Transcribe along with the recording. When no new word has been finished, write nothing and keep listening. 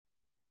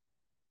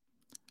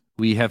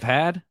We have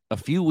had a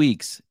few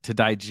weeks to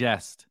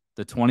digest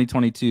the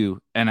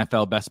 2022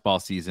 NFL best ball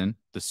season.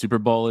 The Super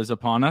Bowl is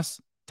upon us.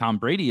 Tom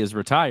Brady is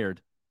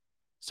retired.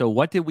 So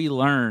what did we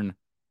learn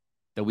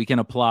that we can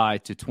apply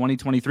to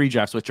 2023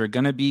 drafts, which are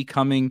going to be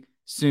coming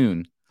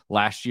soon?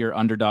 Last year,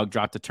 Underdog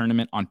dropped a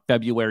tournament on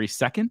February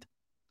 2nd.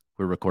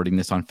 We're recording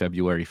this on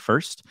February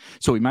 1st.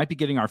 So we might be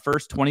getting our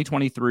first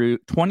 2023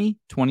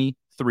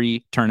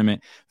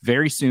 tournament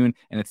very soon.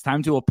 And it's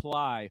time to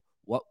apply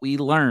what we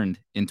learned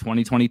in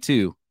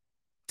 2022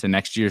 to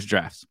next year's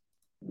drafts.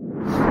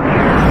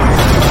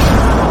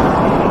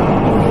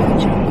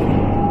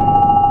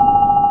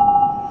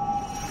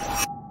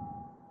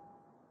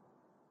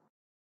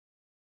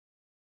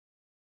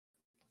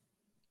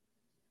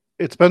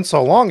 It's been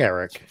so long,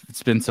 Eric.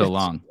 It's been so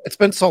long. It's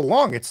been so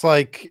long. It's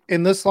like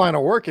in this line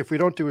of work, if we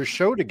don't do a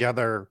show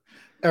together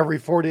every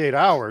 48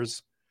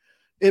 hours,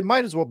 it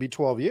might as well be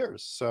 12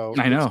 years. So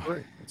I know.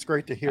 It's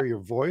great to hear your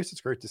voice. It's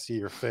great to see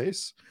your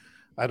face.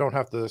 I don't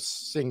have to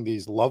sing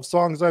these love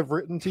songs I've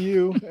written to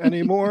you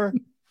anymore.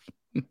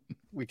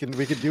 we can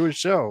do a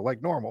show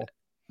like normal.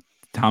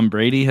 Tom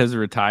Brady has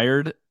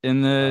retired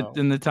in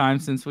the time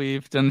since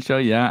we've done the show.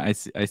 Yeah,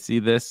 I see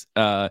this.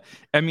 I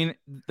mean,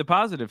 the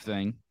positive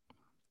thing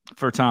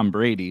for Tom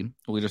Brady,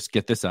 we'll just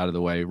get this out of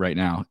the way right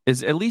now,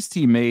 is at least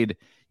he made,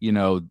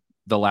 the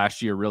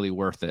last year really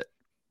worth it.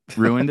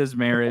 Ruined his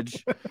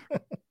marriage,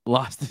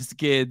 lost his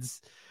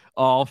kids,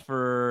 all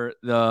for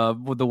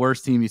the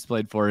worst team he's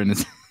played for in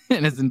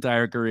his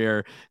entire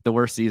career, the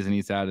worst season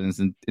he's had in his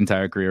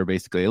entire career,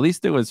 basically. At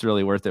least it was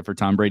really worth it for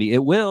Tom Brady.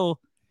 It will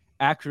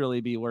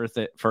actually be worth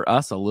it for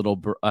us. Took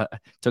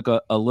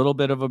a little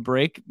bit of a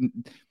break.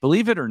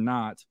 Believe it or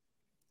not,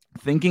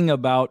 thinking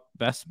about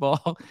best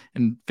ball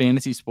and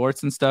fantasy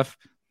sports and stuff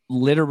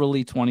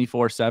literally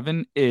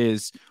 24/7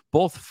 is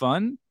both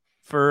fun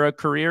for a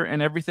career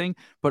and everything,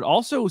 but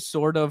also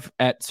sort of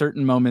at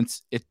certain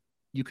moments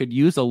you could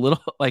use a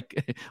little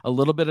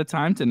bit of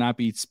time to not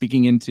be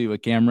speaking into a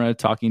camera,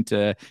 talking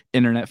to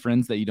internet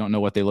friends that you don't know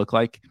what they look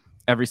like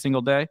every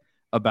single day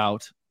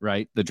about,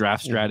 right, the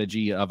draft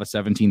strategy of a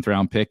 17th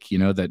round pick,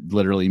 that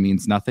literally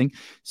means nothing.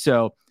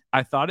 So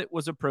I thought it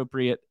was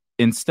appropriate,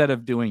 instead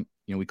of doing,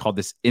 we call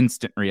this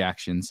instant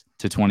reactions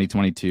to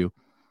 2022,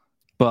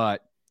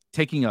 but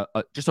taking a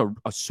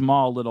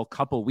small little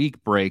couple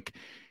week break,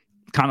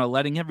 kind of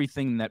letting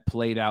everything that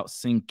played out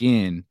sink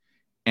in.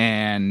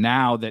 And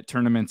now that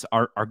tournaments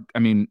are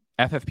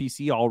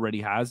FFPC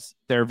already has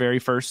their very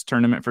first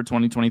tournament for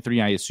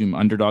 2023. I assume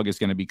Underdog is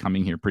going to be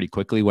coming here pretty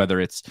quickly,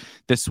 whether it's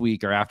this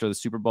week or after the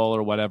Super Bowl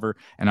or whatever.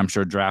 And I'm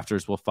sure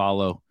drafters will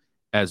follow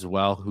as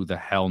well. Who the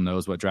hell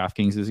knows what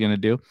DraftKings is going to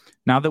do?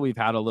 Now that we've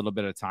had a little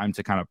bit of time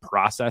to kind of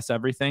process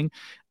everything,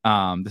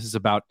 this is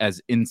about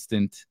as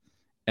instant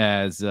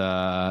as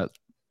we're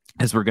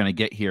going to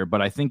get here.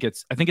 But I think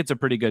it's a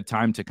pretty good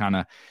time to kind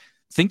of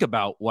think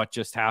about what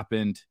just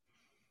happened.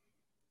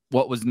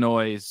 What was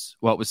noise?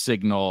 What was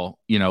signal?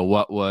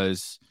 What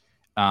was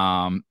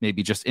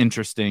maybe just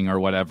interesting or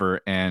whatever,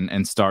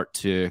 and start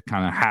to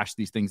kind of hash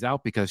these things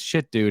out, because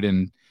shit, dude,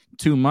 in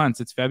 2 months,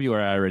 it's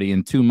February already.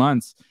 In 2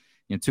 months,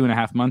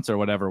 2.5 months or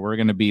whatever, we're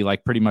going to be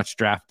like pretty much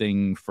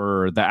drafting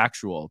for the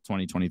actual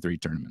 2023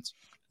 tournaments.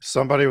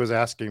 Somebody was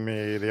asking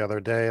me the other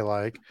day,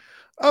 like,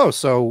 oh,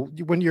 so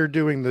when you're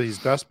doing these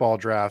best ball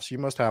drafts, you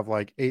must have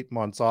like 8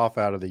 months off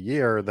out of the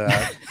year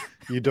that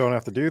you don't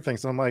have to do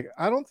things. And I'm like,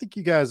 I don't think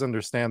you guys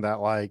understand that.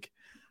 Like,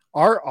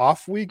 our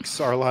off weeks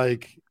are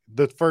like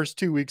the first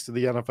 2 weeks of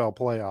the NFL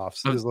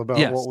playoffs is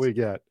about what we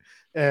get.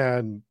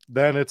 And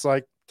then it's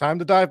like time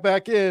to dive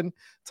back in,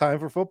 time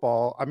for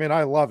football. I mean,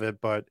 I love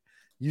it, but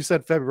you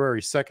said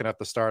February 2nd at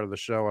the start of the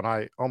show, and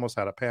I almost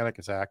had a panic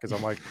attack because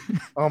I'm like,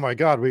 oh my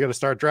God, we got to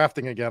start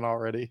drafting again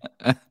already.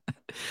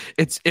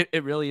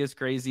 It really is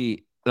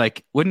crazy.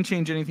 Like, wouldn't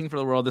change anything for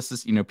the world. This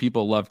is,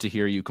 people love to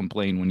hear you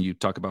complain when you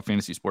talk about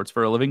fantasy sports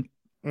for a living.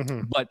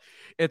 Mm-hmm. But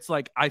it's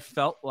like, I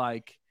felt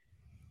like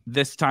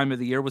this time of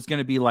the year was going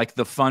to be like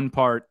the fun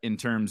part, in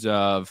terms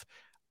of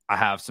I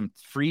have some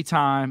free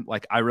time.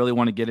 Like, I really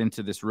want to get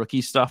into this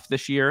rookie stuff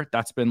this year.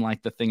 That's been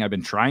like the thing I've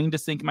been trying to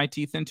sink my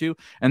teeth into.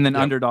 And then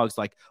Underdog's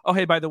like, oh,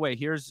 hey, by the way,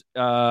 here's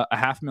a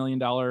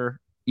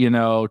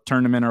 $500,000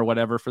 tournament or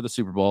whatever for the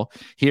Super Bowl.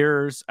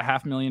 Here's a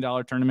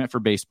 $500,000 tournament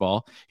for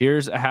baseball.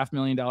 Here's a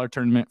 $500,000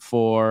 tournament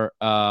for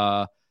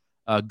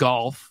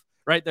golf.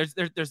 Right.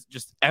 There's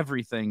just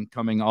everything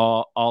coming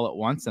all at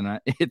once. And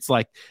it's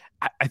like,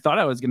 I thought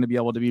I was going to be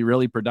able to be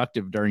really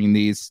productive during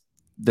this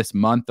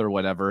month or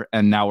whatever.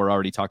 And now we're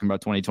already talking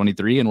about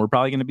 2023, and we're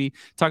probably going to be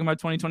talking about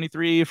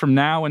 2023 from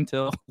now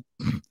until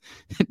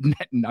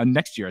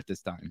next year at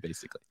this time,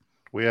 basically.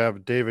 We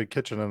have David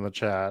Kitchen in the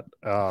chat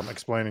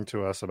explaining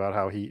to us about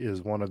how he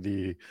is one of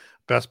the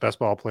best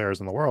ball players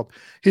in the world.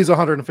 He's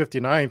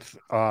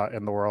 159th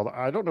in the world.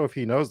 I don't know if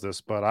he knows this,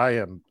 but I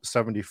am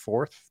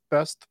 74th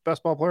best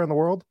ball player in the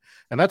world.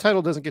 And that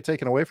title doesn't get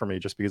taken away from me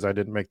just because I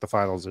didn't make the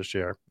finals this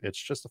year.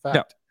 It's just a fact.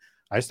 Yeah.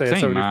 I stay at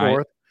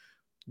 74th.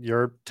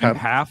 You're I'm 10th,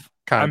 half.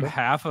 kind I'm of.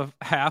 half of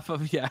half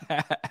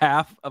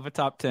of a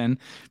top 10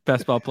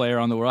 best ball player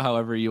on the world.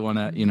 However you want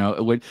to,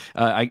 it would.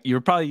 You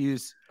would probably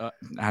use.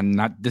 I'm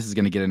not. This is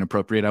going to get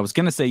inappropriate. I was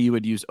going to say you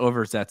would use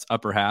Overzet's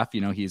upper half.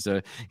 He's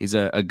a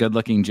good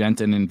looking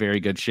gent and in very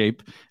good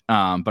shape.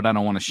 But I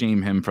don't want to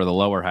shame him for the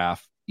lower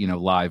half.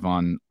 Live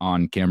on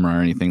camera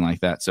or anything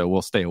like that. So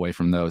we'll stay away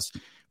from those.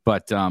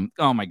 But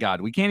oh my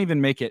God, we can't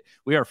even make it.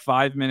 We are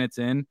 5 minutes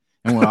in.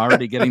 And we're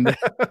already getting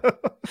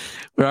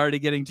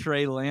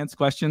Trey Lance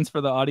questions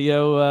for the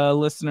audio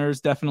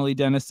listeners. Definitely,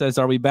 Dennis says,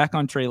 "Are we back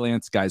on Trey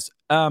Lance, guys?"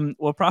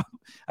 Well, I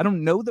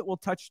don't know that we'll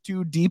touch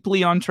too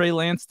deeply on Trey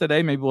Lance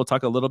today. Maybe we'll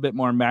talk a little bit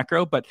more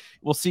macro, but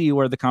we'll see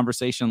where the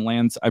conversation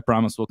lands. I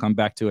promise we'll come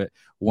back to it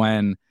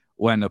when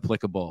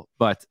applicable.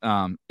 But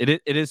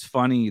it is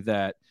funny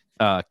that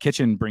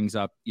Kitchen brings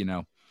up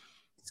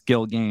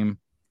skill game.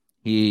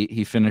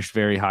 He finished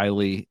very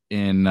highly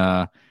in.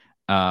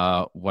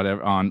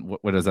 Whatever on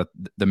what is that?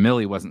 The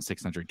Millie wasn't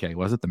 600K,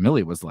 was it? The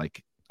Millie was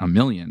like a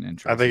million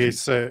entries. I think he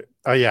said,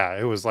 yeah,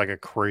 it was like a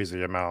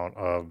crazy amount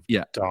of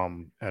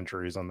dumb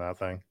entries on that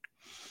thing.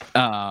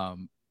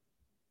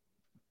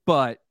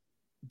 But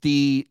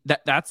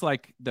that's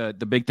like the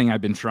big thing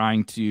I've been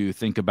trying to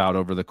think about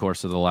over the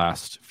course of the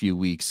last few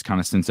weeks,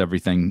 kind of since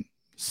everything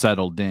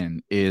settled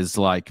in, is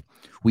like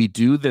we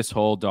do this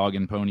whole dog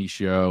and pony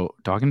show.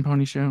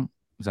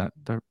 Is that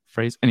the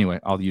phrase? Anyway,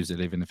 I'll use it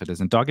even if it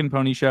isn't. Dog and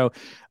pony show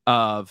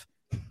of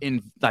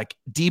like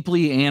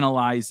deeply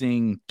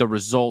analyzing the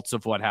results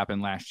of what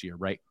happened last year,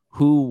 right?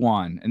 Who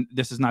won? And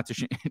this is not to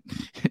shame.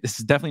 This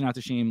is definitely not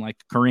to shame like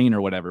Kareem or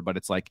whatever, but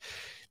it's like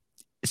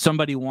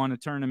somebody won a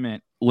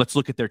tournament. Let's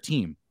look at their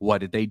team. What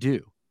did they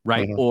do?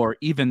 Right. Mm-hmm. Or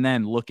even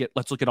then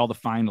let's look at all the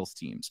finals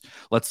teams.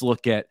 Let's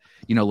look at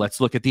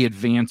the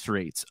advance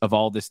rates of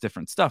all this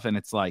different stuff. And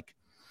it's like,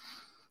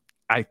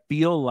 I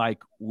feel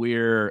like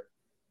we're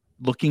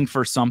looking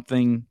for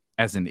something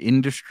as an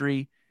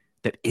industry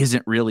that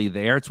isn't really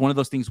there. It's one of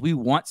those things we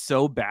want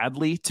so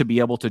badly to be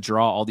able to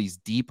draw all these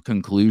deep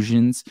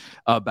conclusions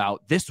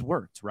about this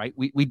worked, right?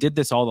 We did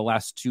this all the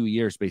last 2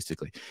 years,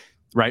 basically,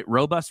 right?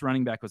 Robust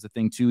running back was a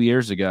thing 2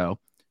 years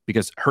ago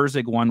because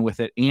Herzig won with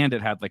it and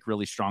it had like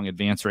really strong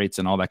advance rates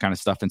and all that kind of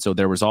stuff. And so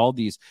there was all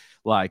these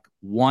like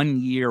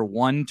 1 year,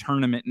 one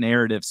tournament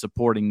narrative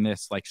supporting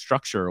this like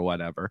structure or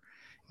whatever.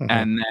 Mm-hmm.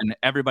 And then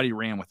everybody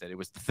ran with it. It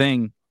was the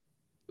thing.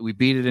 We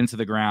beat it into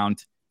the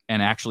ground,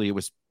 and actually it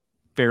was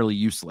fairly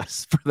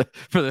useless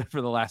for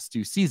the last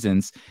 2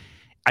 seasons.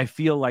 I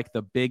feel like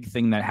the big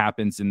thing that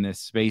happens in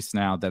this space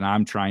now that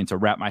I'm trying to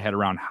wrap my head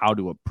around how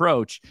to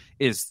approach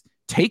is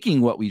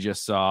taking what we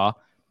just saw,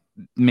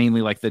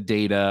 mainly like the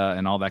data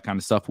and all that kind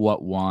of stuff,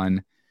 what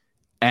won,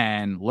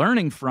 and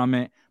learning from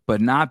it, but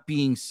not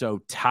being so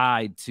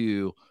tied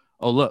to,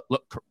 oh, look,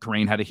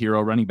 Kareem had a hero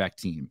running back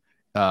team.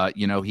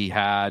 He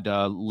had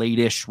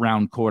late-ish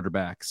round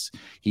quarterbacks.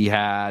 He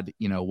had,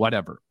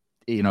 whatever,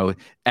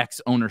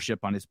 X ownership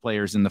on his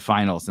players in the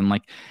finals. And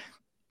like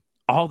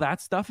all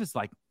that stuff is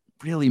like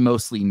really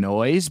mostly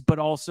noise, but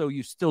also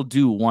you still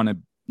do want to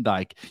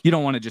like, you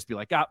don't want to just be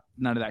like,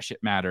 none of that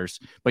shit matters.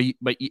 But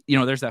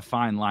there's that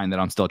fine line that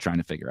I'm still trying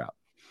to figure out.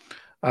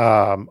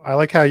 I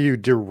like how you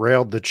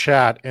derailed the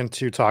chat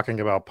into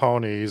talking about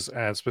ponies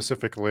and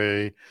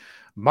specifically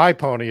my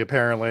pony.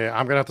 Apparently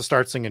I'm gonna have to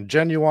start singing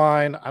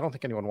Genuine. I don't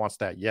think anyone wants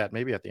that yet.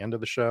 Maybe at the end of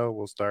the show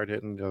we'll start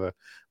hitting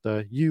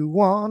the you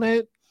want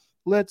it,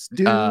 let's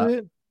do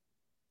it.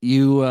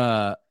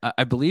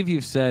 I believe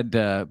you've said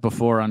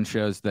before on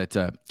shows that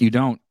you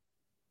don't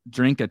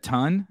drink a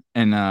ton,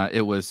 and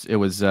it was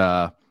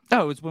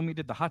when we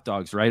did the hot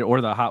dogs, right,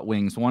 or the hot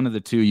wings, one of the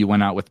two. You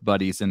went out with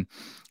buddies and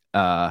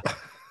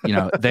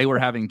they were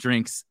having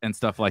drinks and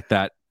stuff like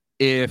that.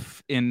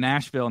 If in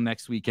Nashville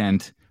next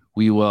weekend,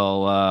 we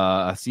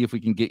will see if we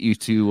can get you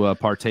to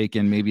partake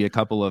in maybe a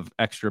couple of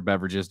extra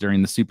beverages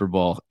during the Super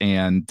Bowl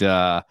and,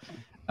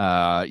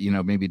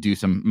 maybe do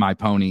some My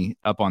Pony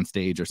up on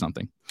stage or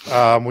something.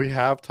 We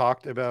have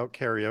talked about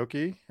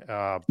karaoke.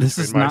 This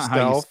is not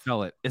how you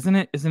spell it. Isn't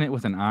it? Isn't it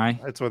with an I?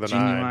 It's with an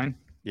Genuine? I.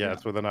 Yeah,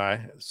 it's with an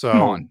I. So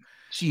come on.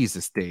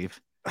 Jesus, Dave.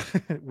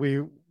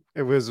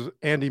 It was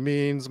Andy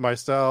Means,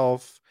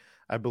 myself,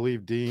 I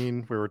believe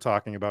Dean. We were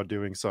talking about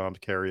doing some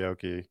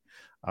karaoke.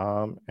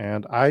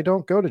 And I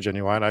don't go to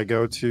Genuine. I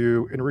go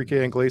to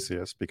Enrique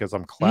Iglesias because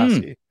I'm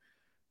classy.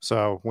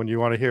 So when you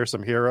want to hear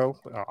some hero,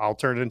 I'll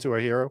turn it into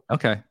a hero.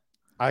 Okay.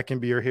 I can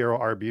be your hero,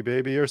 RB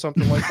baby, or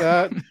something like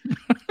that.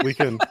 we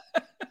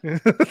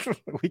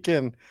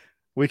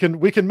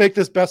can make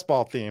this best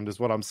ball themed is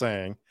what I'm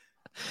saying.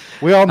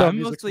 We all know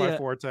music's my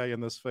forte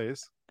in this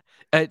phase.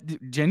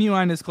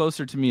 Genuine is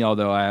closer to me,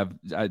 although I have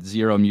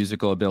zero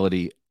musical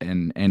ability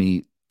in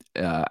any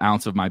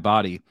ounce of my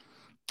body.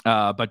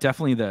 But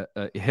definitely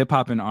the hip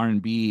hop and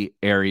R&B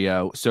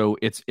area. So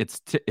it's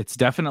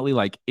definitely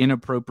like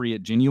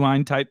inappropriate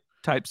Genuine type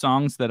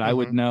songs that I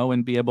would know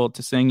and be able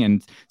to sing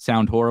and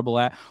sound horrible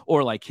at,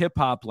 or like hip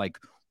hop, like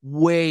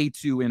way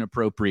too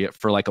inappropriate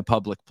for like a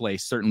public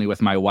place, certainly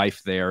with my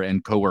wife there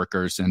and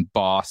coworkers and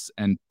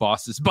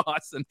boss's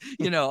boss. And,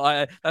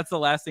 that's the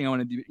last thing I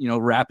want to do,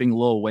 rapping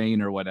Lil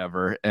Wayne or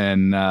whatever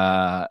and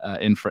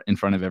in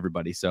front of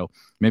everybody. So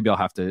maybe I'll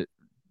have to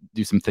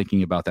do some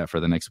thinking about that for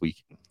the next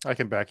week. I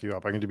can back you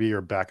up. I can be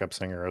your backup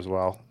singer as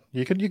well.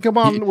 You come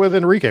on with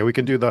Enrique. We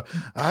can do the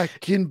I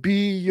can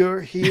be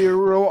your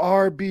hero,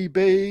 RB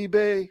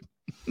baby.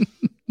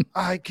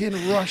 I can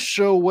rush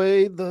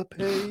away the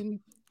pain.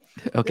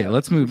 Okay,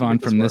 let's move on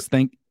from this.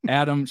 Thank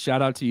Adam.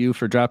 Shout out to you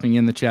for dropping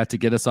in the chat to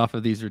get us off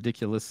of these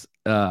ridiculous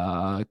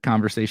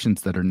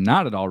conversations that are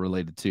not at all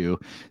related to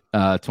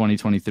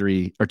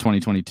 2023 or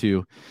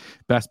 2022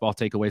 best ball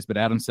takeaways. But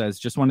Adam says,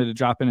 just wanted to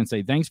drop in and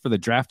say thanks for the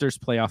Drafters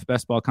playoff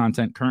best ball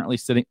content. Currently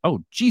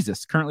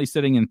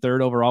sitting in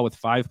third overall with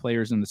 5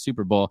 players in the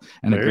Super Bowl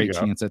and a great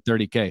chance at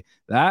 30K.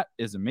 That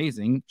is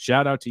amazing.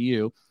 Shout out to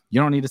you. You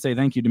don't need to say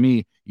thank you to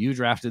me. You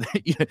drafted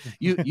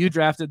you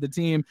drafted the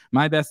team.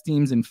 My best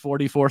team's in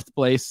 44th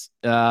place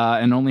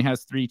and only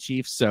has 3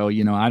 Chiefs. So,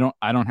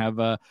 I don't have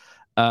a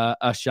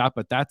shot,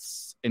 but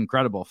that's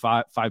incredible.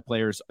 Five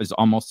players is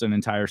almost an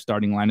entire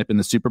starting lineup in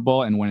the Super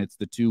Bowl. And when it's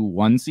the 2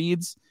 1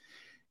 seeds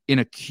in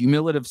a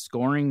cumulative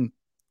scoring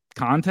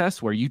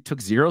contest where you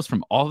took zeros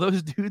from all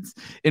those dudes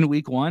in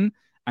week 1,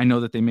 I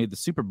know that they made the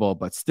Super Bowl,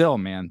 but still,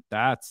 man,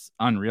 that's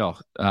unreal.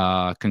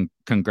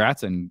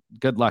 Congrats and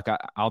good luck.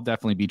 I'll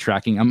definitely be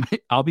tracking.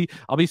 I'll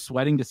be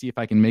sweating to see if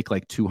I can make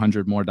like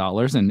 $200 more,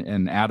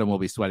 and Adam will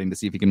be sweating to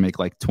see if he can make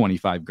like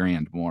 25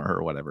 grand more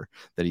or whatever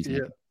that he's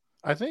making.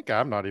 I think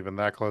I'm not even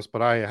that close,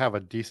 but I have a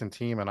decent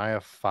team and I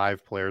have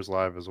 5 players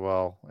live as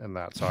well in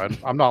that. So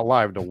I'm not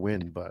live to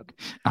win, but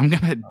I'm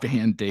gonna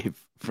ban Dave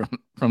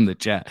from the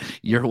chat.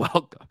 You're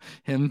welcome.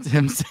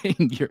 Him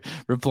saying you're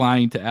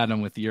replying to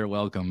Adam with "you're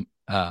welcome."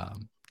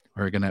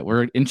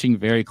 We're inching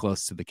very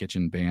close to the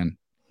kitchen ban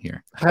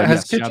here.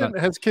 Has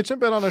Kitchen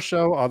been on a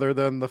show other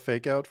than the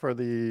fake out for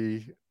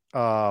the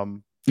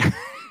for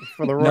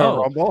the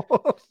Royal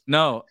Rumble?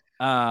 No.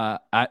 I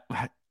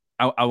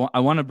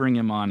want to bring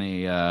him on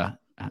a.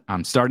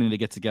 I'm starting to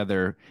get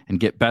together and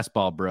get Best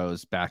Ball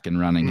Bros back and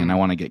running, and I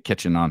want to get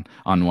Kitchen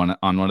on one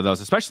of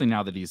those, especially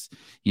now that he's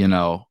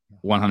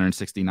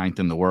 169th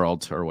in the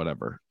world or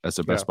whatever as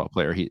a best ball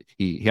player.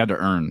 He had to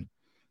earn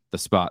the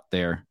spot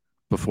there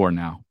before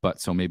now, but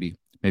so maybe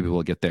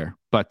we'll get there.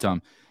 But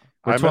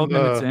we're 12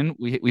 minutes in.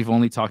 We've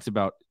only talked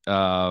about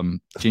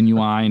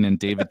Genuine and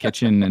David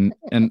Kitchen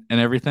and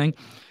everything.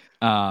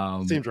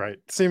 Seems right.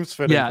 Seems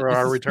fitting for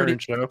our return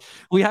show.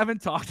 We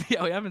haven't talked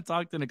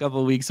in a couple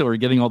of weeks, so we're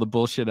getting all the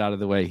bullshit out of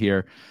the way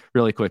here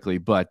really quickly.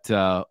 But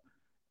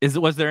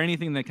was there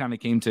anything that kind of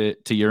came to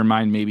your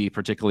mind, maybe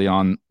particularly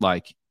on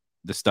like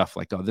the stuff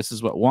like, oh, this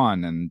is what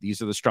won and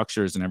these are the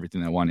structures and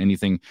everything that won?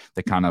 Anything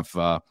that kind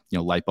of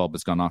light bulb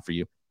has gone off for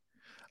you?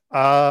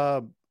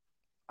 I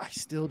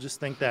still just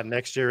think that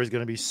next year is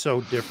going to be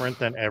so different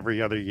than every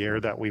other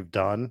year that we've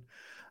done.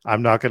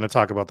 I'm not going to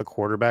talk about the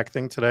quarterback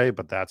thing today,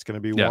 but that's going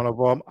to be one of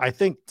them. I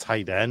think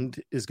tight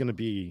end is going to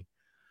be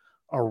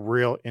a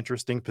real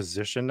interesting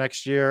position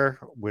next year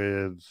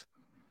with,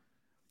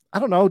 I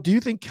don't know. Do you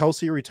think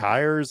Kelsey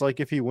retires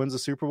like if he wins the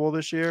Super Bowl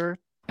this year?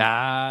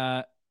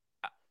 I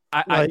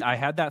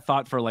had that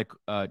thought for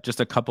just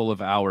a couple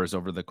of hours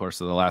over the course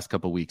of the last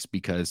couple of weeks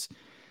because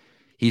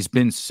he's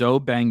been so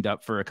banged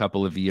up for a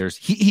couple of years.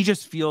 He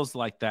just feels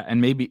like that. And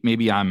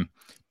maybe I'm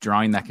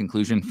drawing that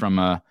conclusion from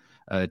a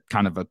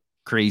kind of a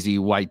crazy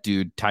white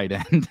dude tight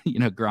end,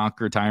 Gronk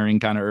retiring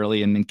kind of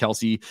early. And then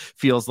Kelsey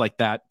feels like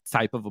that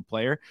type of a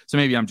player. So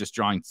maybe I'm just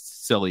drawing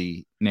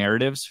silly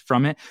narratives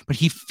from it, but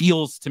he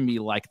feels to me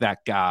like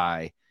that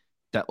guy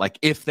that like,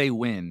 if they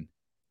win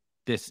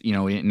this,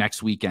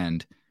 next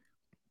weekend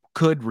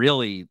could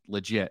really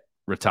legit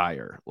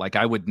retire. Like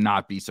I would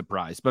not be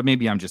surprised, but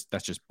maybe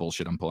that's just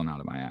bullshit I'm pulling out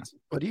of my ass.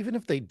 But even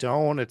if they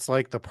don't, it's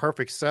like the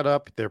perfect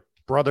setup. Their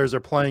brothers are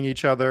playing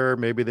each other.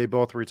 Maybe they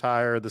both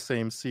retire the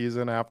same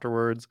season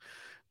afterwards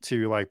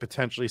to like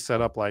potentially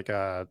set up like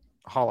a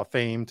Hall of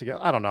Fame together.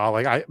 I don't know.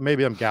 Like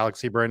maybe I'm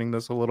galaxy braining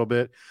this a little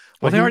bit.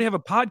 Well, they already have a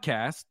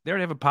podcast.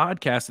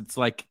 It's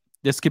like,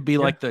 this could be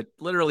like the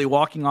literally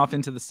walking off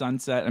into the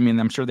sunset. I mean,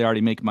 I'm sure they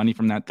already make money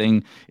from that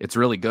thing. It's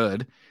really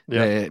good.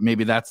 Yeah.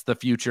 Maybe that's the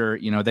future.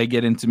 They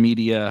get into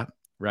media,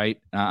 right?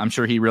 I'm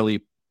sure he really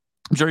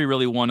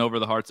won over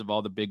the hearts of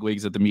all the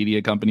bigwigs at the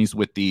media companies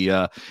with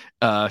the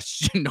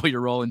know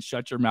your role and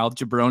shut your mouth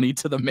jabroni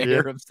to the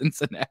mayor of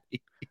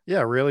Cincinnati.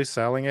 Yeah, really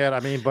selling it. I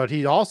mean, but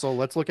he also,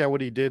 let's look at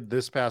what he did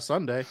this past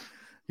Sunday.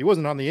 He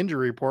wasn't on the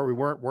injury report. We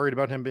weren't worried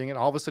about him being in.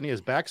 All of a sudden he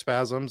has back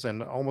spasms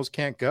and almost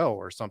can't go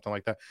or something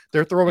like that.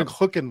 They're throwing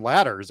hook and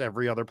ladders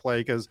every other play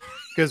because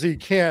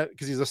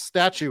he's a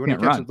statue when he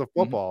catches the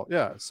football. Mm-hmm.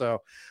 Yeah.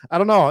 So I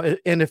don't know.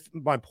 And if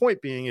my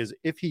point being is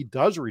if he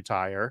does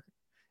retire,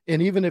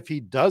 and even if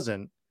he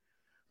doesn't,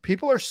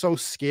 people are so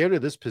scared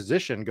of this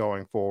position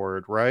going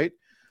forward, right?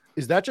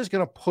 Is that just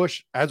going to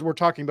push, as we're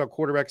talking about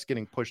quarterbacks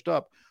getting pushed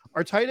up,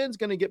 are tight ends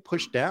going to get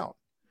pushed down?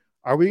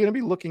 are we going to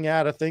be looking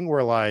at a thing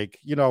where, like,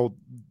 you know,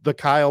 the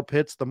Kyle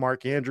Pitts, the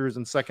Mark Andrews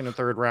in second,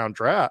 third round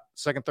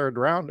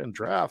in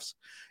drafts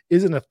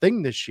isn't a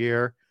thing this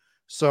year.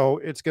 So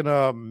it's going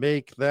to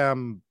make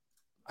them,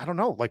 I don't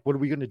know, like, what are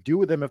we going to do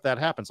with them if that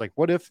happens? Like,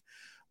 what if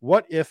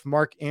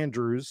Mark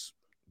Andrews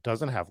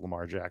doesn't have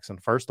Lamar Jackson?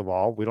 First of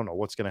all, we don't know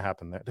what's going to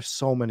happen there. There's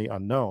so many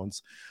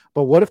unknowns.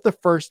 But what if the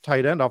first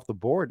tight end off the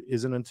board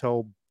isn't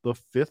until the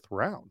 5th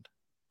round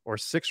or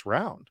 6th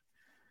round?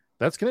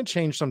 That's going to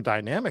change some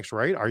dynamics,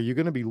 right? Are you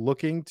going to be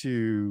looking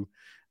to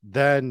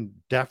then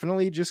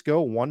definitely just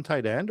go one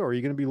tight end, or are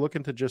you going to be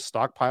looking to just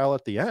stockpile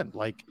at the end?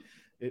 Like,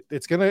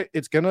 it's going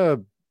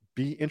to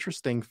be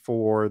interesting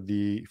for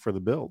the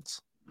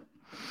builds.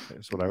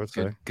 That's what I would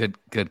say.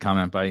 Good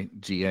comment by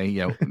GA.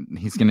 Yeah,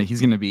 he's gonna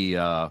be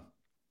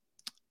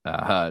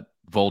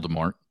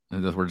Voldemort.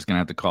 We're just gonna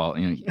have to call,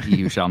 you know, he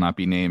who shall not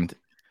be named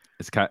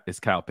is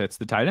Kyle Pitts.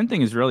 The tight end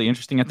thing is really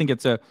interesting. I think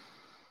it's a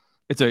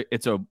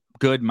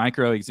good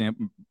micro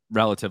example,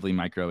 relatively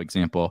micro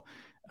example,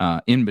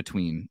 in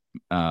between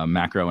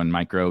macro and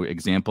micro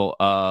example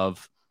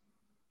of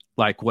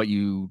like what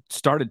you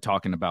started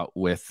talking about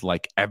with,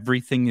 like,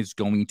 everything is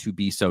going to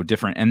be so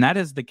different. And that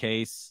is the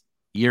case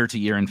year to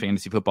year in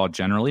fantasy football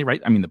generally,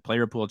 right? I mean, the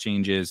player pool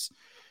changes,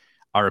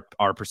 our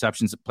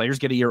perceptions of players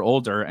get a year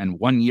older, and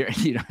 1 year,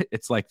 you know,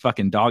 it's like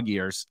fucking dog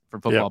years for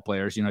football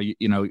players. You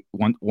know,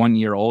 one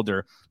year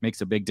older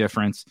makes a big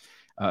difference.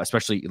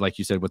 Especially like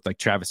you said with like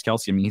Travis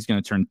Kelce. I mean, he's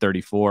going to turn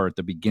 34 at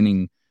the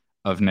beginning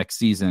of next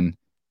season,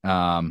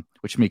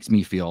 which makes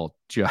me feel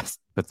just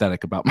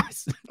pathetic about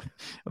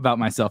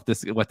myself.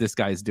 What this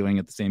guy is doing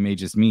at the same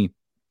age as me.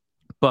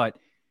 But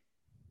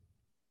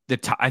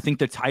I think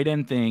the tight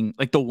end thing,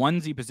 like the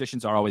onesie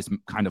positions, are always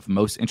kind of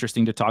most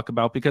interesting to talk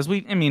about, because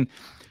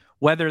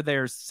whether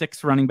there's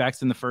 6 running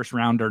backs in the first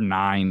round or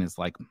 9 is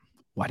like,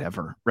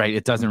 whatever, right?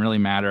 It doesn't really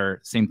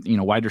matter. Same, you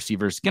know, wide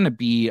receiver is going to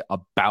be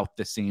about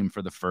the same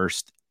for the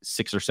first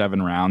 6 or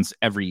 7 rounds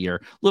every year.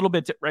 A little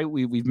bit, right?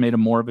 We've made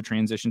more of a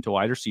transition to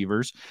wide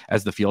receivers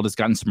as the field has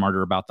gotten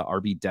smarter about the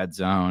RB dead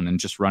zone and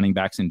just running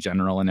backs in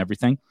general and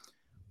everything.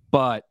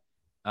 But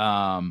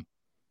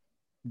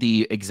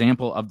the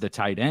example of the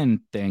tight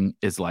end thing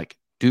is like,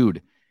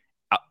 dude,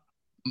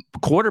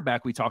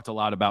 quarterback we talked a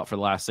lot about for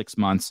the last 6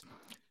 months.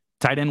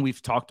 Tight end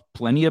we've talked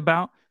plenty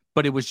about,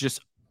 but it was just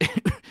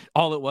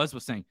all it was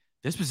saying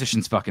this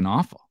position's fucking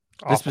awful.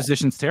 This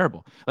position's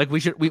terrible. Like,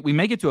 we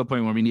may get to a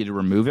point where we need to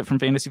remove it from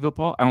fantasy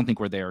football. I don't think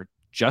we're there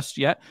just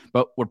yet,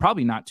 but we're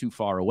probably not too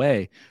far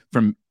away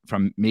from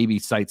maybe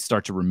sites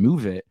start to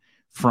remove it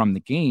from the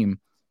game.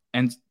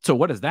 And so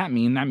what does that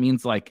mean? That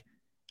means, like,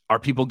 are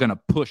people going to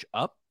push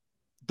up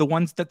the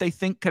ones that they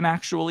think can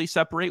actually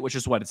separate, which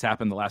is what has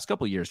happened the last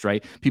couple of years,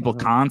 right? People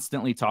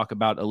constantly talk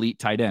about elite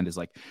tight end. Is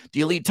like,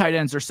 the elite tight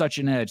ends are such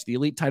an edge. The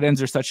elite tight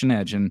ends are such an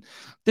edge. And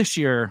this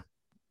year,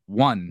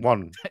 one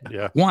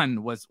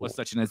was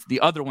such an edge. The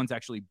other ones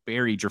actually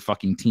buried your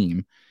fucking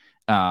team.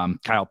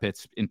 Kyle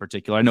Pitts in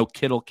particular. I know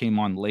Kittle came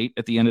on late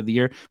at the end of the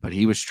year, but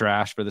he was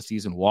trash for the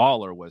season.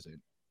 Waller was a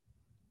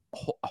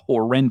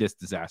horrendous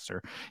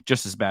disaster,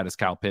 just as bad as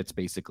Kyle Pitts,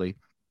 basically.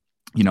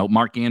 You know,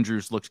 Mark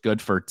Andrews looked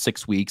good for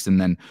 6 weeks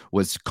and then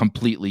was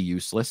completely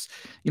useless.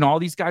 You know, all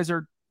these guys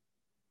are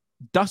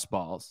dust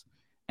balls.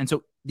 And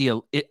so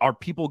are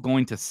people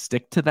going to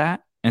stick to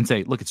that and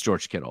say, look, it's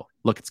George Kittle.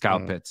 Look, it's Kyle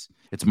Pitts.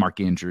 It's Mark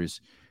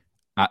Andrews.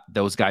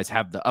 Those guys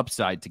have the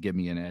upside to give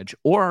me an edge.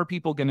 Or are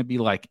people going to be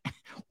like,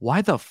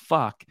 why the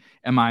fuck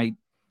am I,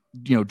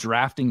 you know,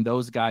 drafting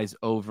those guys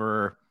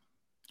over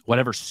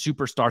whatever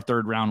superstar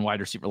 3rd round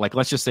wide receiver? Like,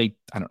 let's just say,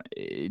 I don't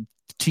know,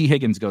 T.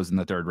 Higgins goes in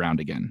the 3rd round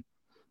again.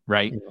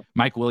 Right. Yeah.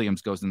 Mike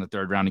Williams goes in the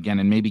 3rd round again,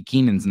 and maybe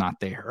Keenan's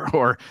not there,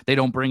 or they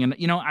don't bring in,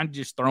 you know, I'm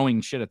just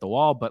throwing shit at the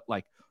wall, but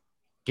like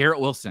Garrett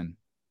Wilson,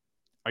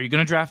 are you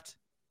going to draft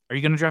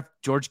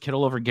George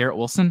Kittle over Garrett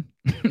Wilson?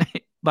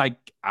 Like,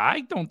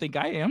 I don't think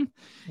I am.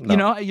 No. You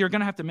know, you're going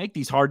to have to make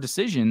these hard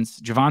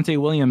decisions. Javonte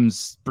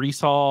Williams,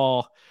 Breece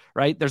Hall,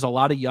 right? There's a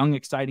lot of young,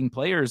 exciting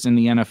players in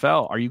the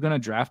NFL. Are you going to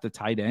draft a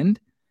tight end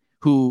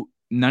who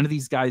none of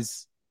these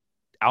guys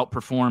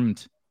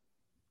outperformed?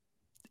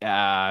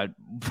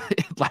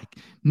 Like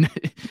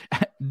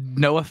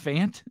Noah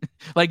Fant.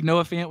 Like,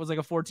 Noah Fant was like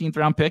a 14th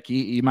round pick.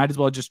 You might as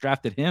well have just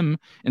drafted him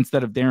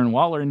instead of Darren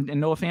Waller, and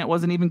Noah Fant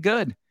wasn't even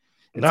good.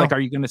 It's like, are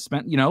you going to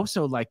spend, you know?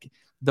 So like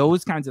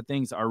those kinds of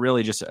things are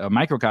really just a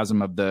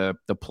microcosm of the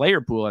player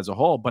pool as a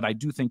whole. But I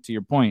do think, to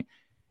your point,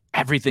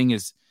 everything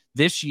is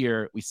this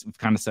year. We've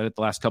kind of said it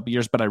the last couple of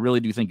years, but I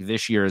really do think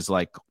this year is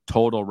like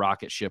total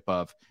rocket ship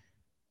of,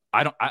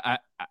 I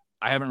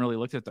haven't really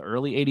looked at the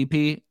early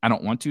ADP. I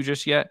don't want to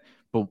just yet,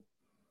 but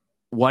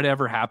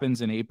whatever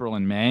happens in April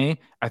and May,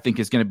 I think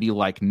is going to be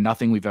like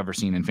nothing we've ever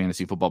seen in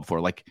fantasy football before.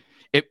 Like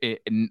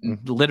it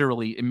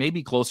literally, it may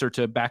be closer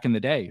to back in the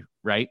day,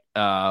 right?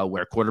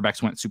 Where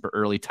quarterbacks went super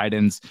early, tight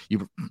ends.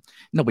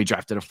 Nobody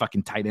drafted a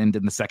fucking tight end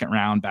in the 2nd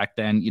round back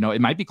then. You know,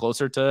 it might be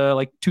closer to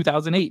like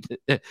 2008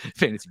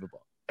 fantasy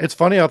football. It's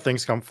funny how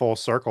things come full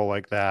circle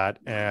like that.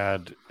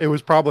 And it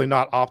was probably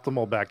not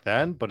optimal back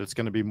then, but it's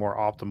going to be more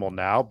optimal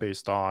now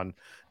based on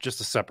just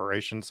the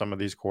separation some of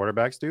these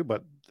quarterbacks do.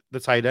 But the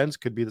tight ends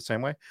could be the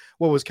same way.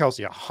 What was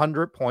Kelsey,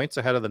 100 points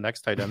ahead of the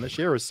next tight end this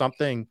year, or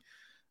something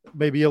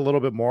maybe a little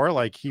bit more,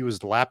 like he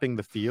was lapping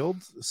the field?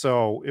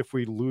 So if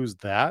we lose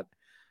that,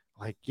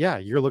 like, yeah,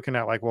 you're looking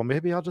at like, well,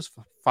 maybe I'll just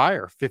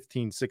fire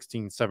 15,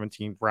 16,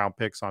 17 round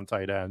picks on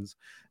tight ends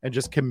and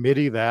just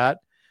committee that,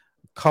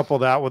 couple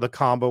that with a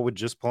combo with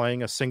just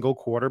playing a single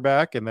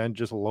quarterback and then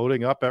just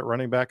loading up at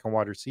running back and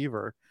wide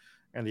receiver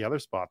and the other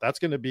spot. That's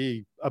going to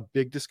be a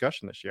big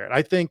discussion this year. And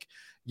I think,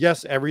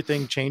 yes,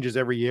 everything changes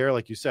every year.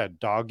 Like you said,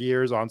 dog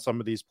years on some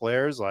of these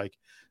players, like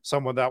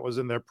someone that was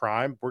in their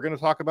prime. We're going to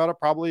talk about it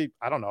probably.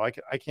 I don't know.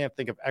 I can't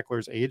think of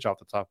Eckler's age off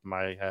the top of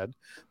my head,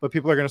 but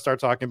people are going to start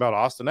talking about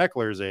Austin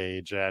Eckler's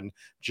age and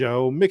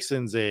Joe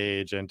Mixon's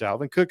age and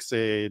Dalvin Cook's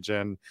age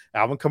and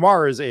Alvin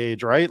Kamara's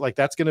age, right? Like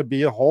that's going to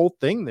be a whole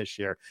thing this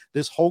year.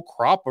 This whole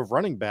crop of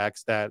running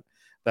backs that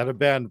have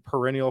been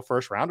perennial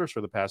first rounders for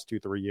the past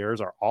 2-3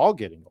 years are all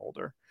getting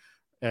older.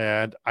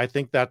 And I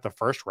think that the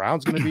first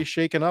round is going to be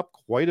shaken up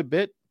quite a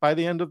bit by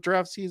the end of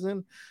draft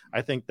season.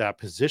 I think that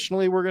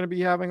positionally we're going to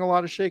be having a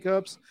lot of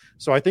shakeups.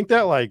 So I think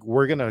that like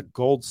we're going to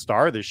gold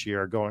star this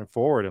year going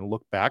forward and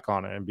look back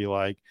on it and be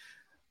like,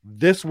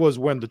 this was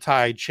when the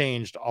tide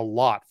changed a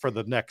lot for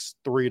the next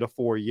 3 to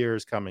 4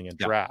 years coming in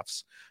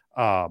drafts.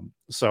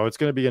 So it's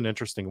going to be an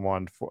interesting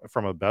one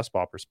from a best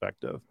ball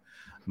perspective.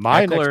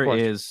 Eckler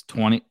is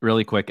 20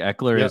 really quick.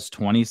 Eckler is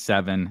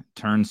 27,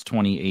 turns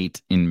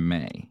 28 in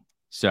May.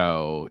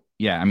 So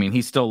yeah, I mean,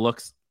 he still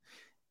looks,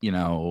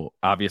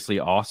 obviously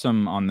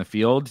awesome on the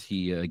field.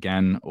 He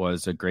again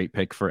was a great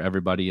pick for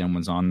everybody and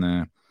was on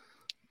the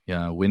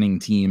winning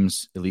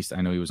teams. At least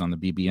I know he was on the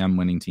BBM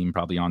winning team,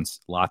 probably on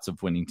lots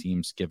of winning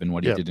teams, given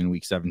what he did in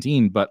week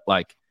 17. But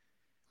like,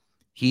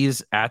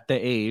 he's at the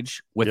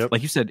age with,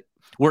 like you said,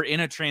 we're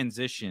in a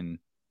transition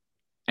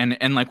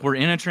and like we're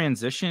in a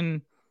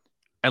transition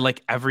at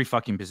like every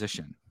fucking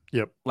position.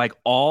 Like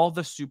all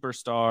the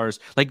superstars,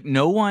 like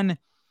no one,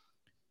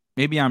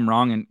 maybe I'm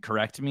wrong and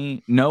correct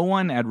me, no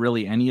one at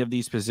really any of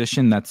these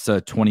positions that's a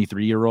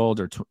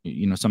 23-year-old or,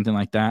 something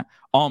like that.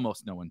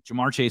 Almost no one.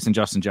 Jamar Chase and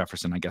Justin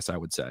Jefferson, I guess I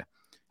would say.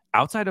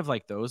 Outside of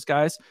like those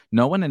guys,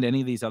 no one at any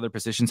of these other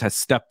positions has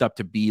stepped up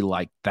to be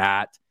like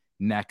that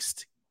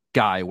next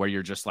guy where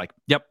you're just like,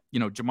 yep,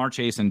 Jamar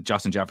Chase and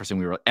Justin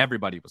Jefferson,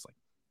 everybody was like,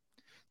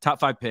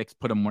 top 5 picks,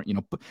 put them more,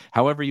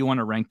 however you want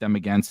to rank them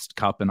against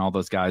Kupp and all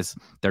those guys.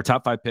 They're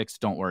top 5 picks.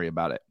 Don't worry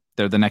about it.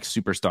 They're the next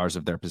superstars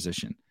of their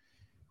position.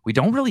 We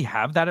don't really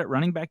have that at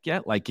running back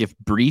yet. Like if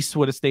Breece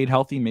would have stayed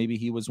healthy, maybe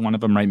he was one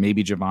of them, right?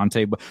 Maybe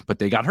Javonte, but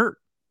they got hurt.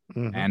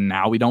 Mm-hmm. And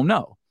now we don't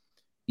know.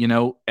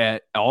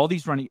 At all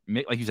these running,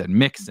 like you said,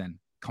 Mixon,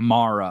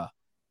 Kamara,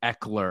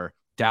 Eckler,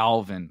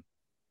 Dalvin,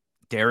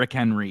 Derrick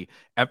Henry,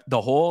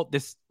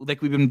 we've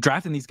been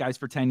drafting these guys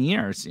for 10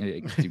 years,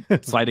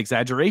 slight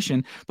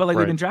exaggeration, but like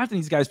we've been drafting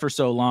these guys for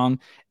so long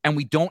and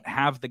we don't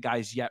have the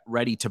guys yet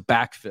ready to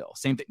backfill.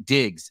 Same thing,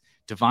 Diggs,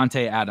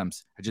 Devontae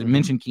Adams. I just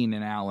mentioned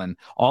Keenan Allen.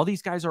 All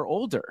these guys are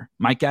older.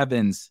 Mike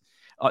Evans,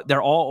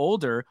 they're all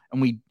older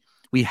and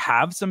we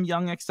have some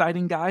young,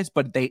 exciting guys,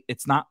 but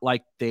it's not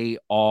like they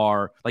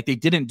are like they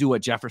didn't do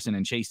what Jefferson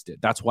and Chase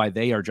did. That's why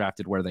they are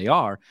drafted where they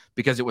are,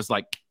 because it was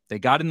like they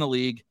got in the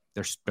league.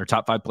 They're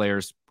top 5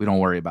 players. We don't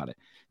worry about it.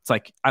 It's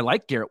like, I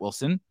like Garrett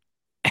Wilson.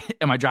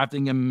 Am I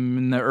drafting him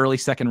in the early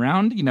second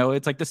round?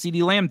 It's like the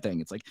CeeDee Lamb thing.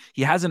 It's like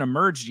he hasn't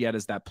emerged yet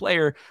as that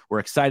player. We're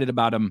excited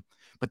about him.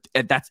 But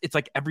it's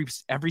like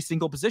every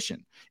single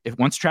position. If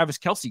once Travis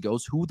Kelce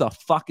goes, who the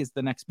fuck is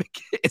the next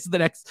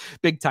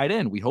big tight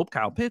end? We hope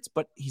Kyle Pitts,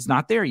 but he's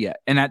not there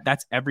yet. And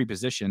that's every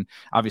position.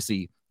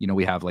 Obviously,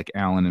 we have like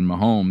Allen and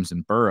Mahomes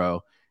and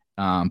Burrow.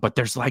 But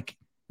there's like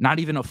not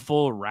even a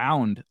full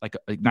round, like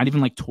not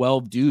even like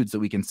 12 dudes that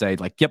we can say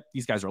like, yep,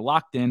 these guys are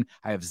locked in.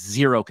 I have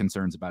zero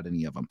concerns about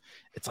any of them.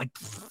 It's like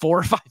 4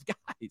 or 5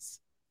 guys.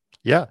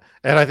 Yeah.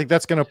 And I think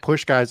that's going to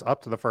push guys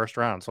up to the first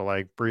round. So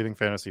like Breathing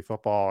Fantasy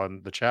Football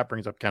and the chat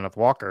brings up Kenneth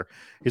Walker.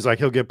 He's like,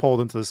 he'll get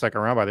pulled into the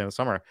second round by the end of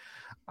summer.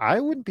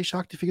 I wouldn't be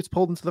shocked if he gets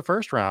pulled into the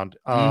first round.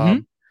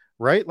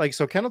 Right. Like,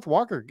 so Kenneth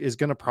Walker is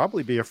going to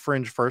probably be a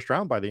fringe first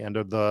round by the end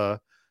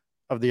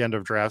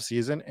of draft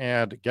season.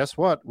 And guess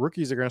what?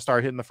 Rookies are going to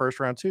start hitting the first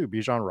round too.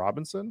 Bijan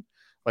Robinson,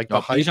 like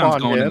the hype on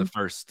going him, in the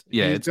first.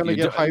 Yeah, it's going to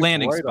get a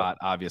landing spot,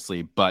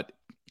 obviously, but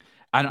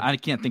I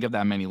can't think of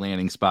that many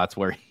landing spots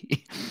where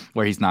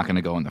he's not going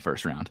to go in the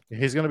first round.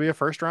 He's going to be a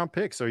first round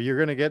pick. So you're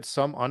going to get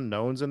some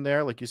unknowns in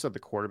there. Like you said, the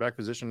quarterback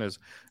position is,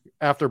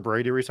 after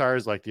Brady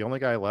retires, like the only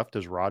guy left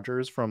is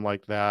Rodgers from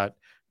like that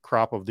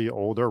crop of the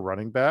older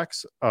running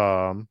backs.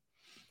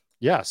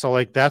 Yeah. So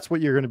like, that's what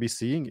you're going to be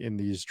seeing in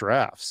these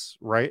drafts.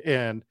 Right.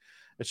 And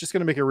it's just going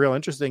to make it real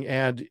interesting.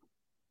 And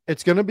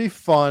it's going to be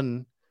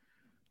fun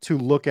to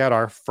look at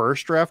our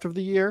first draft of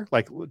the year.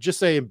 Like, just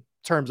say in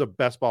terms of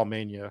Best Ball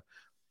Mania,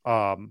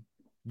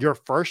 your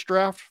first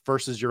draft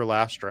versus your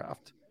last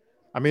draft.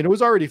 I mean, it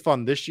was already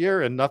fun this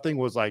year and nothing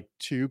was like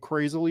too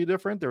crazily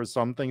different. There was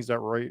some things that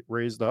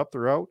raised up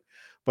throughout,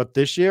 But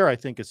this year, I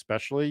think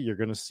especially you're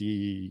going to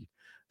see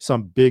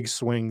some big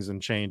swings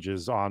and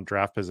changes on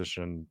draft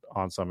position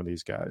on some of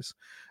these guys.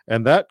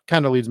 And that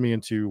kind of leads me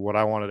into what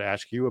I wanted to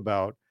ask you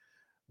about.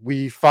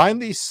 We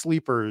find these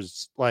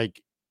sleepers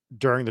like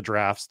during the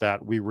drafts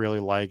that we really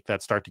like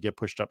that start to get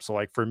pushed up. So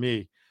like for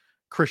me,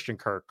 Christian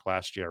Kirk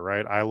last year,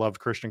 right? I loved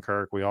Christian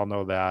Kirk. We all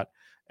know that.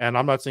 And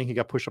I'm not saying he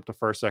got pushed up to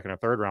first, second, or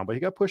third round, but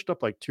he got pushed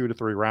up like 2 to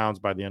 3 rounds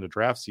by the end of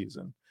draft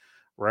season,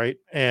 right?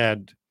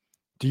 And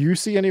do you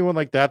see anyone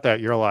like that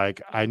you're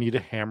like, I need to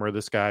hammer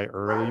this guy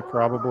early,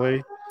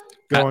 probably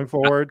going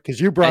forward?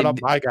 Because you brought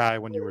up my guy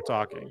when you were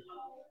talking.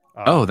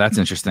 Oh, that's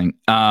interesting.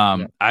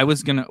 Yeah. I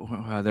was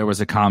gonna. There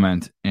was a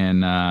comment,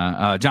 and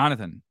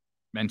Jonathan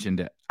mentioned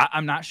it.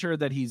 I'm not sure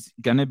that he's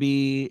gonna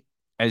be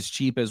as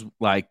cheap as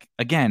like.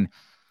 Again,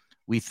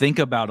 we think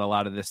about a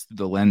lot of this through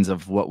the lens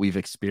of what we've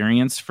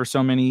experienced for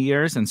so many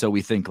years, and so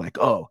we think like,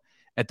 oh,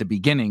 at the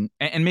beginning,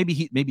 and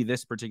maybe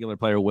this particular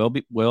player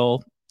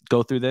will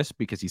go through this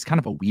because he's kind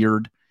of a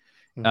weird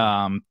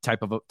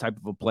type of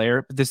a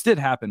player. But this did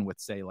happen with,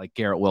 say, like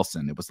Garrett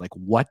Wilson. It was like,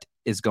 what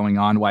is going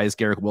on? Why is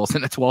Garrett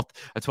Wilson a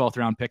 12th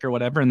round pick or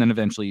whatever? And then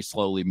eventually he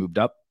slowly moved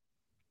up.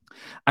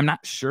 I'm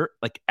not sure.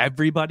 Like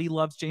everybody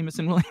loves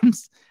Jameson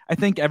Williams. I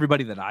think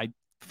everybody that I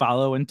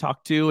follow and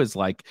talk to is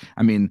like,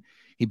 I mean,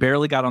 he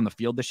barely got on the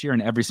field this year,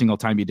 and every single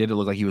time he did, it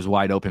looked like he was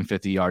wide open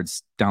 50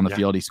 yards down the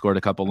field. He scored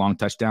a couple long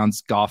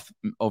touchdowns. Goff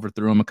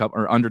underthrew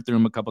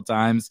him a couple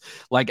times.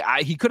 Like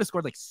he could have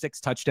scored like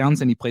 6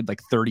 touchdowns, and he played like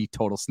 30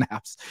 total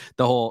snaps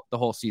the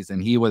whole season.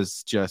 He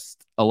was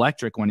just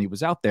electric when he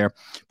was out there.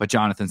 But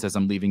Jonathan says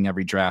I'm leaving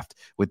every draft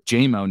with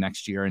JMO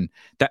next year, and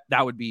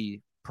that would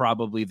be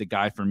probably the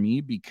guy for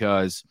me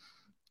because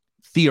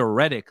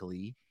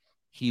theoretically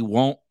he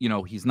won't.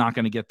 He's not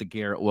going to get the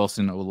Garrett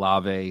Wilson,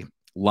 Olave,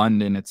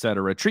 London, et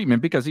cetera,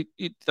 treatment because he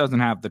doesn't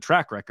have the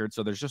track record.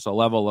 So there's just a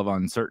level of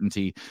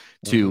uncertainty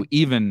to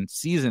even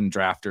seasoned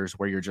drafters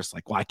where you're just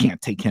like, well, I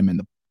can't take him in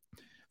the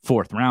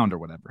 4th round or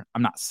whatever.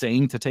 I'm not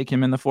saying to take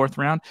him in the 4th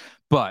round,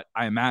 but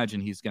I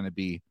imagine he's going to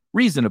be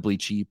reasonably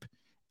cheap.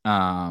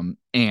 And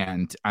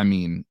I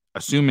mean,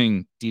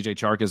 assuming DJ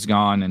Chark is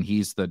gone and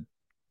he's the,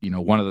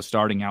 one of the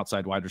starting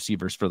outside wide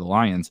receivers for the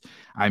Lions,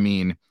 I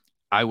mean,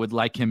 I would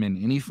like him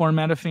in any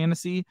format of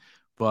fantasy.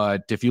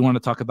 But if you want to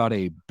talk about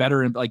a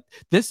better, like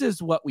this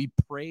is what we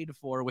prayed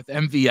for with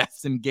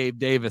MVS and Gabe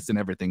Davis and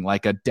everything,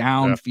 like a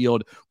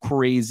downfield,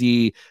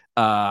 crazy,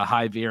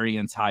 high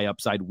variance, high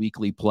upside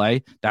weekly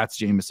play. That's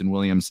Jameson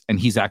Williams, and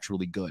he's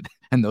actually good.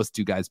 And those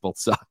two guys both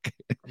suck.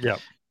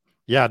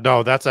 Yeah.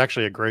 No, that's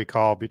actually a great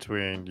call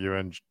between you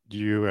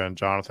and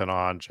Jonathan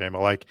on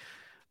JMO. Like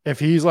if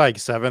he's like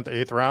 7th,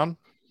 8th round,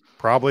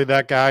 probably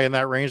that guy in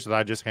that range that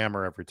I just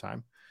hammer every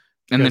time.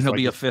 And then he'll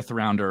be a 5th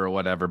rounder or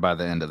whatever by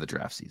the end of the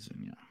draft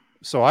season. Yeah.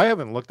 So I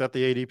haven't looked at the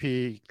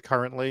ADP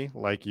currently,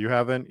 like you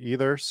haven't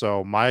either.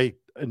 So my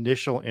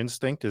initial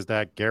instinct is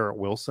that Garrett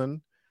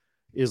Wilson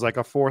is like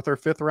a 4th or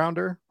 5th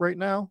rounder right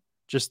now.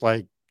 Just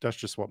like that's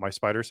just what my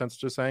spider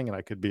sense is saying, and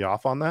I could be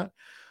off on that.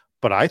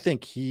 But I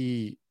think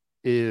he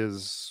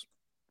is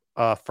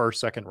a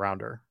 1st, 2nd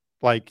rounder.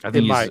 Like I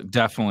think he's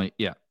definitely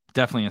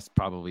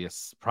probably a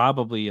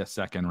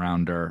 2nd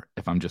rounder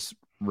if I'm just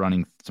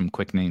running some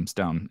quick names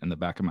down in the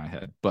back of my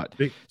head, but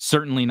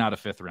certainly not a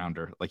 5th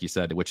rounder, like you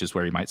said, which is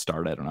where he might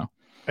start. I don't know.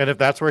 And if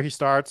that's where he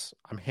starts,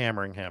 I'm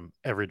hammering him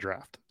every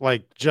draft.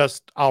 Like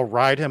I'll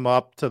ride him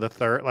up to the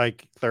 3rd,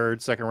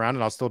 2nd round,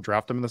 and I'll still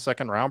draft him in the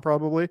 2nd round.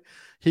 Probably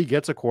he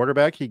gets a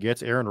quarterback. He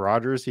gets Aaron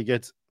Rodgers. He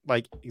gets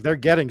they're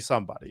getting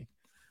somebody.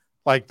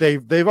 Like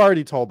they've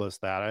already told us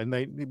that,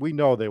 and we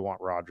know they want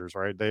Rodgers,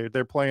 right?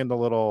 They're playing the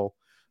little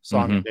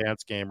song and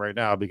dance game right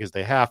now because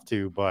they have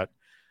to, but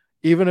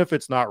even if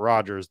it's not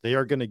Rodgers, they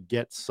are going to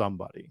get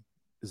somebody.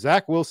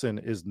 Zach Wilson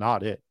is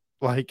not it.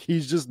 Like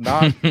he's just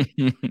not.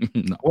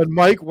 No. When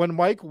Mike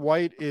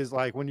White is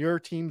like, when your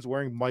team's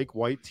wearing Mike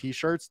White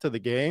t-shirts to the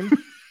game,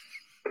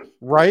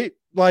 right?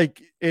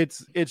 Like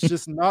it's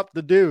just not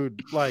the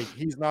dude. Like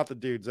he's not the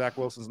dude. Zach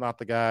Wilson's not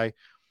the guy.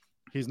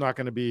 He's not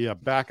going to be a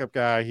backup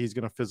guy. He's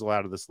going to fizzle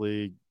out of this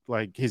league.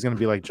 Like he's going to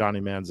be like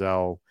Johnny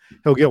Manziel.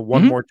 He'll get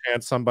one more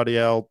chance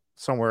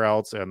somewhere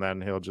else, and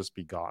then he'll just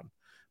be gone.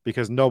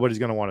 Because nobody's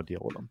going to want to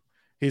deal with him.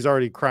 He's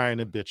already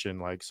crying and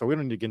bitching. So we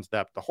don't need to get into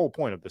that. The whole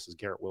point of this is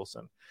Garrett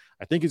Wilson.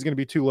 I think he's going to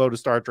be too low to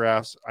start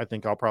drafts. I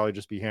think I'll probably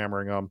just be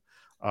hammering him.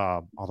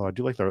 Although I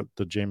do like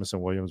the Jameson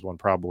Williams one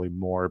probably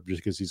more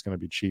just because he's going to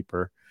be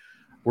cheaper.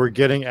 We're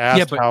getting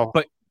asked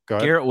but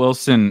Garrett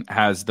Wilson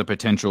has the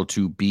potential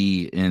to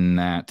be in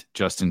that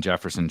Justin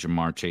Jefferson,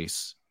 Jamar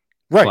Chase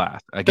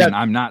class. Again,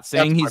 I'm not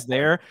saying he's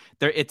there.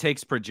 It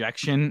takes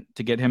projection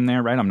to get him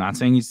there, right? I'm not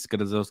saying he's as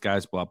good as those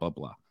guys, blah, blah,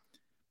 blah.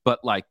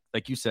 But like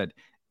you said,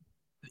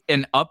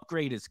 an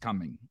upgrade is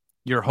coming.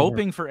 You're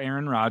hoping for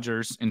Aaron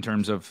Rodgers in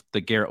terms of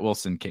the Garrett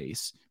Wilson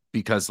case,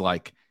 because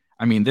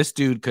this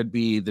dude could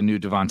be the new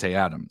Devontae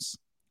Adams,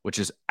 which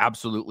is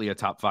absolutely a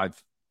top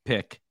 5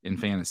 pick in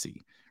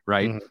fantasy,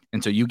 right?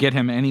 And so you get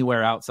him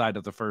anywhere outside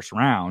of the 1st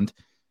round,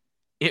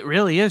 it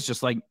really is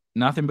just like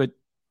nothing but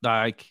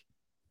like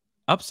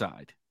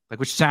upside. Like,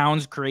 which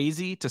sounds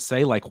crazy to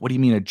say, like, what do you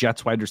mean a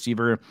Jets wide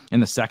receiver in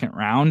the second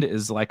round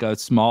is like a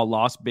small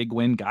loss, big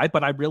win guy?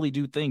 But I really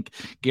do think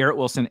Garrett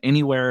Wilson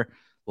anywhere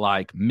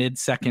like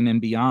mid-second and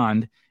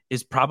beyond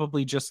is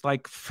probably just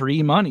like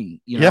free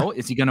money. You know,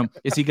 is he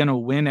gonna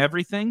win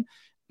everything?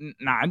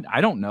 Nah,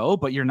 I don't know,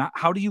 but you're not.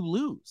 How do you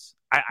lose?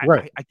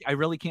 I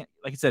really can't.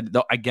 Like I said,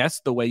 though, I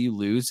guess the way you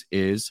lose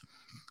is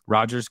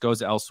Rodgers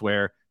goes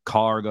elsewhere,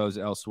 Carr goes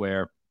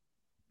elsewhere.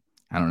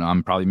 I don't know.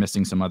 I'm probably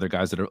missing some other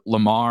guys that are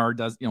Lamar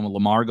does,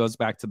 Lamar goes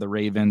back to the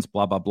Ravens,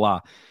 blah, blah, blah.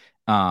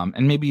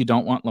 And maybe you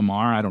don't want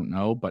Lamar. I don't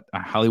know, but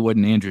Hollywood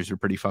and Andrews are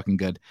pretty fucking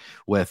good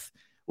with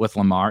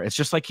Lamar. It's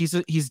just like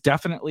he's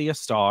definitely a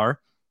star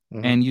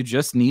and you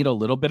just need a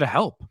little bit of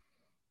help.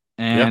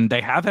 And they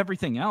have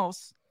everything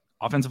else.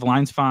 Offensive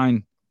line's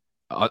fine.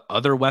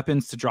 Other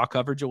weapons to draw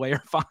coverage away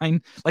are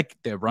fine. Like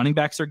the running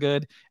backs are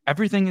good.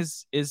 Everything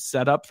is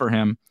set up for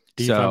him.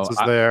 Defense is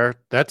there.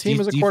 That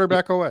team is a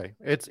quarterback away.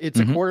 It's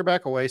a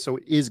quarterback away, so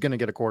it is going to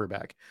get a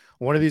quarterback.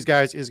 One of these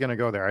guys is going to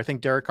go there. I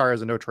think Derek Carr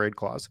has a no trade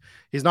clause.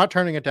 He's not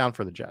turning it down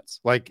for the Jets.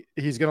 Like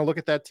he's going to look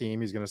at that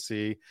team. He's going to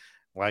see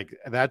like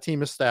that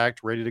team is stacked,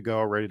 ready to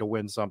go, ready to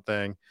win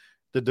something.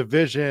 The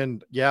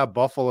division,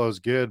 Buffalo's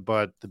good,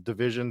 but the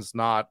division's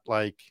not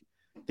like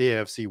the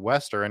AFC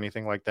West or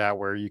anything like that,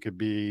 where you could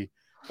be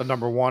the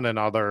number one in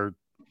other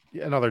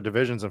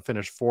divisions and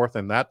finish fourth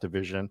in that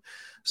division.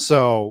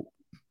 So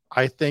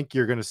I think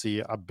you're going to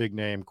see a big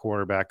name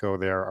quarterback go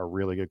there, a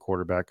really good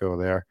quarterback go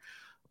there.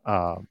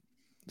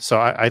 So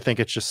I think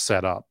it's just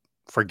set up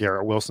for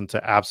Garrett Wilson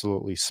to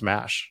absolutely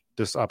smash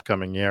this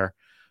upcoming year.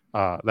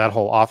 That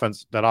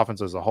offense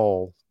as a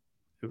whole,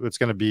 it's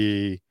going to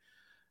be,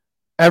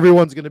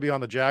 everyone's going to be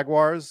on the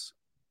Jaguars.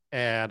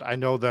 And I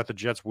know that the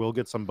Jets will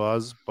get some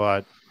buzz,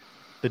 but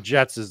the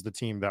Jets is the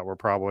team that we're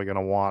probably going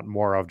to want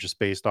more of just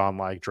based on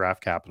like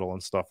draft capital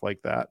and stuff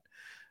like that.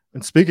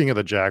 And speaking of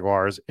the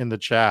Jaguars, in the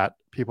chat,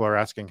 people are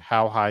asking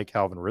how high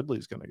Calvin Ridley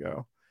is going to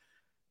go.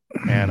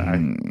 And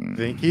I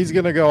think he's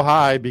going to go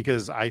high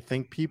because I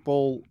think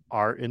people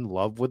are in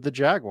love with the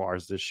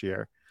Jaguars this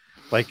year.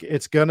 Like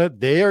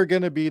they are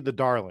going to be the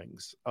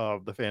darlings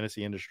of the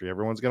fantasy industry.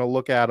 Everyone's going to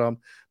look at them.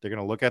 They're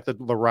going to look at the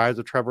rise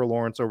of Trevor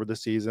Lawrence over the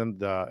season,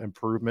 the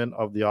improvement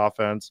of the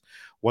offense,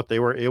 what they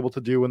were able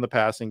to do in the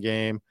passing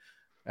game.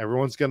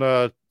 Everyone's going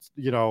to,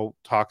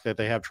 talk that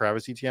they have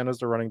Travis Etienne as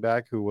the running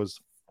back, who was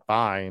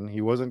fine.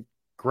 He wasn't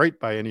great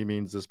by any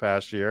means this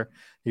past year.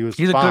 He's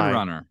fine. A good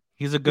runner.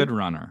 He's a good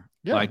runner.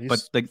 Yeah,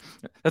 but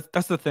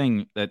that's the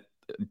thing that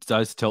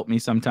does tilt me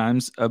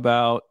sometimes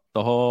about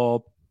the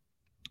whole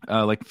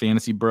like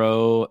fantasy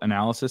bro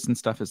analysis and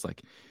stuff is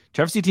like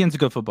Travis Etienne's a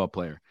good football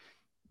player,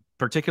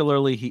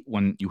 particularly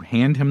when you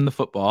hand him the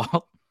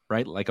football,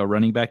 right? Like a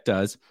running back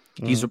does.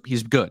 He's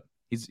good.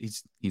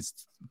 He's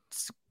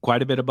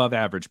quite a bit above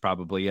average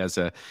probably as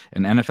an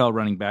NFL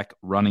running back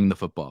running the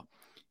football.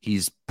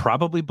 He's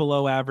probably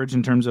below average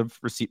in terms of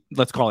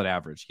let's call it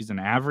average. He's an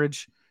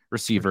average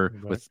receiver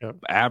with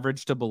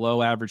average to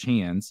below average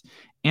hands.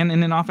 And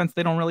in an offense,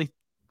 they don't really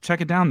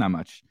check it down that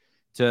much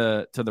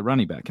to the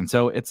running back. And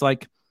so it's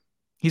like,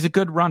 he's a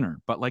good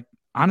runner, but like,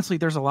 honestly,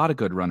 there's a lot of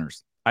good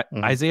runners.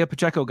 Isaiah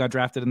Pacheco got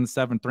drafted in the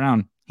 7th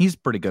round. He's a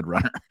pretty good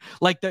runner.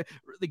 like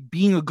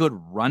being a good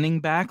running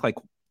back, like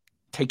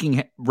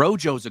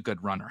Rojo's a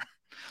good runner.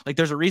 Like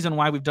there's a reason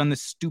why we've done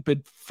this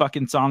stupid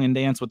fucking song and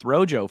dance with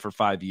Rojo for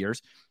 5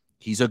 years.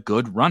 He's a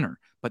good runner,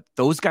 but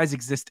those guys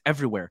exist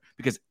everywhere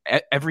because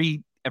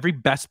every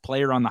best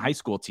player on the high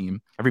school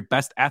team, every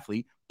best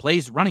athlete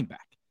plays running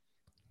back.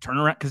 Turn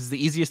around because it's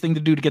the easiest thing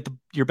to do to get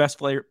your best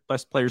players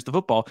the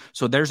football.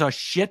 So there's a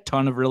shit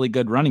ton of really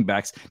good running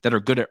backs that are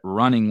good at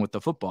running with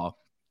the football.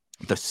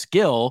 The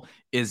skill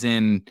is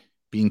in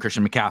being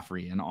Christian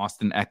McCaffrey and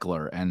Austin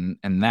Eckler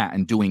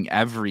and doing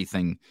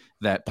everything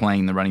that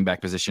playing the running back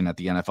position at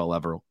the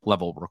NFL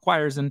level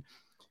requires. And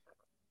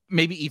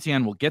maybe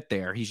Etienne will get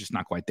there. He's just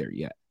not quite there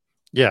yet.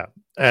 Yeah.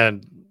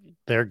 And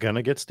they're going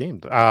to get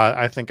steamed.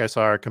 I think I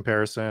saw a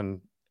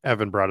comparison.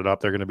 Evan brought it up.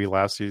 They're going to be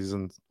last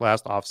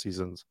off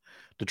season's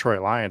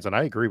Detroit Lions. And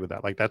I agree with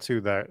that. Like that's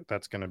who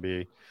that's going to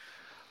be.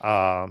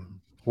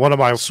 One of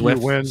my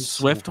wins.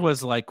 Swift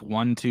was like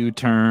 1-2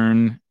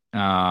 turn.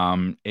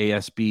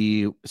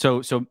 ASB.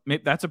 So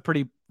that's a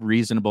pretty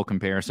reasonable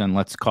comparison.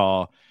 Let's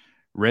call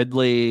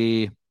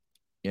Ridley.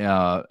 Maybe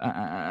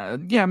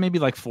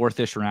like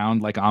 4th-ish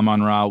round, like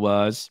Amon-Ra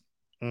was.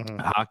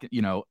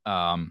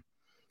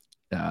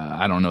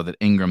 I don't know that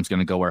Ingram's going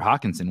to go where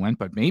Hawkinson went,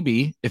 but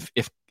maybe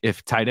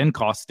if tight end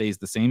cost stays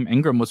the same,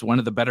 Ingram was one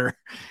of the better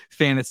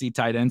fantasy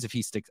tight ends. If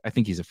he sticks, I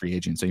think he's a free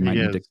agent, so he might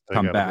need to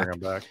come back.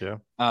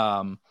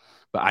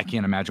 But I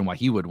can't imagine why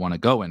he would want to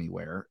go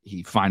anywhere.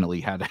 He finally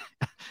had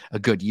a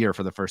good year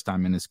for the first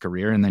time in his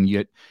career, and then you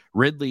get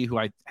Ridley, who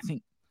I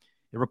think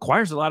it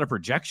requires a lot of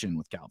projection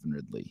with Calvin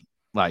Ridley.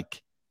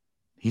 Like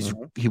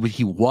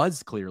he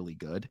was clearly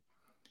good.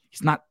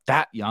 He's not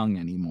that young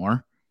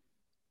anymore.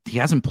 He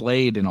hasn't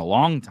played in a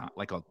long time,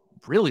 like a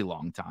really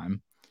long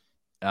time.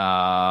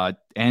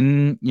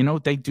 And,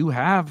 they do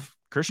have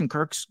Christian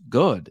Kirk's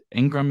good.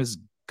 Ingram is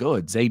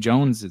good. Zay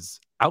Jones is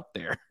out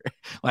there,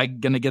 like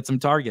gonna get some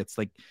targets.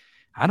 Like,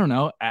 I don't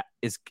know.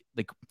 Is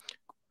like,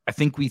 I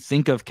think we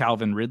think of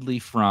Calvin Ridley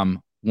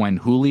from when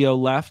Julio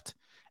left,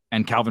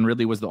 and Calvin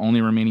Ridley was the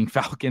only remaining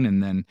Falcon,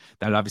 and then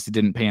that obviously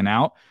didn't pan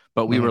out.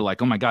 But we were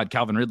like, oh my God,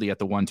 Calvin Ridley at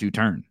the 1-2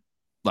 turn.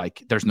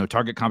 Like, there's no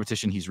target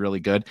competition. He's really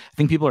good. I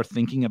think people are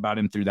thinking about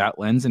him through that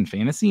lens in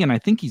fantasy, and I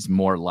think he's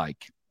more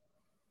like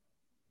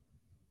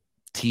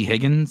T.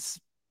 Higgins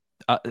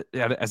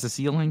as a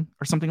ceiling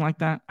or something like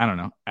that. I don't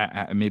know.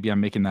 Maybe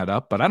I'm making that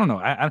up, but I don't know.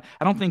 I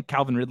don't think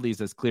Calvin Ridley is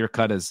as clear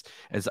cut as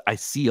I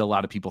see a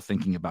lot of people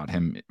thinking about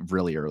him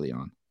really early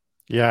on.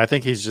 Yeah, I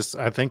think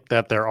I think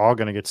that they're all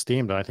going to get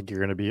steamed. And I think you're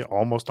going to be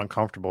almost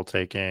uncomfortable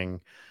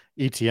taking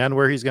ETN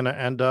where he's going to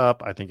end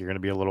up. I think you're going to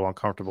be a little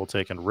uncomfortable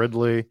taking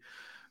Ridley.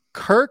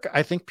 Kirk,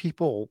 I think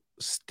people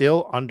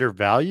still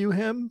undervalue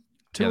him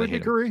to a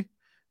degree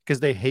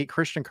because they hate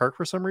Christian Kirk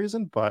for some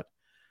reason, but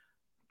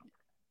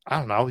I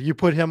don't know. You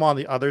put him on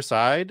the other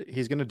side,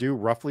 he's going to do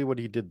roughly what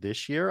he did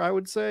this year, I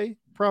would say,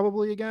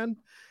 probably again.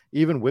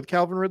 Even with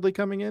Calvin Ridley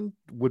coming in,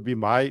 would be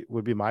my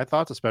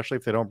thoughts, especially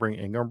if they don't bring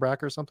Ingram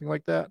back or something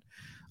like that.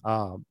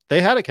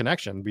 They had a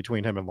connection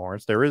between him and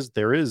Lawrence. There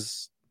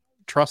is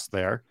trust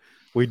there.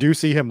 We do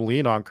see him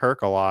lean on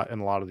Kirk a lot in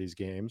a lot of these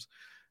games.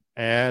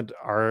 And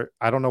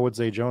I don't know what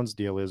Zay Jones'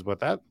 deal is, but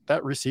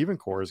that receiving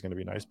core is going to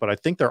be nice. But I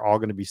think they're all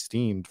going to be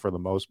steamed for the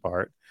most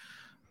part.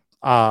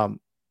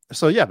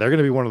 So yeah, they're going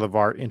to be one of the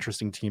VAR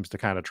interesting teams to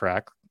kind of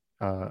track.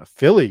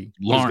 Philly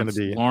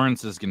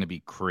Lawrence is going to be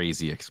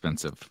crazy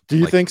expensive. Do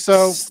you think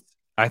so?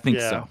 I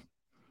think so.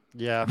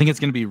 Yeah. I think it's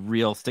going to be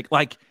real stick.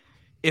 Like,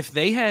 if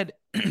they had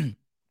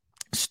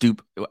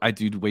I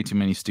do way too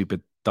many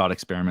stupid thought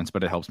experiments,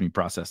 but it helps me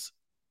process.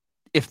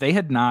 If they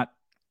had not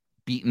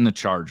beaten the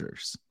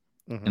Chargers,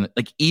 and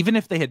like, even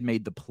if they had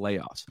made the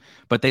playoffs,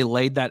 but they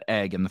laid that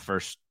egg in the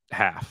first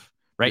half,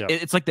 right? Yep.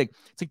 It's like the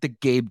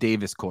Gabe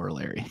Davis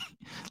corollary.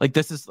 Like,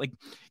 this is like,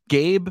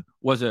 Gabe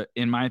was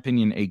in my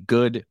opinion,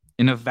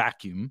 in a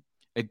vacuum,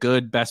 a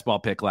good best ball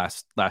pick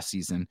last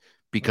season,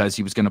 because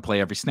he was going to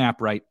play every snap,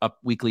 right?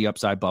 Weekly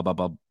upside, blah, blah,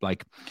 blah.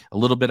 Like, a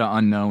little bit of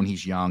unknown.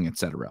 He's young,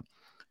 etc.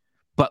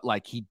 But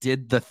like, he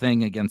did the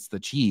thing against the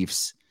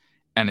Chiefs,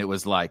 and it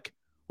was like,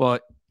 well,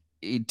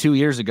 2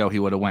 years ago he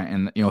would have went,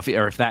 and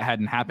if that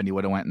hadn't happened, he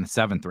would have went in the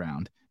 7th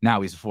round.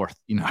 Now he's a 4th.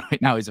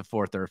 Now he's a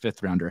 4th or a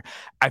 5th rounder.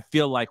 I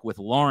feel like with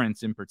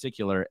Lawrence in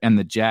particular and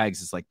the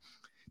Jags, it's like,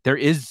 there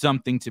is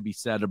something to be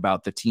said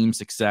about the team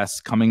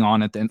success coming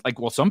on at the end. Like,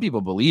 well, some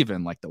people believe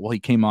in like he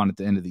came on at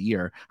the end of the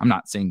year. I'm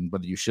not saying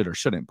whether you should or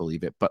shouldn't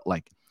believe it, but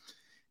like,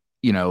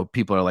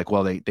 people are like,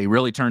 well, they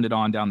really turned it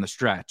on down the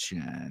stretch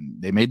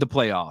and they made the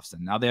playoffs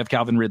and now they have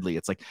Calvin Ridley.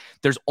 It's like,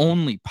 there's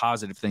only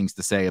positive things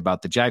to say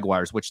about the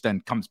Jaguars, which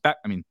then comes back.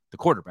 I mean, the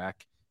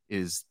quarterback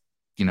is,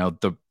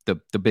 the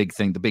big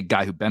thing, the big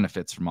guy who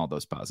benefits from all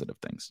those positive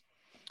things.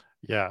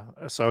 Yeah,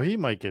 so he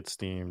might get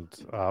steamed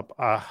up.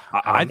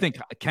 I think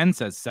Ken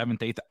says 7th,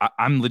 8th.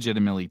 I'm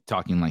legitimately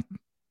talking like,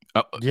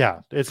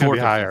 it's going to be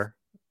higher,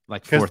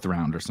 like 4th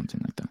round or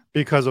something like that,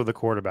 because of the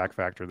quarterback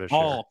factor this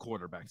year. All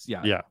quarterbacks,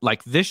 yeah.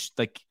 Like this,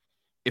 like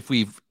if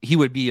he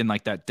would be in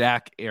like that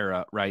Dak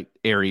era, right?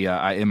 Area.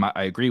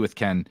 I agree with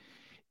Ken.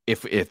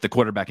 If the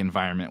quarterback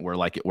environment were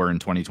like it were in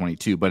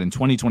 2022, but in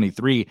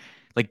 2023,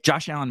 like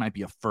Josh Allen might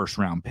be a 1st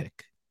round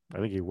pick. I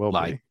think he will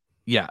be.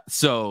 Yeah,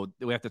 so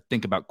we have to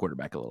think about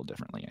quarterback a little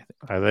differently,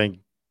 I think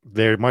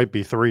there might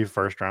be 3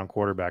 first-round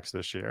quarterbacks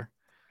this year,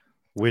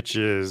 which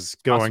is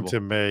going to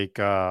make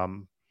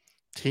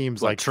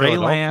teams like Trey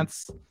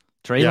Lance,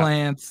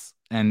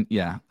 and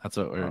that's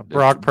what we're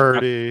Brock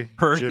Purdy,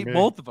 Jimmy,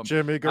 both of them.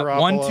 Jimmy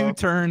Garoppolo.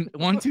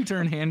 1-2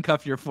 turn,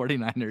 handcuff your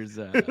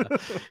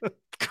 49ers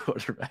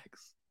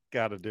quarterbacks.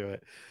 Got to do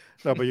it.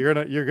 No, but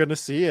you're gonna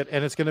see it,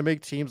 and it's gonna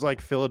make teams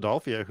like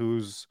Philadelphia,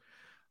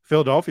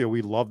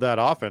 we love that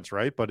offense,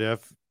 right? But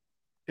if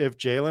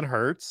Jalen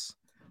Hurts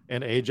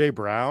and AJ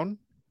Brown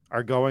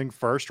are going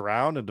 1st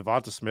round and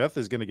Devonta Smith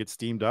is going to get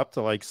steamed up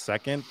to like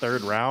 2nd,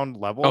 3rd round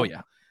level,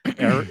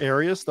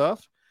 area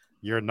stuff,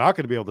 you're not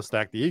going to be able to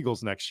stack the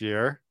Eagles next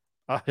year.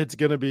 It's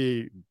going to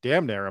be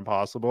damn near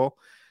impossible,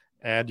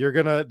 and they're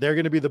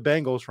going to be the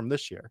Bengals from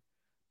this year,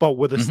 but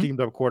with a steamed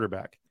up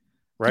quarterback,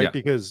 right? Yeah.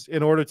 Because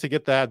in order to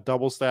get that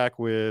double stack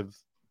with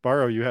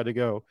Burrow, you had to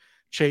go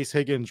Chase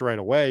Higgins right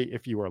away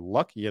if you were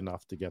lucky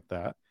enough to get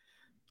that.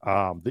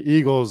 The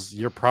Eagles,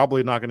 you're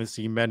probably not going to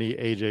see many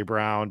AJ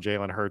Brown,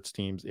 Jalen Hurts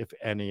teams, if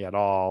any at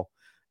all.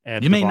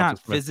 And you may not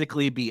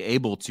physically be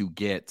able to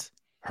get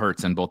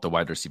Hurts and both the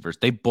wide receivers.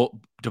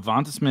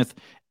 Devonta Smith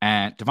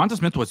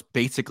was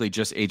basically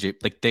just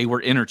AJ. Like, they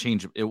were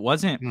interchangeable. It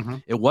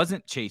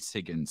wasn't Chase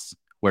Higgins,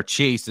 where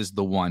Chase is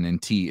the 1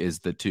 and T is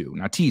the 2.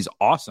 Now T is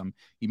awesome.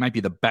 He might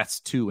be the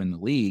best 2 in the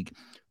league,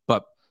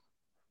 but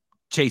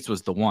Chase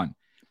was the 1.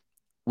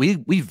 We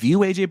view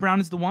AJ Brown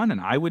as the 1, and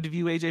I would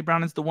view AJ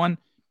Brown as the 1.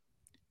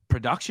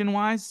 Production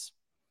wise,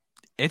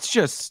 it's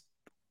just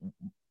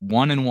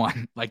 1 and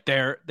 1. Like,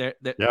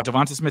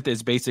 Devonta Smith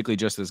is basically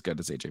just as good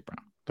as AJ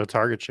Brown. The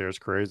target share is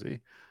crazy.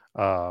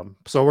 So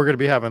we're going to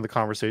be having the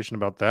conversation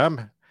about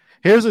them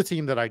Here's a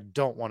team that I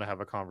don't want to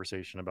have a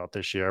conversation about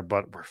this year,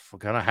 but we're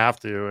gonna have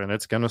to, and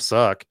it's gonna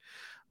suck.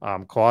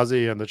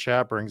 Quasi in the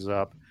chat brings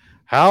up,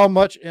 how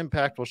much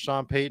impact will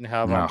Sean Payton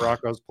have on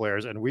Broncos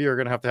players? And we are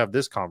going to have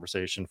this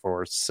conversation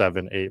for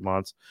 7-8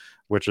 months,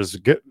 which is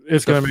good.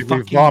 It's going to make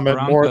me vomit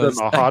Broncos, more than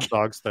the hot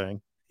dogs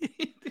thing.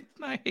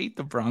 I hate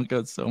the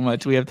Broncos so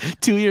much. We have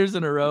 2 years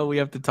in a row. We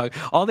have to talk.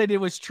 All they did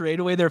was trade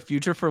away their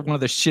future for one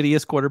of the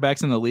shittiest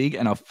quarterbacks in the league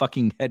and a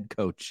fucking head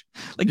coach.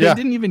 Like they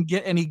didn't even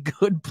get any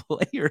good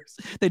players.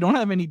 They don't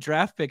have any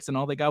draft picks, and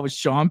all they got was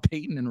Sean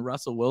Payton and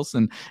Russell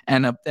Wilson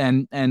and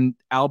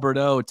Albert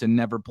O to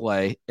never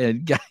play.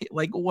 And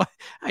like what?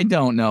 I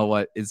don't know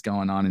what is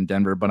going on in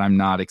Denver, but I'm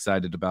not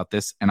excited about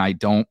this.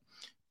 And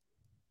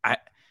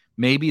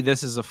maybe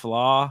this is a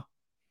flaw.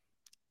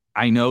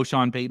 I know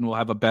Sean Payton will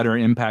have a better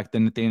impact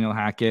than Nathaniel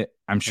Hackett.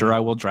 I'm sure I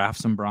will draft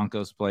some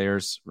Broncos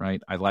players,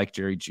 right? I like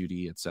Jerry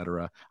Jeudy,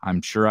 etc.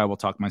 I'm sure I will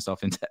talk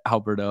myself into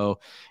Alberto.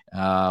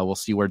 We'll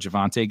see where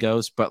Javonte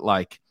goes. But,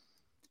 like,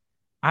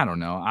 I don't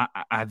know.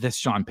 This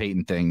Sean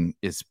Payton thing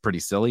is pretty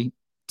silly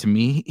to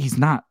me. He's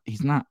not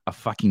a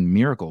fucking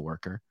miracle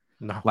worker.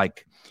 No.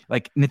 Like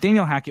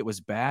Nathaniel Hackett was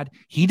bad.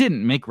 He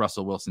didn't make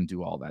Russell Wilson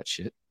do all that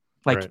shit.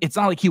 Like, It's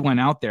not like he went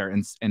out there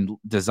and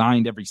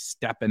designed every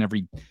step and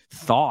every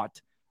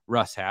thought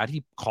Russ had.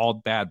 He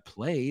called bad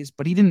plays,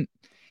 but he didn't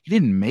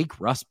make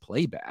Russ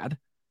play bad.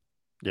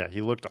 Yeah,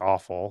 he looked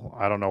awful.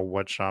 I don't know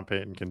what Sean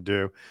Payton can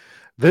do.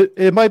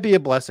 It might be a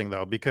blessing,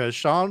 though, because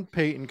Sean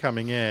Payton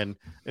coming in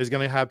is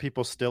going to have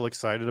people still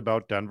excited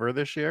about Denver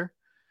this year.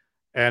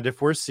 And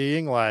if we're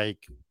seeing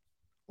like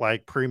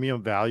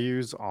premium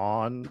values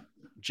on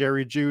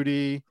Jerry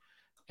Jeudy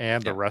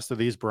and the rest of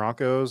these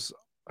Broncos,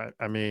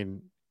 I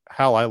mean,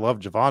 hell, I love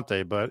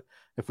Javonte, but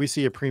if we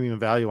see a premium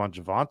value on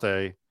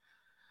Javonte,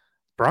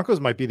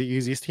 Broncos might be the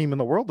easiest team in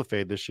the world to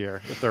fade this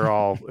year if they're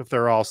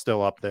all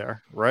still up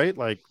there, right?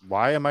 Like,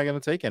 why am I going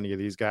to take any of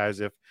these guys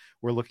if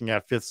we're looking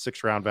at 5th,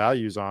 6th round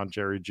values on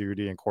Jerry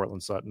Jeudy and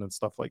Cortland Sutton and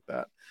stuff like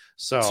that?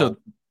 So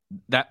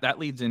that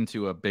leads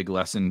into a big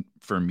lesson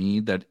for me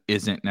that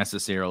isn't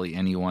necessarily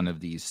any one of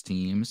these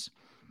teams,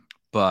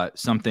 but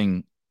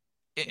something.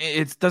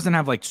 It doesn't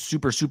have like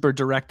super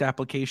direct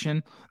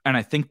application, and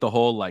I think the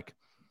whole like,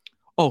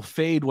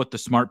 fade what the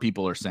smart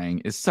people are saying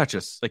is such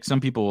a, like,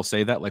 some people will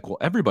say that, like, well,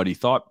 everybody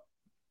thought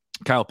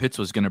Kyle Pitts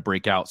was going to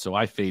break out, so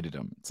I faded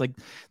him. It's like,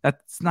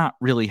 that's not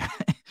really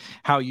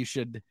how you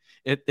should,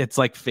 it's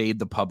like fade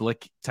the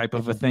public type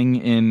of a thing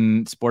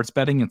in sports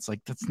betting. It's like,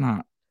 that's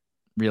not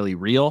really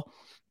real,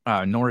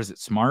 nor is it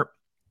smart.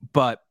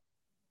 But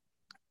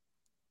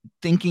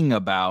thinking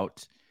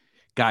about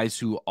guys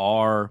who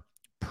are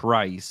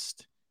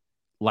priced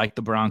like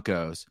the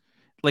Broncos,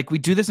 like we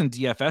do this in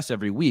DFS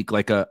every week,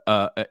 like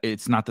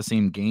it's not the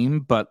same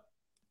game, but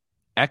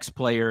X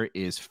player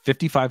is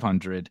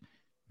 5,500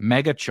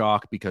 mega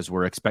chalk because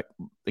we're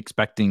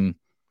expecting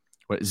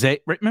what Zay.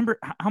 Remember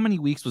how many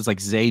weeks was like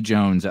Zay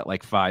Jones at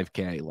like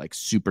 5K, like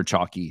super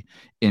chalky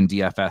in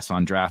DFS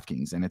on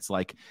DraftKings? And it's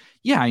like,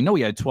 yeah, I know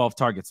he had 12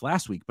 targets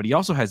last week, but he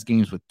also has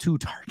games with 2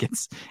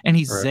 targets, and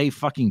he's Zay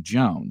fucking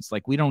Jones.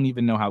 Like, we don't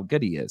even know how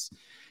good he is.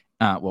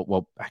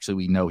 Well, actually,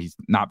 we know he's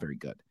not very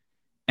good,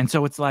 and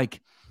so it's like,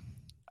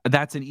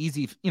 that's an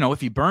easy,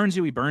 if he burns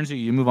you,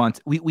 you move on.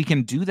 We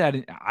can do that.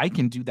 I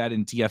can do that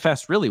in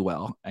DFS really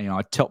well.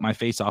 I tilt my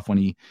face off when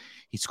he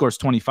scores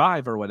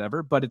 25 or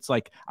whatever, but it's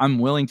like, I'm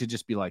willing to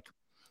just be like,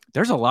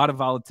 there's a lot of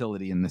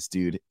volatility in this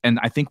dude. And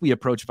I think we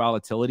approach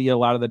volatility a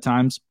lot of the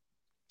times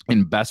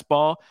in best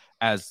ball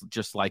as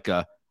just like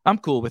I'm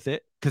cool with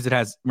it because it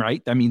has,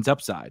 right? That means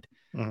upside.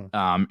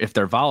 If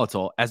they're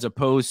volatile, as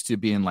opposed to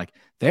being like,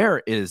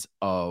 there is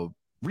a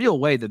real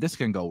way that this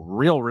can go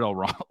real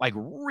wrong, like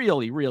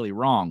really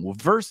wrong,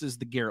 versus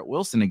the Garrett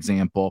Wilson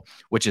example,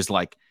 which is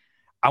like,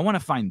 I want to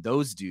find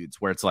those dudes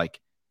where it's like,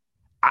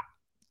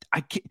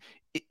 I can't,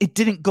 it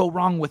didn't go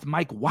wrong with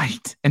Mike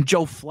White and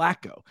Joe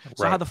Flacco.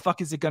 So how the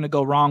fuck is it going to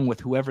go wrong with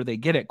whoever they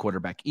get at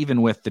quarterback?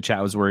 Even with the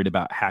chat was worried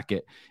about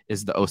Hackett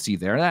is the OC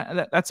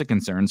there. That's a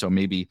concern. So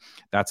maybe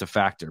that's a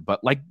factor.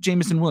 But like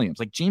Jameson Williams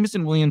in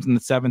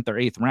the 7th or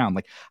 8th round,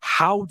 like,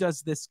 how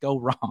does this go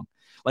wrong?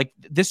 Like,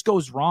 this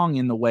goes wrong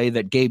in the way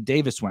that Gabe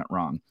Davis went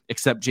wrong,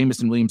 except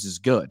Jameson Williams is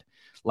good.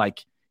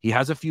 Like, he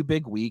has a few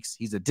big weeks.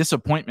 He's a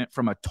disappointment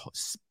from a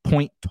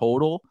point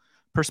total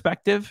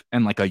perspective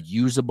and like a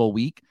usable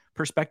week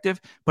perspective,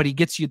 but he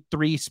gets you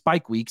 3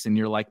 spike weeks and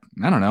you're like,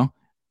 I don't know,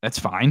 that's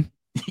fine.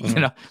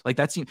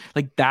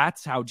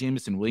 That's how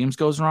Jameson Williams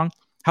goes wrong.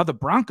 How the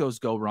Broncos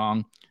go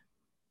wrong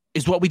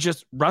is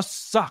Russ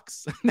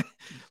sucks.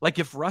 Like,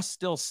 if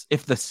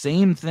the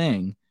same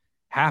thing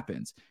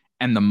happens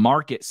and the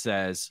market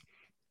says,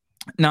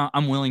 no,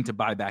 I'm willing to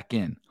buy back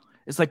in.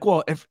 It's like,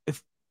 well,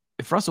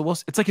 if Russell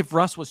Wilson, it's like if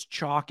Russ was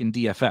chalk in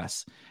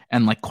DFS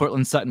and like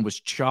Cortland Sutton was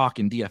chalk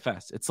in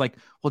DFS, it's like,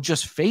 well,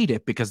 just fade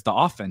it because the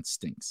offense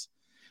stinks.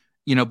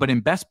 But in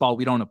best ball,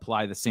 we don't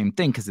apply the same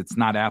thing because it's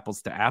not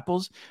apples to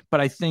apples.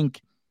 But I think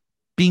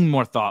being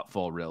more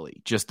thoughtful,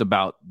 really, just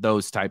about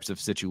those types of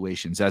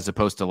situations, as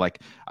opposed to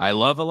like, I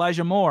love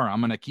Elijah Moore, I'm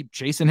going to keep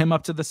chasing him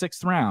up to the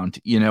 6th round.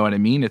 You know what I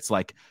mean? It's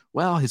like,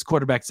 well, his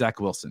quarterback, Zach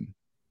Wilson.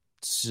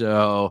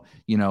 So,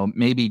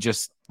 maybe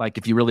just like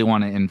if you really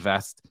want to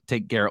invest,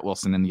 take Garrett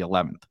Wilson in the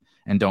 11th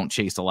and don't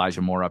chase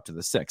Elijah Moore up to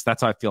the 6th.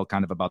 That's how I feel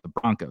kind of about the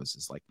Broncos.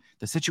 Is like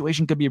the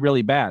situation could be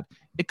really bad.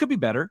 It could be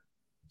better.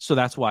 So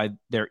that's why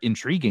they're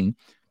intriguing.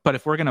 But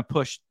if we're going to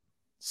push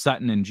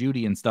Sutton and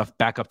Judy and stuff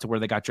back up to where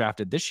they got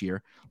drafted this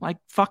year, like,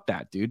 fuck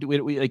that, dude.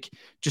 We like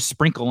just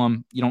sprinkle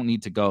them. You don't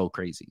need to go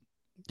crazy.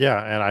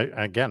 Yeah. And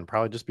again,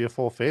 probably just be a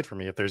full fade for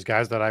me. If there's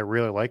guys that I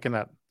really like in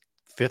that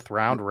 5th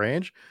round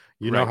range,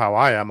 know how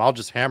I am. I'll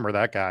just hammer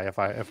that guy. If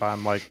I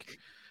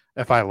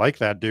like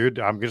that dude,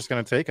 I'm just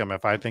going to take him.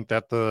 If I think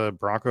that the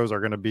Broncos are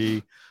going to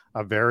be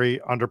a very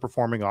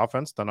underperforming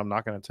offense, then I'm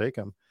not going to take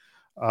him.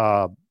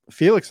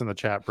 Felix in the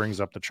chat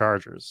brings up the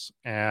Chargers,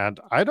 and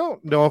I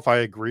don't know if I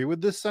agree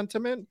with this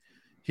sentiment.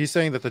 He's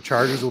saying that the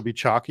Chargers will be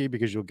chalky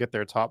because you'll get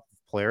their top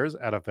players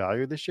at a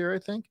value this year. I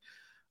think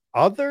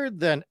other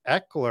than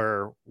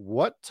Eckler,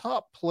 what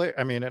top player,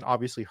 I mean, and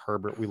obviously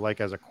Herbert we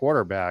like as a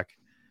quarterback,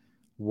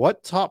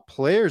 what top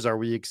players are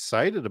we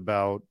excited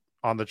about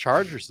on the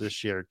Chargers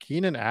this year?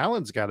 Keenan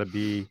Allen's got to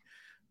be,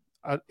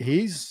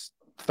 he's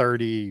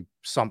 30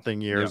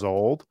 something years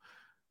old.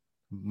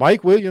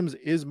 Mike Williams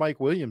is Mike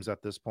Williams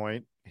at this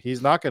point.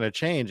 He's not going to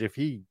change. If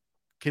he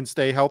can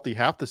stay healthy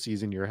half the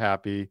season, you're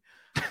happy.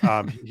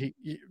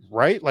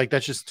 Right? Like,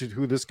 that's just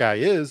who this guy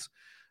is.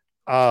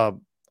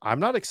 I'm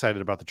not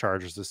excited about the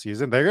Chargers this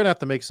season. They're going to have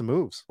to make some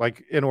moves,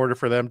 like, in order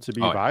for them to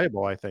be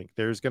viable. I think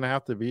they're going to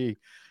have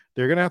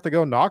to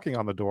go knocking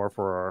on the door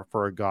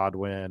for a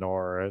Godwin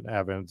or an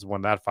Evans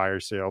when that fire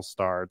sale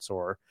starts,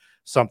 or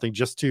something,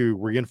 just to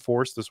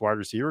reinforce this wide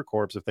receiver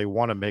corps if they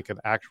want to make an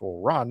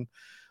actual run.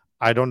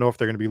 I don't know if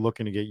they're going to be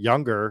looking to get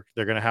younger.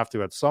 They're going to have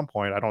to at some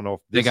point. I don't know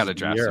if they got to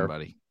draft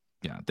somebody.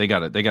 Yeah, they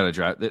got to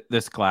draft.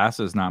 This class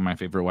is not my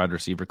favorite wide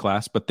receiver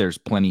class, but there's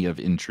plenty of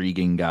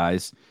intriguing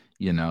guys,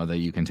 that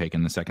you can take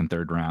in the 2nd,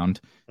 3rd round.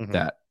 Mm-hmm.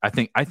 That I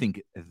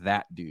think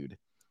that dude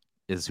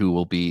is who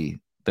will be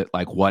that,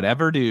 like,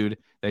 whatever dude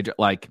they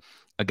like.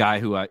 A guy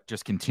who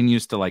just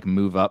continues to like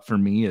move up for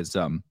me is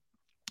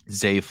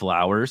Zay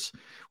Flowers.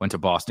 Went to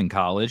Boston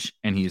College,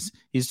 and he's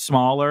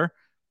smaller,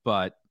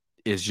 but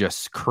is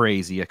just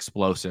crazy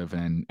explosive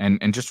and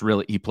just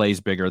really, he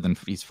plays bigger than,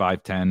 he's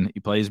 5'10". He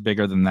plays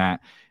bigger than that.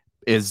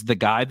 Is the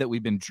guy that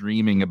we've been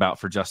dreaming about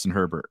for Justin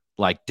Herbert,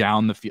 like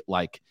down the field,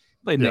 like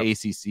played in the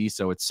ACC,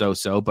 so it's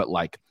so, but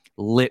like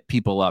lit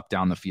people up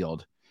down the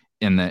field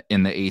in the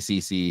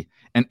ACC.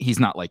 And he's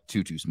not like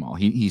too small.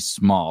 He's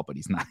small, but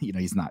he's not,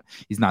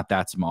 he's not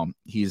that small.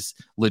 He's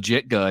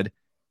legit good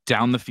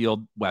down the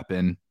field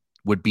weapon,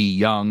 would be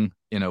young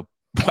in a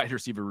wide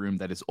receiver room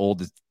that is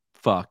old as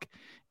fuck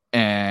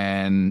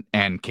and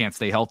can't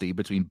stay healthy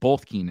between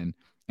both Keenan.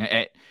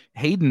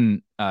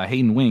 Hayden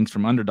Winks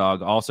from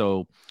Underdog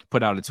also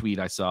put out a tweet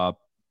I saw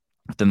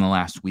within the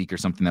last week or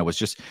something that was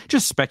just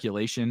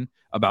speculation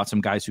about some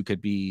guys who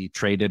could be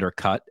traded or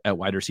cut at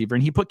wide receiver.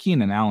 And he put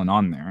Keenan Allen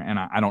on there. And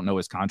I don't know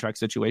his contract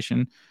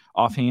situation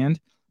offhand,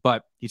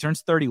 but he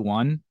turns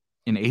 31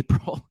 in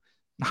April.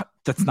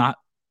 That's not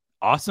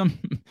awesome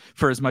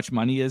for as much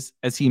money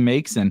as he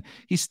makes. And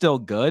he's still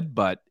good,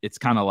 but it's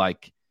kind of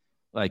like,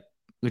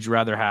 would you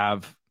rather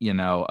have,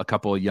 a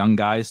couple of young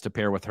guys to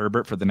pair with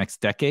Herbert for the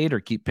next decade,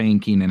 or keep paying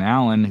Keenan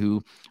Allen,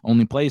 who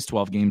only plays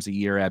 12 games a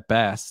year at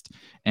best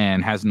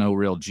and has no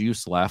real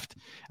juice left?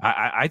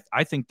 I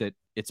think that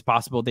it's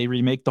possible they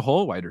remake the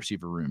whole wide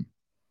receiver room.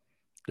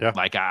 Yeah.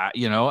 Like,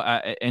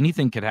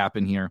 anything could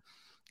happen here.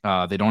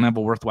 They don't have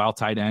a worthwhile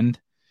tight end.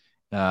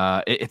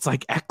 It's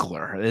like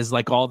Eckler is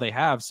like all they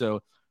have.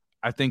 So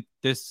I think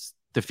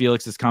the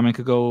Felix's comment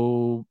could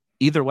go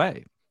either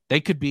way.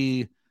 They could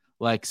be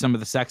like some of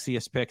the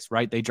sexiest picks,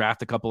 right? They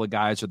draft a couple of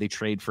guys, or they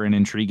trade for an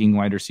intriguing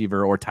wide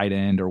receiver or tight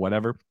end or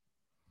whatever.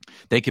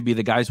 They could be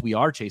the guys we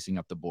are chasing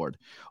up the board,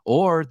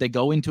 or they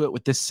go into it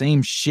with this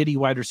same shitty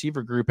wide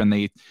receiver group and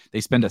they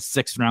spend a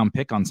 6th round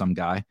pick on some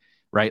guy,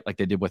 right? Like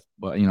they did with,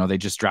 they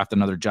just draft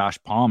another Josh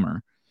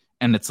Palmer,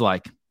 and it's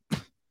like,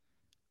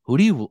 who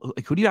do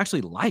you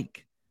actually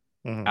like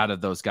out of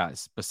those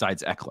guys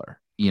besides Eckler?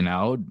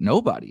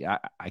 Nobody.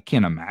 I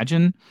can't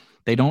imagine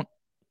they don't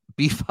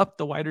beef up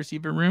the wide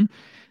receiver room.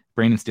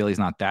 Brandon Staley's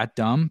not that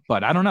dumb,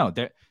 but I don't know.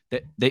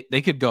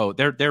 They could go.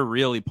 They're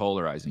really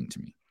polarizing to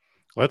me.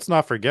 Let's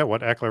not forget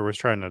what Eckler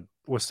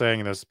was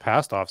saying this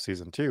past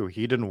offseason too.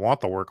 He didn't want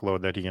the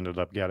workload that he ended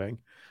up getting.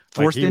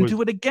 Forced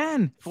into it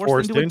again.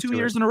 Forced into it 2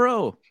 years in a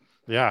row.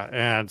 Yeah,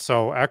 and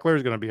so Eckler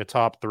is going to be a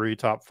top 3,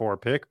 top 4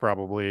 pick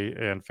probably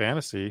in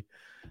fantasy.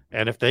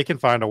 And if they can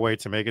find a way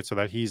to make it so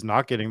that he's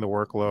not getting the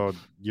workload,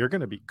 you're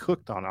going to be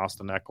cooked on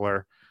Austin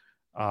Eckler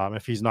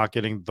if he's not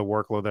getting the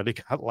workload that he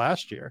got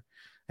last year.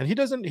 And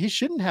he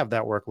shouldn't have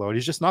that workload.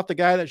 He's just not the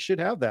guy that should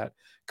have that.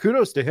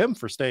 Kudos to him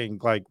for staying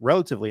like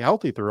relatively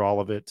healthy through all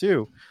of it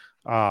too.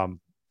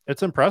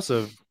 It's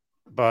impressive,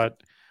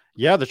 but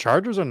yeah, the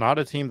Chargers are not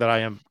a team that I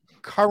am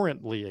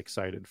currently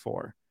excited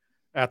for.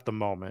 at the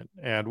moment.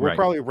 And we'll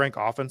probably rank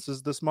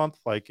offenses this month,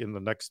 like in the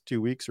next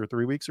 2 weeks or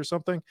 3 weeks or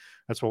something.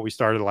 That's what we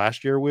started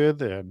last year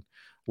with. And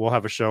we'll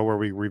have a show where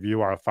we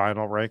review our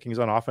final rankings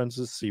on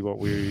offenses, see what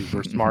we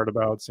were smart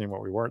about, seeing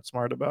what we weren't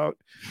smart about.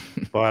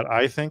 But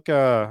I think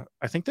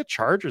the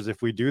Chargers,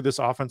 if we do this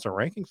offensive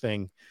ranking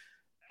thing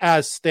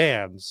as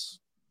stands,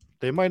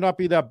 they might not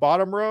be that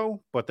bottom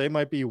row, but they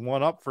might be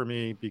one up for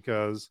me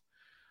because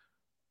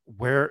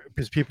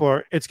people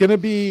are, it's going to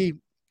be,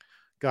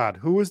 God,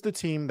 who was the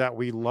team that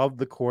we loved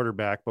the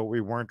quarterback, but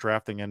we weren't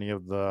drafting any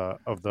of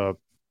the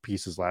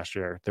pieces last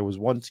year? There was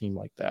one team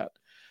like that,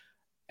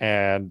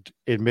 and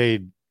it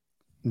made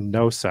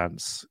no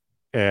sense.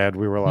 And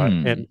we were like,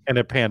 and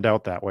it panned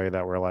out that way,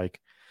 that we're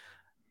like,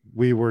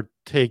 we were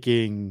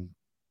taking,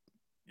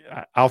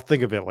 I'll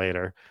think of it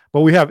later, but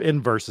we have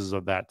inverses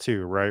of that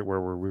too, right? Where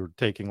we were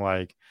taking,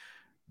 like,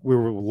 we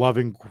were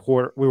loving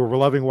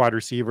wide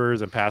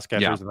receivers and pass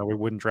catchers, and then we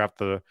wouldn't draft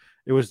it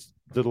was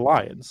the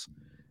Lions.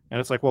 And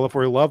it's like, well, if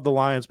we love the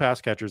Lions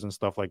pass catchers and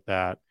stuff like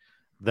that,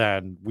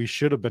 then we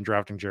should have been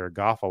drafting Jared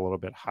Goff a little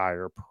bit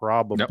higher,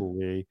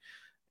 probably. Yep.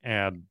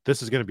 And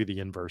this is going to be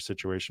the inverse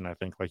situation, I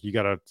think. Like, you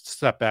got to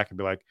step back and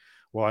be like,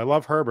 well, I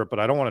love Herbert,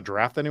 but I don't want to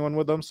draft anyone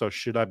with him. So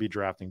should I be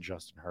drafting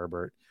Justin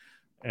Herbert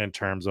in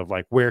terms of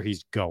like where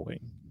he's going?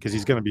 Because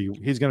he's going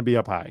to be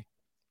up high.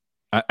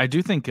 I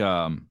do think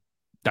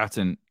that's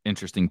an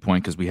interesting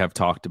point, because we have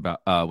talked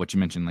about what you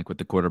mentioned, like with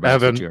the quarterback.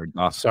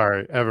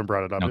 Evan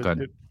brought it up.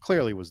 It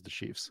clearly was the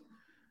Chiefs.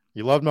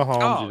 You loved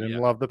Mahomes. You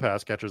didn't love the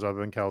pass catchers other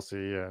than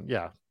Kelsey. And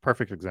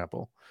perfect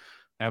example.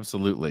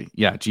 Absolutely.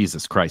 Yeah.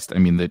 Jesus Christ. I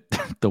mean,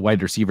 the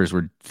wide receivers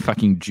were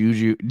fucking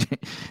Juju,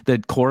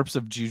 the corpse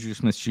of Juju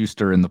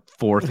Smith-Schuster in the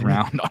 4th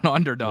round on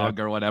Underdog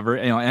or whatever.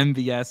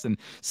 MVS and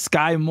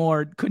Sky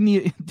Moore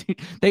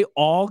they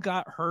all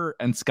got hurt,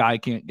 and Sky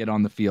can't get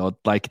on the field.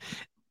 Like,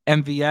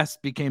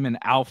 MVS became an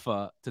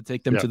alpha to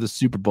take them to the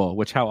Super Bowl,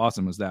 which, how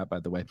awesome was that,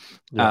 by the way?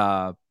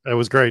 Yeah. It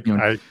was great.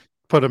 I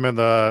put him in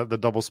the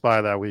double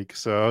spy that week.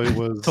 So it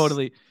was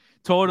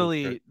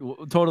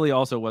totally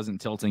also wasn't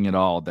tilting at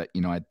all that,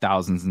 I had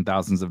thousands and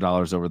thousands of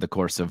dollars over the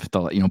course of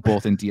the,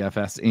 both in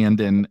DFS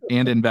and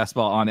in best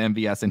ball on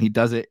MVS. And he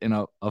does it in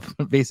a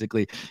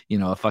basically,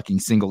 a fucking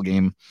single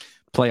game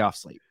playoff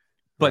slate.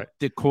 But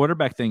the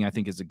quarterback thing, I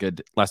think, is a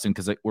good lesson,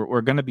 because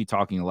we're going to be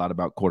talking a lot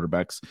about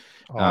quarterbacks.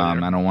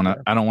 I don't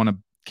want to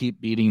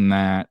keep beating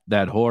that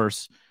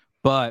horse,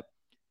 but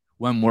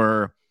when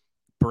we're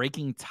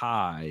breaking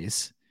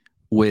ties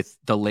with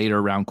the later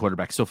round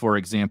quarterbacks, so for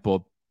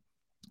example,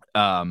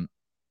 I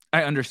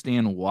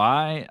understand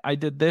why I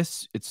did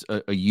this. It's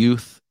a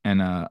youth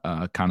and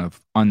a kind of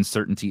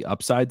uncertainty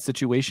upside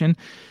situation,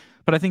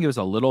 but I think it was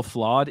a little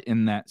flawed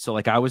in that. So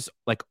like, I was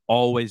like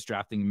always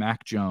drafting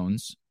Mac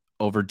Jones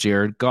over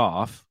Jared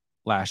Goff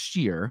last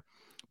year,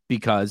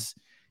 because,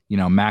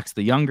 Mac's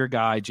the younger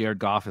guy. Jared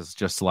Goff is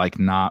just like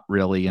not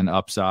really an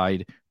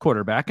upside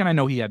quarterback. And I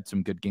know he had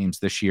some good games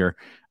this year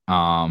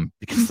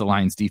because the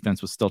Lions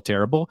defense was still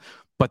terrible,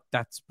 but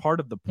that's part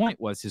of the point,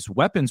 was his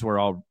weapons were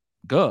all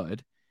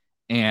good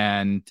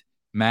and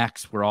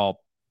Mac's were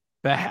all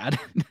bad.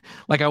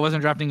 Like, I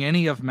wasn't drafting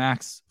any of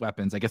Mac's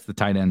weapons. I guess the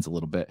tight ends a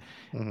little bit,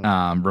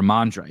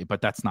 Ramondre,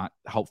 but that's not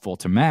helpful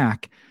to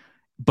Mac.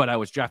 But I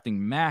was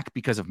drafting Mac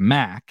because of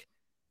Mac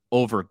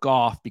over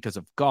Goff because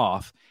of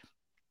Goff.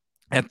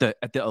 At the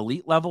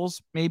elite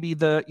levels, maybe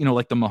the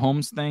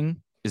Mahomes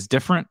thing is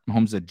different.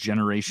 Mahomes is a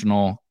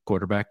generational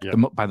quarterback. Yep.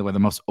 By the way, the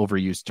most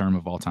overused term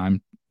of all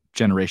time,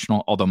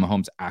 generational, although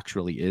Mahomes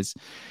actually is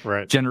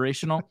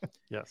generational.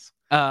 Yes.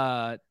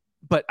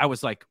 But I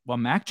was like, well,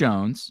 Mac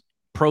Jones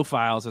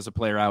profiles as a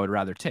player I would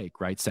rather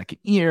take, right? Second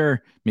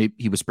year, maybe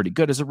he was pretty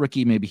good as a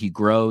rookie, maybe he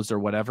grows or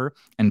whatever.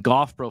 And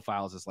Goff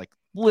profiles as like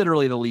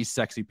literally the least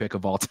sexy pick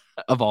of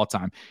all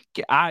time.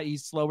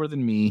 He's slower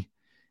than me,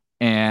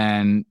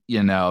 and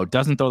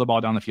doesn't throw the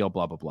ball down the field,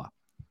 blah blah blah.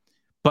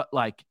 But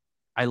like,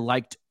 I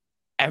liked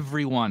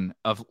everyone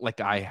of like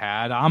I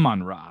had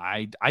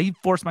Amon-Ra. I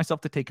forced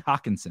myself to take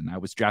Hawkinson. I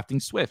was drafting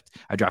Swift.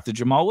 I drafted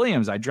Jamal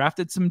Williams. I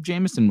drafted some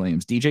Jameson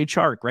Williams, DJ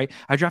Chark, right?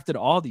 I drafted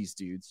all these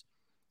dudes.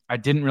 I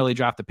didn't really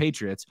draft the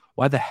Patriots.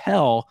 Why the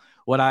hell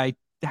would I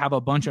have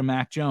a bunch of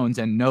Mac Jones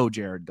and no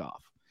Jared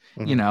Goff?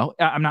 Mm-hmm.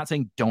 I'm not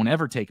saying don't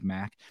ever take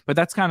Mac, but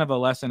that's kind of a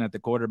lesson at the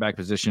quarterback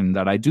position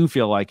that I do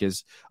feel like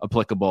is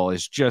applicable,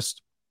 is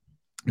just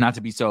not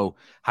to be so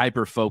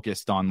hyper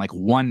focused on like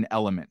one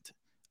element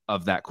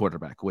of that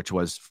quarterback, which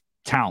was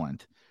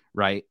talent,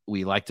 right?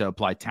 We like to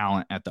apply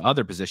talent at the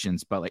other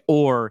positions, but like,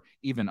 or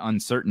even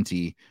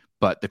uncertainty.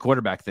 But the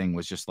quarterback thing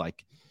was just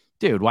like,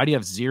 dude, why do you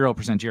have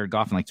 0% Jared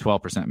Goff and like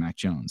 12% Mac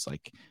Jones?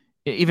 Like,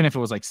 even if it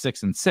was like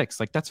 6 and 6,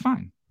 like that's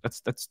fine.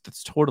 That's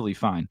totally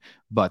fine.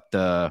 But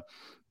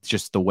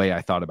just the way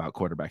I thought about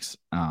quarterbacks,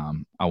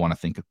 I want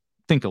to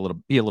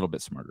be a little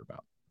bit smarter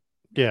about.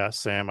 Yeah,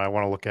 Sam, I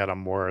want to look at them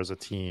more as a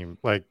team,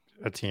 like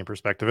a team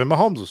perspective. And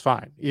Mahomes was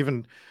fine.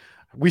 Even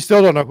we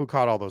still don't know who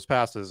caught all those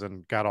passes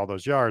and got all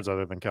those yards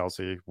other than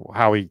Kelsey,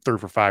 how he threw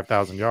for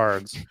 5,000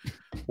 yards.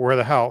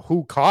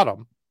 Who caught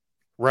them?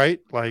 right?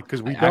 Like,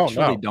 because we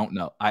don't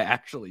know. I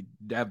actually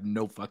have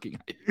no fucking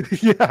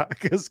idea. Yeah,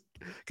 because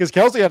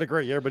Kelce had a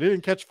great year, but he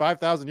didn't catch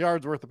 5,000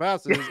 yards worth of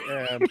passes,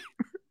 and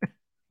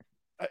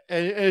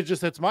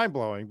it's mind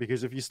blowing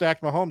because if you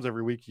stacked Mahomes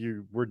every week,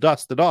 you were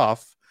dusted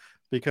off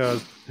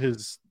because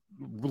his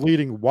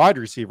leading wide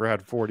receiver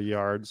had 40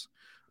 yards,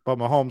 but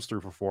Mahomes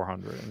threw for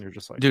 400, and you're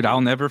just like, dude, I'll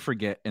never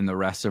forget in the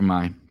rest of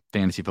my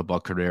fantasy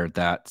football career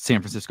that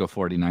San Francisco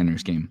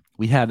 49ers game.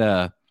 We had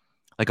a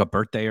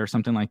birthday or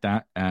something like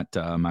that at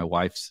my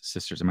wife's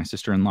sister's and my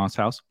sister-in-law's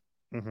house.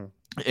 Mm-hmm.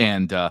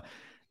 And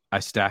I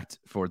stacked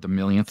for the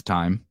millionth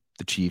time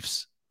the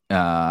Chiefs,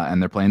 and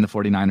they're playing the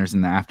 49ers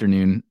in the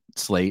afternoon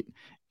slate.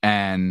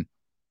 And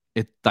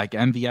it like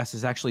MVS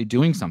is actually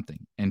doing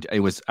something. And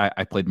it was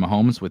I played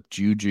Mahomes with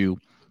Juju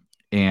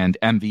and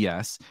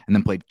MVS, and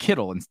then played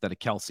Kittle instead of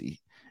Kelce.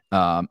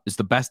 It's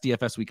the best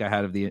DFS week I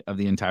had of the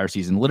entire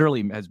season.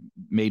 Literally has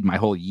made my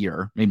whole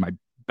year, made my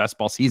best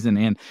ball season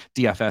and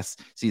DFS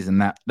season.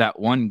 That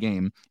one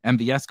game,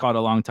 MVS caught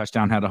a long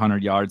touchdown, had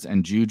 100 yards,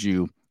 and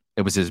Juju,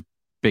 it was his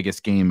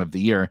biggest game of the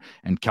year,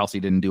 and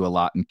Kelce didn't do a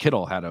lot, and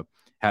Kittle had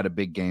a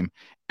big game.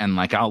 And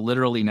like, I'll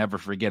literally never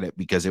forget it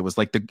because it was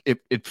like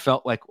it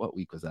felt like, what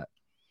week was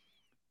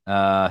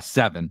that?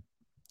 7.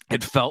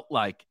 It felt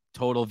like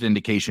total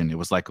vindication. It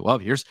was like, well,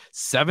 here's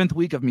 7th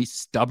week of me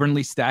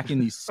stubbornly stacking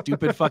these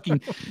stupid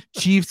fucking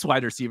Chiefs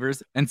wide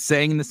receivers and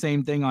saying the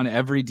same thing on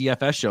every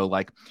DFS show.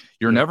 Like,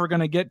 you're never going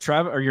to get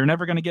you're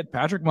never going to get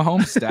Patrick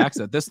Mahomes stacks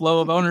at this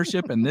low of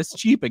ownership and this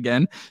cheap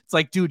again. It's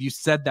like, dude, you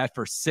said that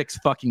for 6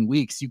 fucking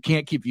weeks. You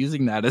can't keep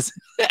using that as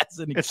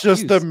an excuse. It's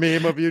just the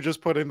meme of you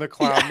just putting the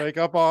clown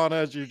makeup on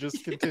as you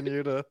just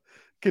continue to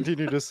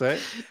say.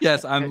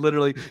 Yes, I'm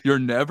literally, you're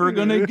never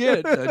gonna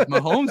get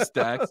Mahomes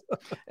stacks,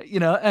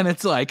 and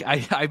it's like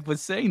I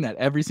was saying that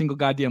every single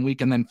goddamn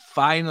week, and then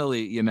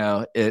finally,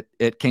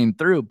 it came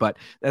through. But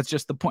that's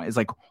just the point. It's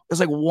like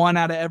one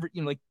out of every,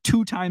 like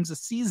 2 times a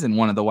season,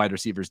 one of the wide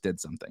receivers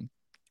did something.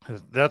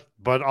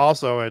 But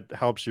also it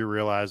helps you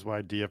realize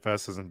why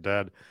DFS isn't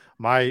dead.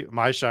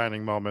 My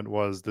shining moment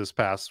was this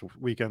past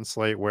weekend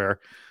slate where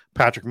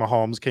Patrick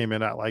Mahomes came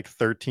in at like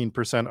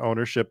 13%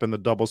 ownership in the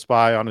double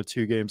spy on a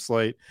 2-game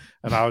slate.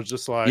 And I was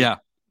just like, yeah,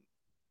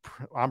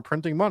 I'm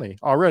printing money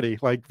already,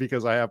 like,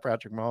 because I have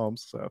Patrick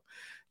Mahomes. So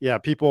yeah,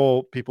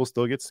 people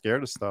still get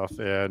scared of stuff,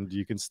 and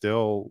you can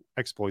still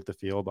exploit the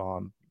field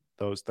on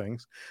those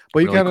things.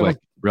 But you can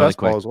really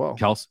quick as well.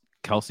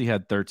 Kelce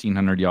had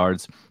 1,300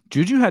 yards.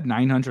 Juju had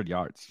 900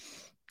 yards.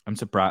 I'm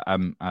surprised.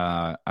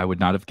 I would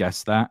not have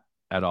guessed that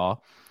at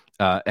all.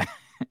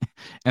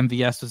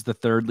 MVS was the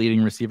 3rd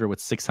leading receiver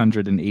with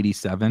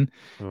 687.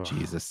 Ugh.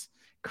 Jesus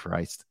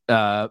Christ.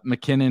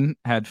 McKinnon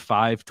had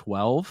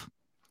 512.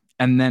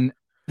 And then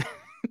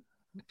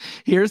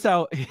here's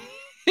how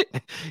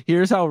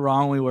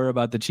wrong we were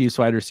about the Chiefs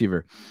wide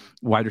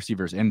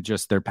receivers and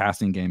just their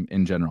passing game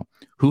in general.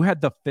 Who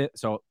had the 5th?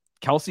 So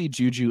Kelce,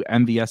 Juju,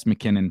 MVS,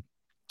 McKinnon,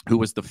 who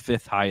was the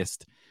 5th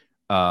highest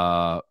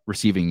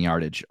receiving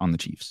yardage on the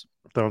Chiefs?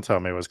 Don't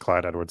tell me it was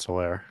Clyde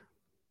Edwards-Helaire.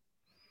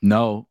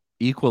 No.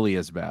 Equally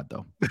as bad,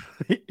 though.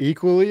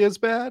 Equally as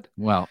bad?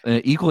 Well,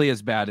 equally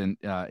as bad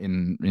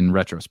in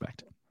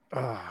retrospect.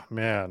 Oh,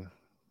 man.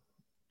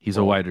 He's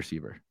a wide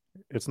receiver.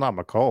 It's not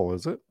McCall,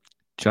 is it?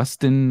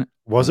 Justin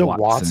Was it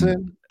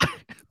Watson?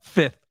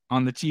 5th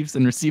on the Chiefs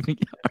in receiving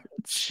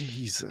yards.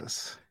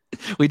 Jesus.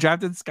 We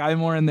drafted Sky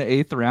Moore in the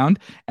 8th round,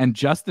 and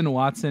Justin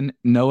Watson,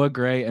 Noah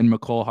Gray, and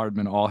McCole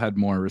Hardman all had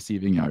more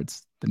receiving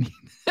yards than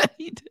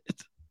he did.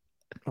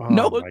 Oh,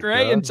 Noah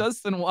Gray and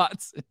Justin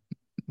Watson.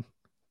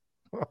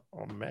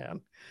 Oh, man.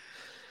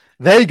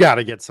 They got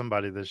to get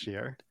somebody this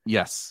year.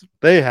 Yes.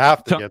 They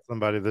have to get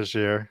somebody this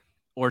year.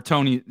 Or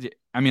Tony.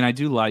 I mean, I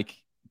do like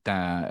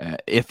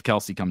that if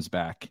Kelce comes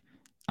back.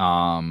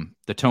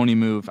 The Tony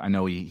move, I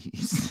know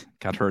he's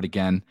got hurt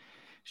again.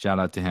 Shout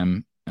out to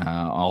him.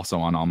 Also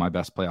on all my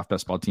best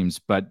ball teams.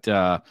 But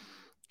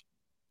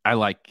I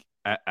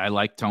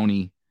like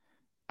Tony.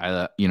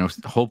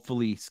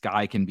 Hopefully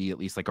Sky can be at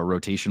least like a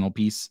rotational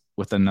piece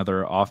with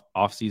another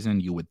off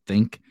season, you would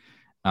think.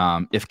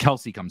 If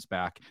Kelce comes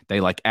back, they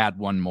like add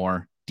one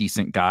more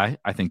decent guy.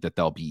 I think that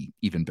they'll be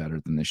even better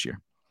than this year.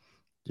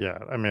 Yeah.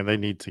 I mean, they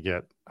need to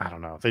get, I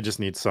don't know. They just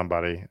need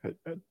somebody.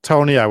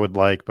 Tony, I would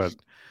like, but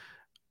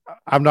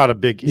I'm not a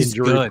big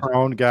injury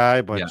prone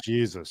guy, but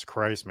Jesus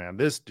Christ, man,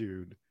 this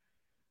dude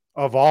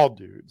of all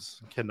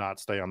dudes cannot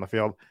stay on the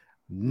field.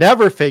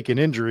 Never fake an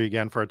injury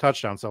again for a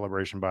touchdown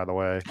celebration, by the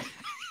way.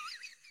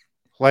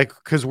 Like,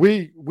 because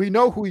we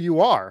know who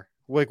you are.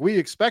 Like, we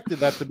expected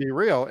that to be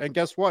real. And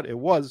guess what? It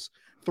was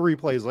 3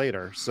 plays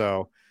later.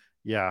 So,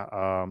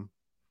 yeah.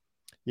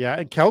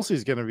 And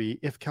Kelce's going to be,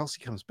 if Kelce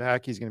comes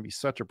back, he's going to be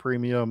such a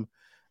premium.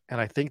 And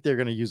I think they're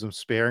going to use him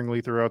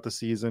sparingly throughout the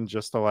season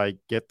just to, like,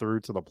 get through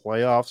to the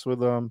playoffs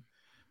with him.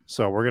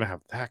 So we're going to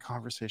have that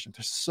conversation.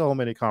 There's so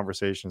many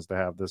conversations to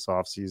have this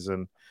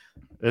offseason.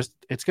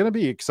 It's going to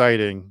be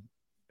exciting.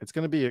 It's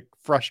going to be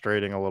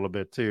frustrating a little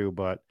bit too,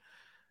 but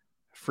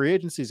free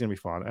agency is going to be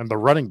fun. And the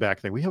running back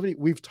thing,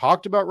 we've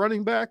talked about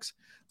running backs,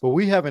 but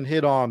we haven't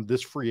hit on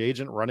this free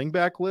agent running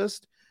back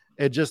list.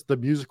 and just the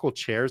musical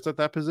chairs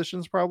that position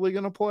is probably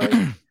going to play.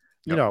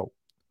 You know,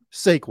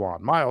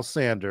 Saquon, Miles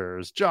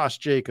Sanders, Josh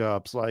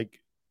Jacobs,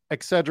 like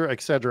et cetera,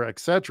 et cetera, et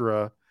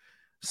cetera.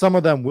 Some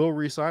of them will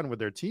re-sign with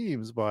their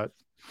teams, but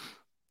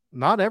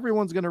not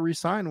everyone's going to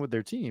re-sign with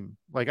their team.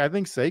 Like, I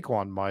think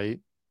Saquon might,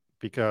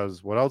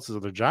 because what else is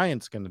the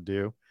Giants going to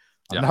do?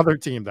 Another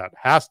team that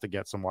has to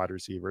get some wide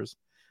receivers.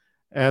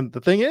 And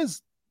the thing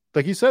is,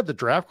 like you said, the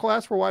draft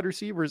class for wide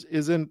receivers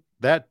isn't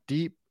that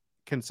deep,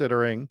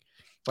 considering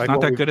like it's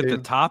not that good at the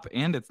top,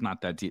 and it's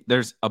not that deep.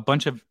 There's a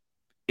bunch of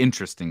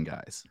interesting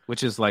guys,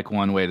 which is like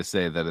one way to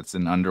say that it's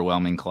an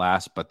underwhelming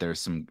class, but there's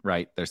some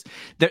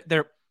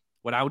there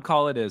what I would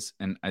call it is,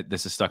 and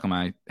this is stuck in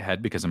my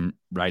head because I'm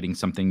writing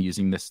something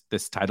using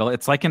this title.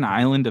 It's like an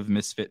island of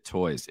misfit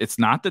toys. It's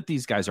not that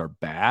these guys are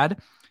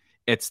bad,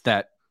 it's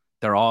that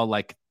they're all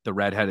like the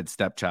redheaded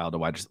stepchild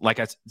of wide. Like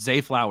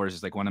Zay Flowers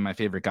is like one of my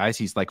favorite guys.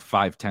 He's like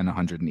 5'10",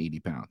 180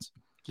 pounds.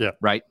 Yeah.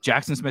 Right.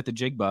 Jackson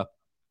Smith-Njigba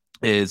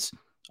is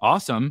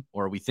awesome,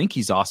 or we think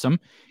he's awesome.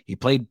 He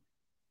played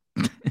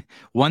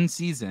one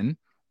season,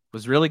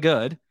 was really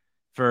good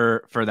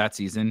for that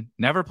season,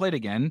 never played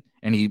again,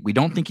 and we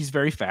don't think he's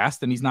very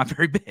fast, and he's not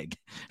very big,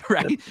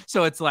 right?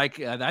 So it's like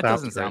that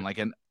doesn't sound like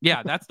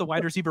that's the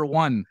wide receiver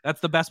one. That's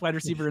the best wide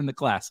receiver in the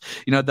class.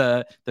 You know,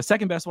 the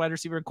second best wide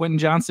receiver, Quentin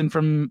Johnston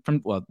from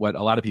what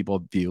a lot of people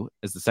view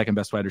as the second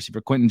best wide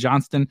receiver, Quentin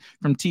Johnston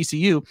from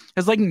TCU,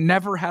 has like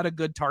never had a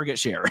good target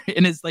share,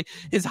 and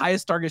his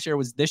highest target share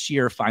was this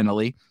year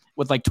finally,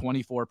 with like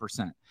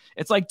 24%.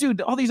 It's like, dude,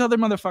 all these other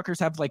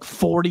motherfuckers have like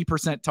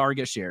 40%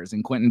 target shares,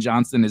 and Quentin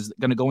Johnston is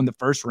going to go in the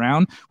first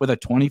round with a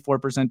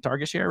 24%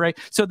 target share, right?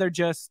 So they're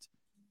just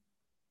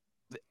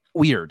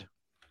weird.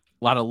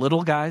 A lot of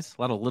little guys,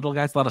 a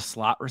lot of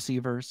slot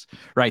receivers,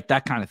 right?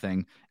 That kind of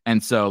thing.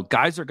 And so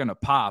guys are going to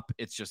pop.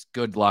 It's just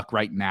good luck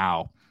right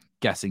now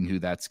guessing who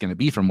that's going to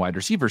be from wide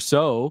receiver.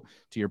 So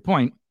to your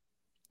point,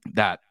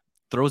 that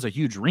throws a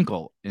huge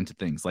wrinkle into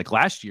things. Like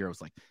last year, it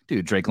was like,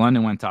 dude, Drake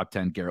London went top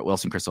 10, Garrett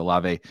Wilson, Chris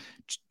Olave,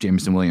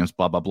 Jameson Williams,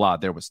 blah, blah, blah.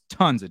 There was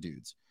tons of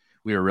dudes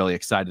we were really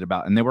excited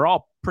about, and they were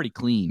all pretty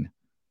clean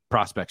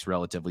prospects,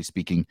 relatively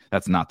speaking.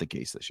 That's not the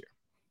case this year.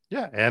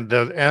 Yeah, and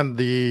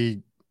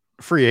the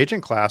free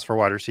agent class for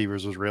wide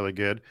receivers was really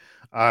good.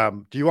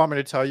 Do you want me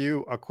to tell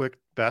you a quick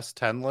best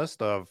 10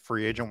 list of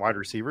free agent wide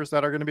receivers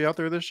that are going to be out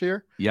there this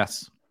year?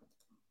 Yes.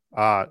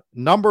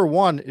 Number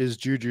one is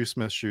Juju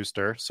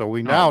Smith-Schuster. So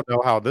we now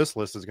know how this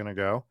list is going to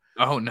go.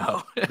 Oh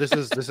no. This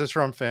is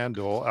from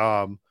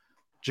FanDuel.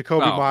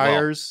 Jacoby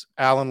Myers,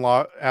 Alan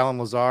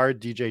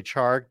Lazard, DJ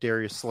Chark,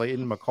 Darius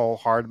Slayton, McCole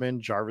Hardman,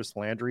 Jarvis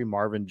Landry,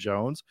 Marvin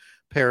Jones,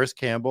 Paris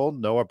Campbell,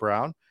 Noah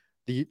Brown.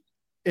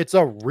 It's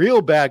a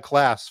real bad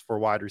class for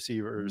wide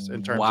receivers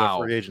in terms of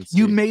free agency.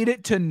 You made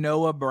it to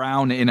Noah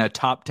Brown in a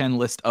top 10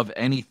 list of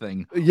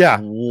anything. Yeah.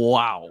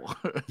 Wow.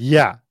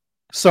 Yeah.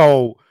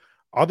 So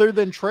other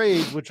than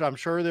trades, which I'm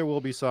sure there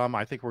will be some,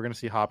 I think we're going to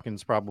see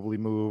Hopkins probably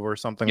move or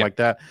something like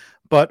that.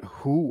 But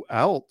who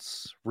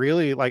else?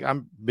 Really, like,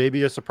 I'm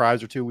maybe a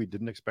surprise or two. We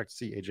didn't expect to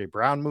see AJ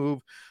Brown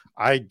move.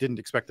 I didn't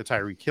expect the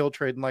Tyreek Hill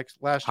trade like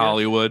last year.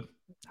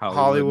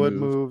 Hollywood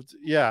moved.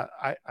 Yeah.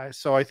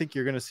 So I think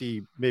you're going to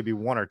see maybe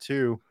one or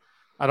two.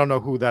 I don't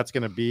know who that's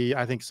going to be.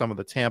 I think some of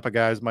the Tampa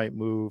guys might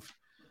move.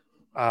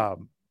 But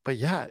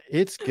yeah,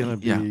 it's going to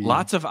be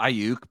lots of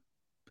Ayuk.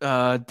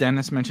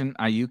 Dennis mentioned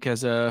Ayuk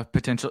as a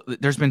potential.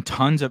 There's been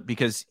tons of,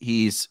 because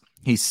he's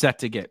set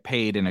to get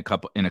paid in a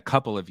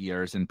couple of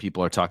years, and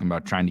people are talking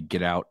about trying to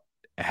get out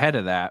ahead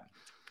of that.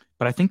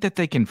 But I think that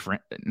they can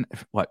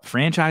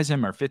franchise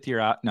him or fifth year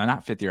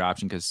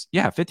option, because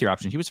fifth year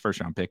option. He was first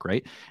round pick,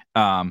 right?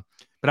 But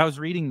I was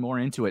reading more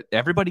into it.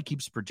 Everybody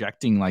keeps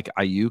projecting like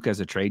Ayuk as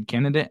a trade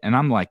candidate, and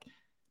I'm like,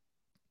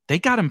 they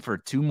got him for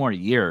 2 more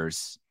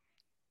years.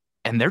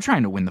 And they're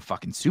trying to win the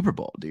fucking Super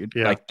Bowl, dude.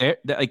 Yeah. Like, they're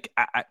like,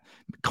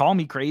 call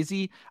me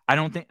crazy. I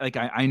don't think, like,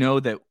 I know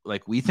that,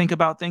 like, we think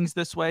about things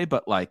this way,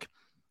 but like,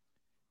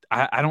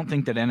 I don't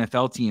think that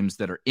NFL teams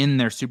that are in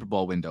their Super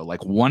Bowl window,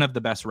 like one of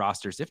the best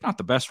rosters, if not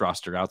the best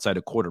roster outside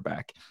of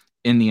quarterback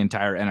in the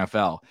entire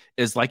NFL,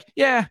 is like,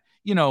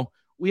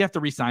 we have to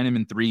re-sign him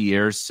in 3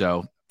 years.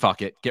 So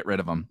fuck it, get rid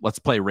of him. Let's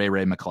play Ray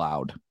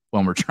McLeod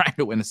when we're trying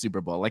to win a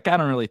Super Bowl. Like, I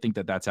don't really think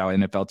that that's how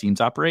NFL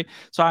teams operate.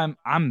 So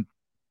I'm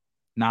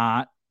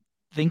not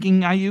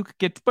thinking Ayuk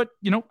gets, but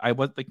I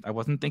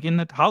wasn't thinking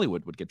that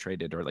Hollywood would get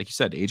traded, or like you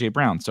said, AJ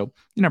Brown. So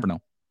you never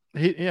know.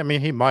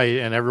 He might,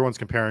 and everyone's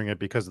comparing it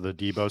because of the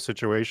Debo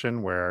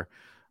situation. Where,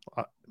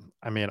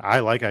 I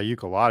like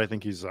Ayuk a lot. I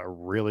think he's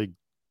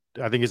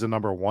a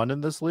number one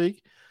in this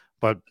league.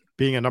 But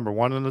being a number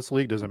one in this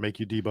league doesn't make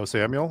you Debo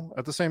Samuel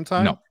at the same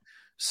time. No.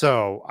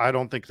 So I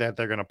don't think that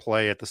they're going to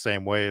play it the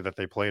same way that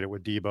they played it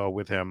with Debo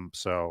with him.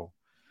 So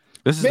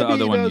this is the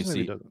other one you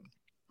see,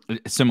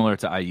 similar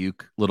to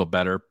Ayuk, a little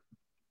better.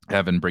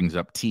 Evan brings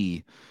up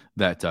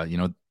that,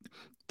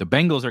 the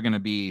Bengals are going to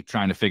be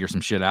trying to figure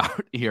some shit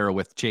out here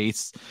with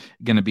Chase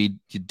going to be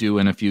due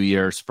in a few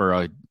years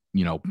for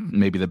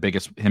maybe the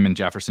biggest, him and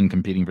Jefferson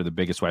competing for the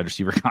biggest wide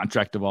receiver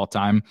contract of all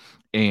time,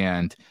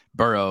 and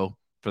Burrow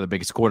for the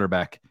biggest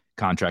quarterback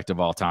contract of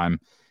all time,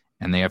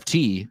 and they have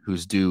T,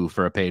 who's due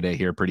for a payday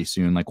here pretty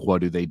soon. Like,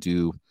 what do they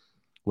do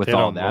with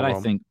all that? I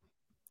think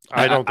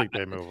I don't think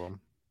they move him.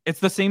 It's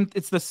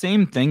the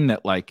same thing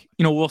that, like,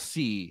 we'll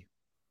see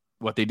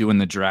what they do in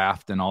the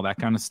draft and all that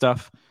kind of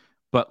stuff.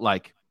 But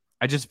like,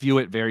 I just view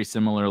it very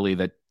similarly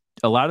that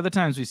a lot of the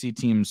times we see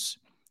teams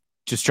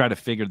just try to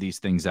figure these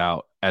things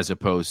out, as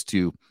opposed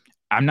to,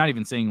 I'm not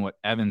even saying what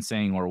Evan's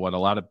saying or what a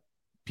lot of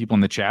people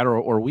in the chat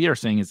or we are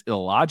saying is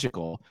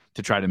illogical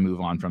to try to move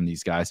on from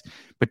these guys.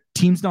 But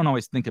teams don't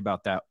always think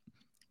about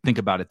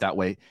it that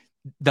way.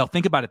 They'll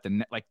think about it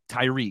like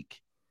Tyreek,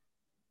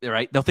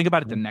 right? They'll think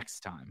about it the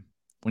next time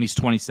when he's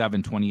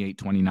 27, 28,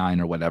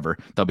 29 or whatever.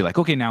 They'll be like,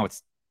 okay, now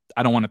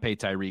I don't want to pay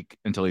Tyreek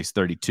until he's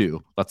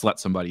 32. Let's let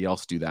somebody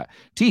else do that.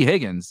 T.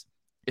 Higgins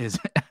is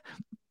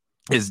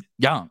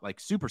young, like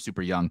super,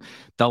 super young.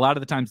 A lot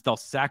of the times they'll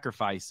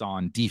sacrifice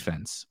on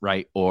defense,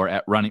 right? Or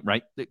at running,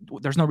 right?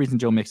 There's no reason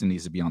Joe Mixon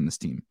needs to be on this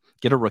team.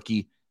 Get a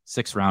rookie,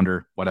 6th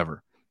rounder,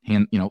 whatever.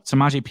 And,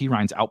 Samaje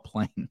Perine's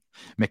outplaying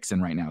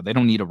Mixon right now. They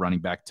don't need a running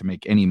back to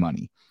make any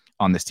money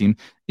on this team.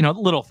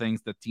 Little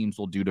things that teams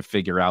will do to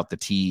figure out the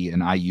T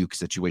and Ayuk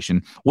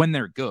situation when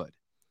they're good,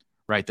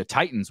 right? The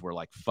Titans were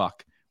like,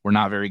 fuck, we're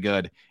not very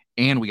good,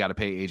 and we got to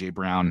pay AJ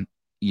Brown.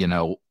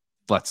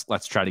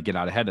 Let's try to get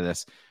out ahead of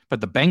this. But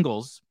the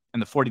Bengals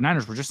and the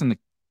 49ers were just in the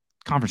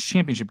conference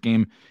championship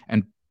game,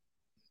 and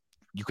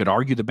you could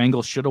argue the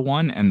Bengals should have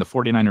won and the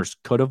 49ers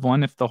could have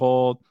won if the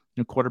whole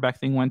quarterback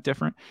thing went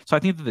different. So I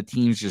think that the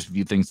teams just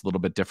view things a little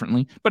bit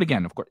differently. But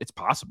again, of course, it's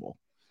possible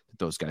that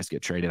those guys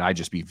get traded. I'd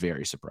just be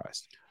very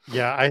surprised.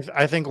 Yeah,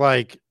 I think,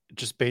 like,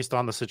 just based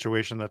on the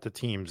situation that the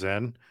team's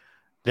in,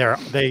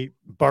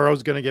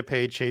 Burrow's going to get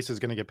paid, Chase is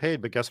going to get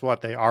paid, but guess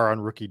what? They are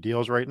on rookie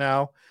deals right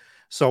now.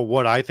 So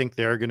what I think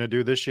they're going to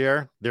do this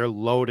year, they're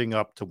loading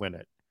up to win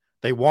it.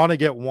 They want to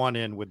get one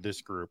in with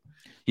this group.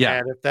 Yeah.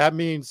 And if that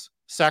means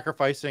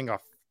sacrificing a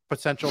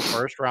potential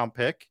first-round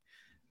pick,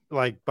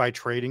 like by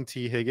trading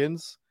T.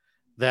 Higgins,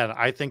 then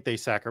I think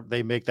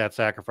they make that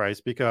sacrifice,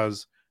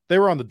 because they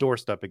were on the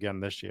doorstep again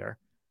this year.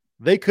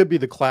 They could be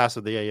the class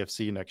of the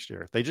AFC next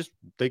year.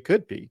 They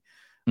could be.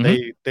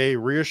 Mm-hmm. They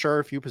reassure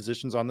a few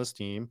positions on this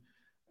team,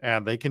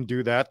 and they can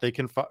do that. They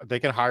can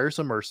hire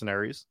some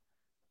mercenaries.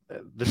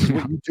 This is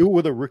what you do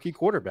with a rookie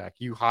quarterback.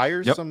 You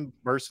hire some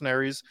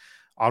mercenaries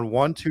on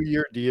 1-2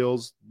 year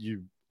deals.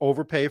 You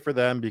overpay for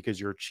them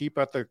because you're cheap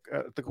at the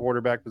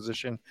quarterback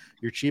position.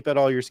 You're cheap at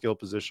all your skill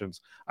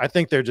positions. I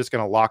think they're just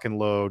going to lock and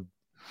load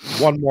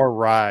one more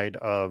ride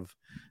of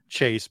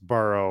Chase,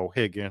 Burrow,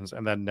 Higgins,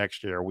 and then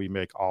next year we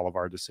make all of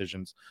our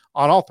decisions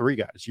on all three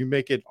guys. You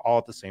make it all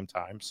at the same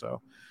time. So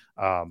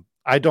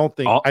I don't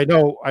think I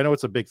know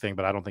it's a big thing,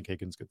 but I don't think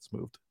Higgins gets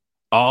moved.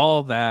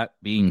 All that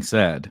being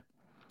said,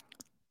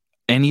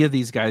 any of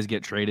these guys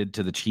get traded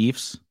to the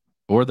Chiefs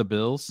or the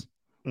Bills,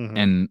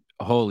 and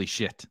holy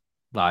shit,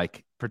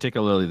 like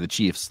particularly the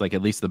Chiefs, like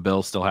at least the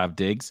Bills still have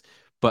Diggs,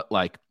 but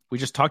like we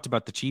just talked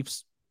about the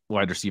Chiefs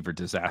wide receiver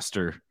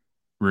disaster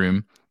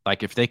room.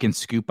 Like if they can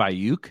scoop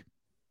Ayuk,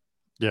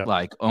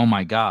 like, oh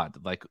my God,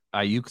 like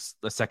Ayuk's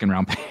a 2nd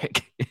round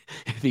pick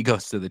if he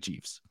goes to the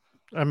Chiefs.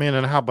 I mean,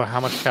 and how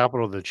much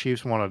capital the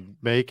Chiefs want to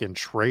make in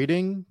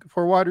trading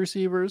for wide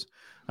receivers?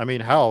 I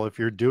mean, hell, if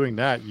you're doing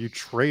that, you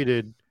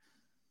traded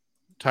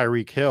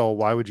Tyreek Hill.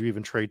 Why would you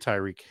even trade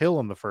Tyreek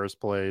Hill in the first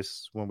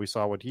place when we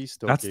saw what he's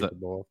still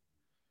capable of?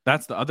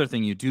 That's the other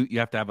thing you do. You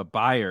have to have a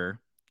buyer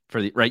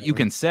for the right. You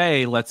can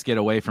say, let's get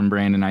away from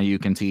Brandon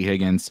Ayuk and T.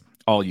 Higgins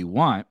all you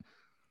want,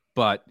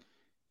 but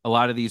a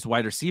lot of these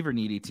wide receiver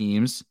needy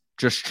teams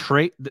just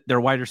trade.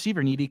 They're wide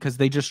receiver needy because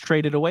they just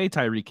traded away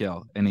Tyreek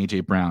Hill and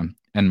AJ Brown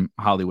and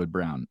Hollywood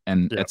Brown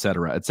and et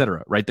cetera,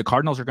 right? The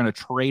Cardinals are going to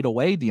trade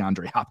away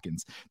DeAndre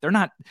Hopkins. They're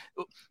not.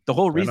 The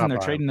whole reason they're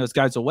trading those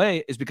guys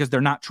away is because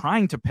they're not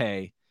trying to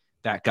pay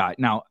that guy.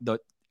 Now, the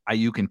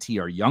Ayuk and T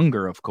are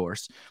younger, of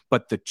course,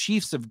 but the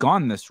Chiefs have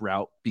gone this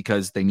route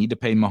because they need to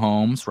pay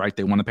Mahomes, right?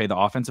 They want to pay the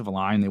offensive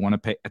line. They want to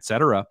pay, et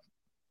cetera.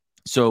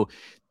 So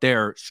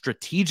they're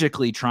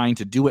strategically trying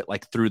to do it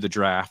like through the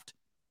draft,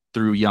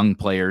 through young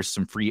players,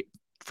 some free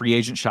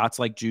agent shots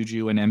like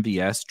Juju and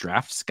MVS,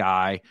 draft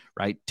Sky,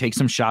 right? Take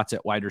some shots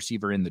at wide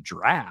receiver in the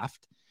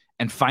draft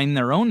and find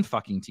their own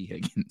fucking T.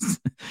 Higgins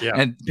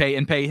and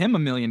pay him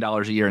 $1 million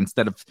a year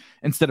instead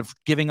of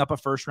giving up a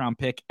 1st round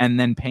pick and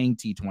then paying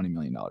T $20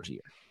 million a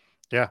year.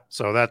 Yeah.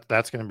 So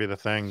that's going to be the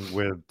thing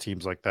with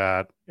teams like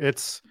that.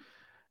 It's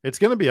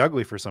going to be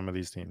ugly for some of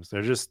these teams.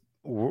 They're just,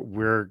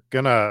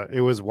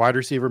 it was wide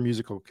receiver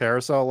musical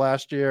carousel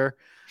last year.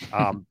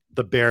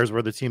 The Bears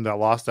were the team that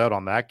lost out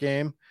on that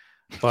game,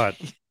 but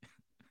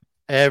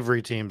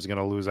every team's going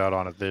to lose out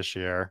on it this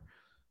year.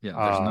 Yeah,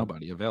 there's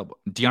nobody available.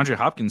 DeAndre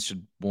Hopkins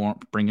should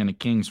bring in a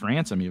king's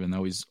ransom, even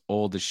though he's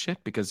old as shit,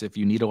 because if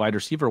you need a wide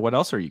receiver, what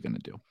else are you going to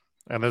do?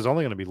 And there's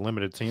only going to be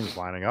limited teams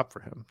lining up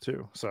for him,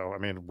 too. So, I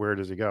mean, where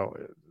does he go?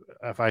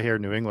 If I hear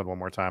New England one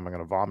more time, I'm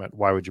going to vomit.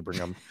 Why would you bring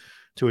him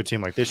to a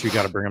team like this? You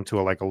got to bring him to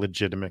a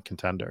legitimate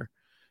contender.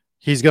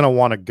 He's going to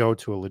want to go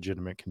to a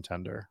legitimate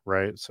contender,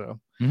 right? So,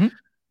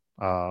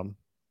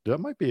 that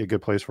might be a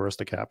good place for us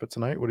to cap it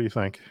tonight. What do you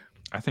think?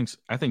 I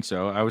think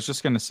so. I was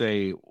just gonna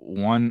say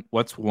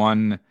what's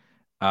one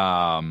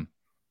um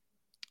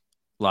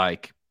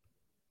like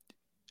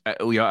I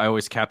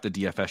always cap the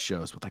DFS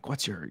shows with like,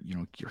 what's your,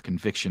 your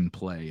conviction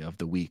play of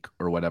the week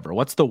or whatever.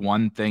 What's the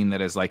one thing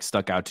that has like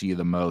stuck out to you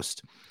the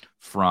most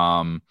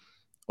from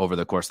over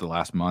the course of the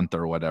last month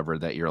or whatever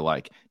that you're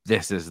like,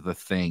 this is the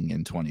thing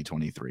in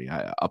 2023?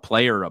 A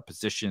player, a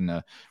position,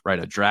 a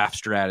draft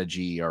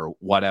strategy or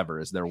whatever.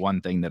 Is there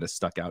one thing that has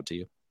stuck out to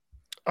you?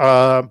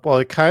 Well,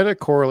 it kind of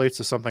correlates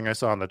to something I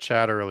saw in the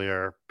chat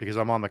earlier because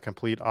I'm on the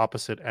complete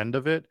opposite end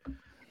of it.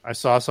 I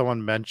saw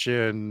someone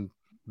mention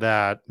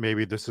that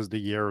maybe this is the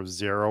year of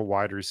zero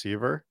wide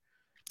receiver.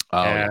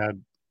 Oh,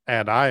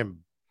 and I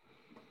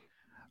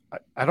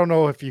don't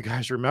know if you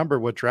guys remember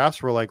what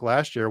drafts were like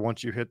last year.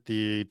 Once you hit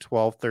the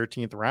 12th,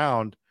 13th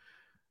round,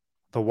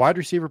 the wide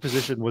receiver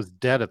position was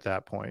dead at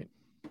that point.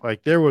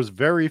 Like there was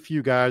very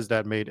few guys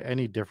that made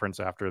any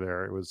difference after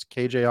there. It was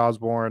KJ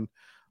Osborne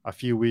a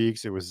few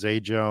weeks. It was Zay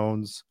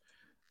Jones,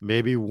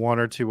 maybe one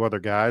or two other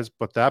guys.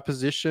 But that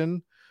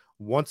position,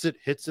 once it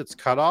hits its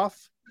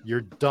cutoff,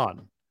 you're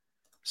done.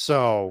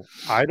 So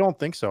I don't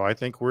think so. I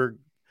think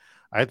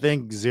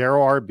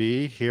zero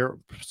RB here,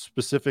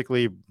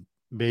 specifically,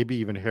 maybe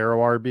even hero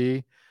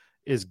RB,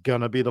 is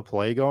gonna be the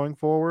play going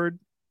forward.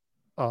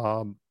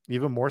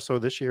 Even more so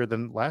this year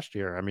than last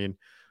year. I mean,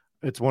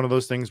 it's one of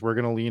those things we're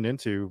gonna lean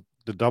into.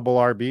 The double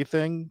RB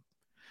thing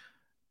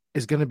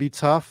is gonna be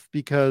tough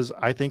because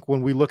I think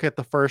when we look at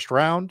the first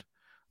round,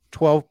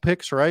 12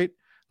 picks, right?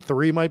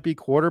 3 might be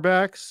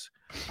quarterbacks.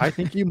 I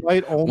think you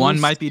might only one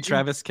might be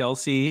Travis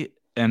Kelce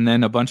and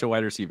then a bunch of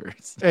wide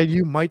receivers. And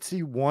you might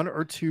see 1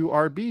 or 2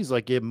 RBs.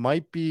 Like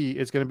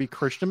it's going to be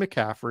Christian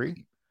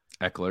McCaffrey.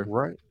 Eckler.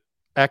 Right.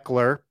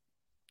 Eckler.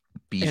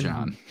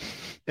 Bijan.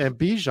 And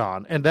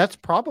Bijan. And that's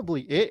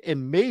probably it.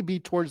 And maybe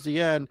towards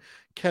the end,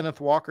 Kenneth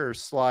Walker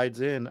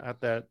slides in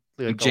at that.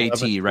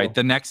 JT, right?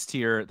 The next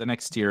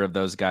tier of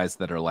those guys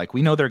that are like,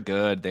 we know they're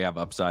good. They have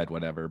upside,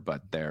 whatever,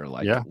 but they're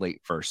like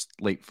late first.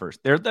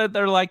 They're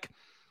like,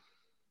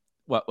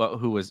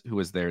 who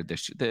was there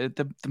this year?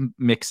 The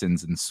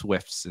Mixons and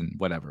Swifts and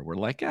whatever. We're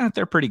like,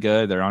 they're pretty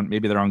good. They're on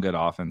good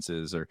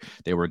offenses, or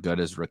they were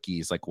good as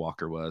rookies like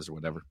Walker was or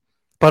whatever.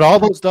 But all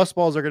those dust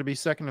balls are going to be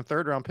second and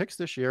third round picks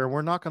this year, and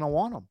we're not going to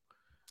want them.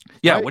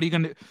 Yeah. Right? What are you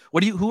going to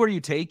who are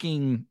you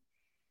taking?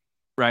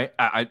 Right.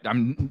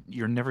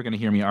 You're never going to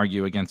hear me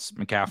argue against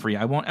McCaffrey.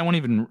 I won't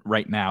even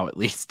right now, at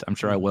least. I'm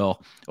sure I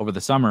will over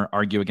the summer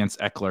argue against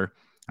Eckler.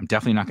 I'm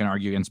definitely not going to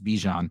argue against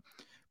Bijan,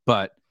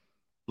 but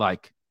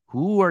like,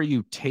 who are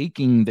you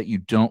taking that you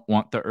don't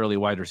want the early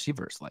wide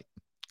receivers? Like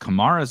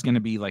Kamara is going to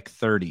be like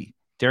 30.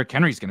 Derrick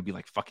Henry is going to be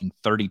like fucking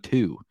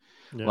 32.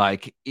 Yeah.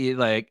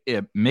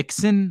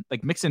 Mixon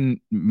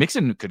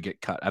could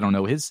get cut. I don't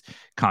know his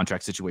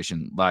contract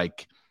situation.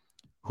 Like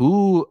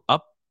who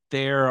up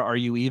there are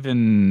you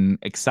even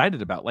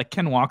excited about? Like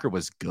Ken Walker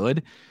was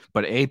good,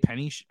 but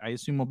Penny, I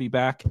assume will be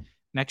back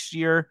next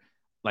year.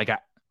 Like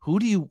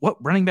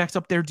what running backs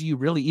up there do you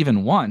really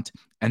even want?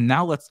 And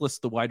now let's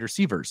list the wide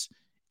receivers.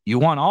 You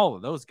want all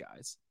of those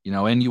guys,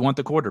 and you want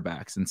the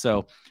quarterbacks. And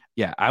so,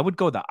 yeah, I would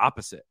go the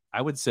opposite.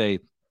 I would say,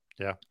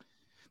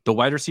 the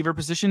wide receiver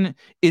position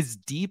is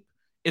deep.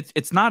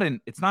 It's not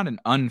an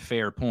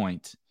unfair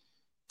point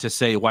to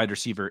say wide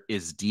receiver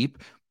is deep,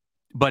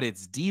 but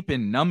it's deep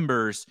in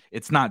numbers.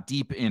 It's not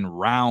deep in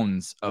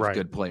rounds of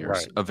good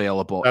players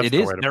available. That's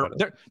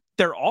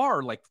there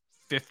are like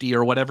 50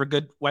 or whatever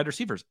good wide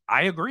receivers.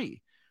 I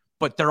agree.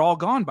 But they're all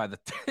gone by the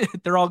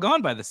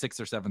 6th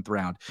or 7th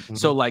round. Mm-hmm.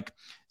 So like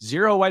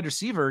zero wide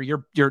receiver,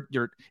 you're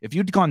if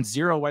you'd gone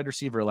zero wide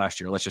receiver last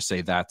year, let's just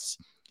say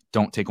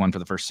don't take one for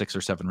the first 6 or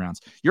 7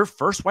 rounds. Your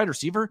first wide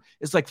receiver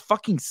is like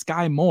fucking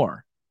Sky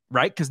Moore,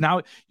 right? Because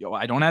now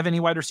I don't have any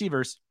wide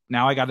receivers.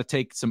 Now I got to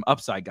take some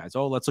upside guys.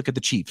 Oh, let's look at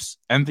the Chiefs,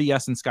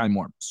 MVS and Sky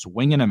Moore,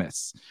 swing and a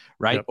miss,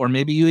 right? Yep. Or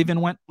maybe you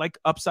even went like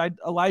upside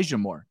Elijah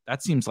Moore.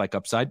 That seems like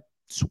upside,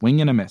 swing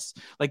and a miss.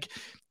 Like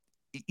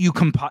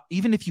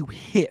even if you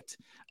hit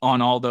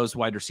on all those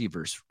wide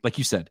receivers, like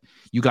you said,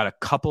 you got a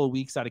couple of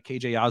weeks out of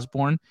KJ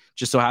Osborne,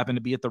 just so happened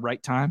to be at the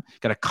right time.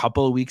 Got a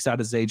couple of weeks out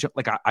of Zay.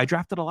 Like I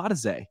drafted a lot of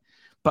Zay,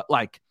 but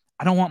like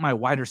I don't want my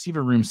wide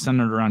receiver room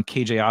centered around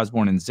KJ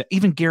Osborne and Zay.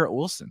 Even Garrett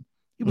Wilson,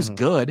 he was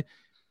good.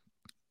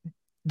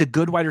 The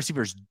good wide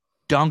receivers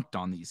dunked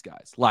on these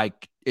guys.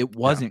 Like it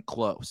wasn't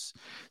close.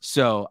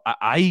 So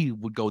I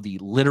would go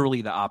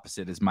literally the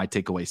opposite. Is my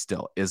takeaway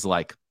still is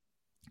like,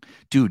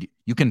 dude,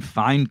 you can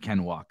find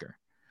Ken Walker.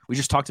 We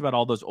just talked about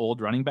all those old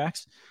running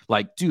backs.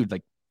 Like, dude,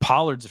 like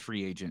Pollard's a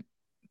free agent.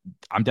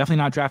 I'm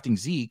definitely not drafting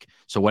Zeke.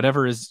 So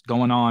whatever is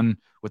going on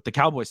with the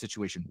Cowboy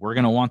situation, we're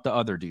going to want the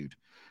other dude,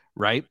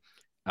 right?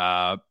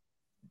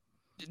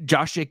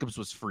 Josh Jacobs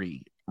was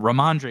free.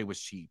 Ramondre was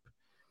cheap,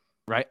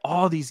 right?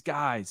 All these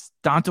guys.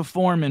 Donta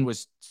Foreman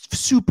was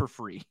super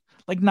free,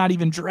 like not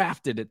even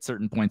drafted at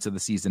certain points of the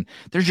season.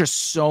 There's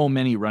just so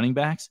many running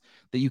backs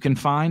that you can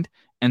find.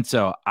 And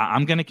so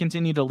I'm going to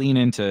continue to lean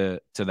into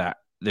that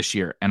this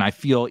year. And I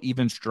feel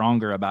even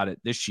stronger about it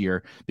this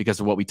year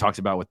because of what we talked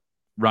about with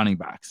running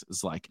backs.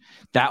 Is like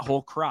that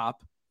whole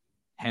crop,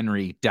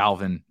 Henry,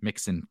 Dalvin,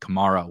 Mixon,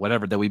 Kamara,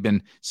 whatever, that we've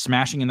been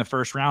smashing in the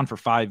first round for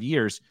 5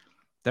 years.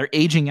 They're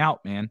aging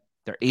out, man.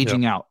 They're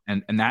aging out.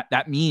 And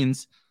that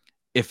means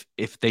if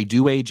they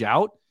do age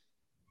out,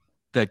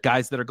 the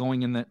guys that are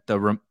going in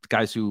the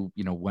guys who,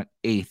 went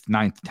 8th,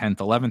 9th, 10th,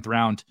 11th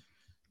round,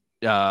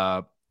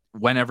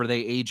 whenever they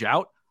age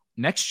out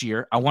next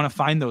year, I want to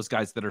find those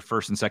guys that are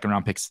first and second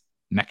round picks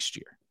next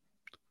year.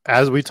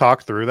 As we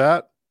talk through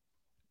that,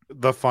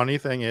 the funny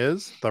thing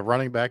is the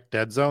running back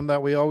dead zone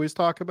that we always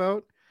talk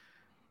about,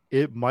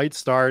 it might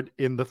start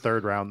in the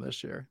 3rd round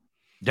this year.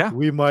 Yeah.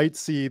 We might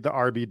see the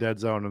RB dead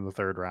zone in the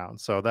 3rd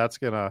round. So that's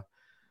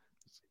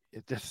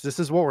this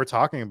is what we're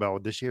talking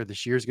about this year.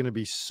 This year is going to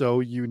be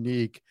so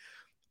unique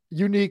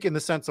in the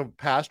sense of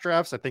past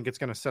drafts. I think it's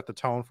going to set the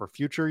tone for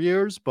future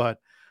years, but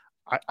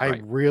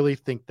I really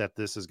think that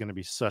this is going to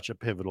be such a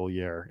pivotal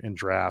year in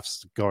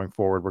drafts going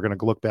forward. We're going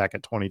to look back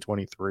at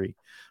 2023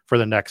 for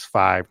the next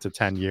 5 to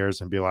 10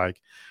 years and be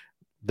like,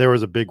 there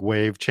was a big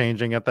wave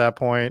changing at that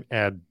point,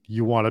 and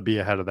you want to be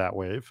ahead of that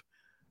wave,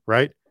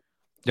 right?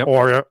 Yep.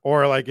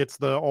 Or like it's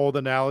the old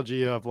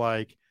analogy of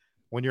like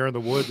when you're in the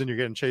woods and you're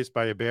getting chased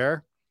by a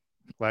bear,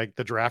 like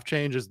the draft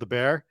change is the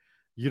bear.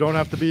 You don't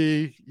have to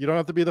be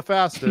the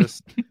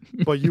fastest,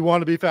 but you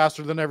want to be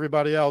faster than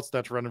everybody else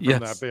that's running from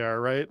that bear,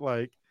 right?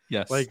 Like,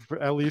 yes, like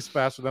at least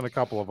faster than a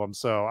couple of them.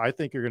 So I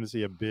think you're going to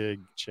see a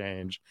big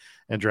change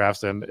in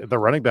drafts, and the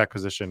running back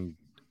position.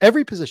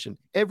 Every position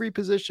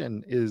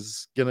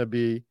is going to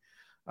be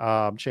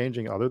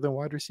changing other than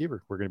wide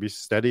receiver. We're going to be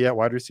steady at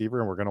wide receiver,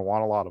 and we're going to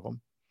want a lot of them.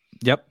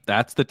 Yep.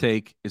 That's the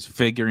take, is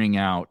figuring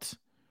out,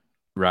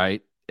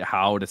 right,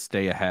 how to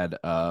stay ahead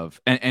of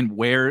and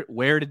where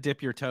to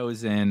dip your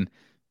toes in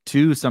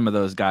to some of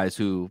those guys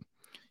who,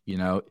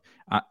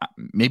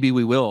 maybe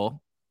we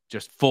will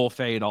just full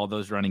fade all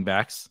those running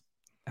backs.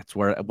 That's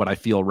what I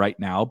feel right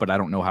now, but I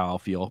don't know how I'll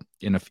feel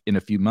in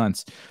a few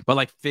months. But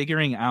like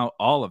figuring out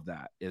all of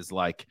that is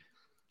like,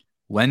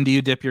 when do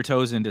you dip your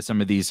toes into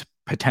some of these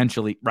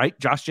potentially, right?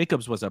 Josh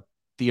Jacobs was a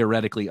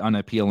theoretically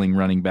unappealing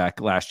running back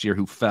last year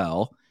who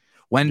fell.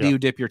 When do you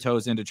dip your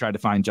toes in to try to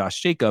find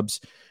Josh Jacobs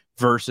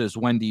versus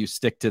when do you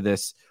stick to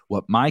this?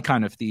 What my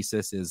kind of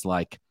thesis is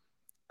like,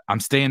 I'm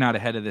staying out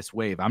ahead of this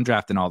wave. I'm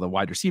drafting all the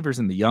wide receivers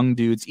and the young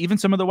dudes, even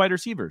some of the wide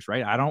receivers,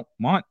 right? I don't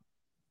want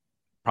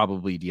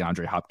probably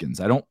DeAndre Hopkins.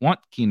 I don't want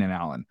Keenan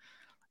Allen.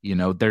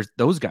 There's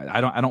those guys.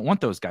 I don't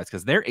want those guys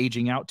because they're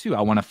aging out too.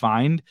 I want to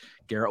find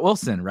Garrett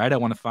Wilson, right? I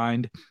want to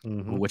find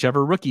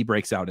whichever rookie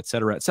breaks out, et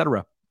cetera, et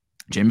cetera.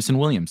 Jameson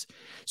Williams.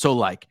 So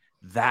like,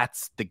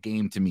 that's the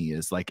game to me,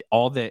 is like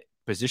all the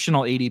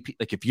positional ADP.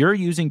 Like if you're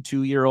using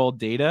 2-year-old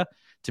data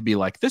to be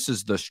like, this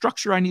is the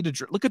structure I need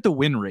to look at the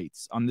win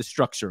rates on this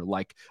structure.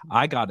 Like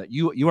I got it.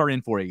 You are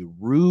in for a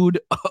rude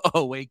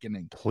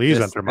awakening. Please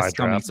enter my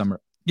draft.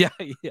 Summer. Yeah.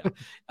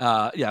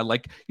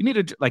 Like you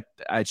need to like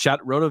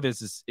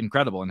Rotoviz is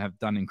incredible and have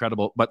done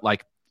incredible, but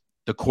like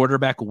the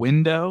quarterback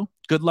window,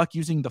 good luck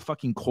using the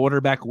fucking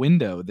quarterback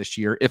window this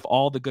year if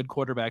all the good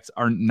quarterbacks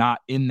are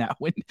not in that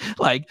window.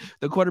 Like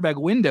the quarterback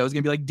window is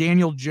gonna be like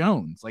Daniel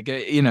Jones, like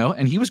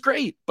and he was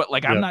great, but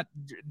like I'm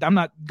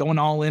not going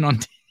all in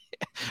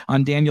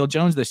on Daniel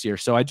Jones this year.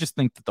 So I just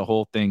think that the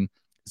whole thing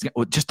is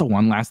just the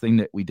one last thing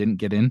that we didn't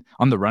get in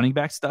on the running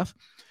back stuff.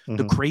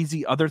 The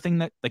crazy other thing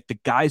that like the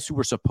guys who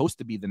were supposed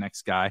to be the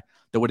next guy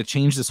that would have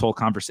changed this whole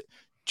conversation.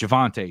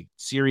 Javonte,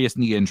 serious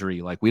knee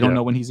injury. Like we don't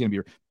know when he's going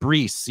to be.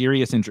 Breece,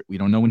 serious injury. We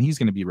don't know when he's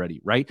going to be ready.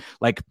 Right.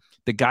 Like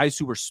the guys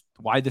who were,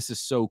 why this is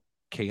so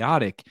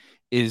chaotic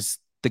is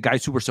the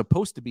guys who were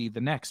supposed to be the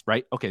next,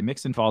 right? Okay.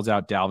 Mixon falls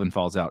out. Dalvin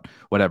falls out,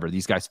 whatever.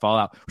 These guys fall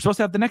out. We're supposed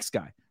to have the next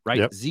guy, right?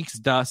 Yep. Zeke's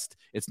dust.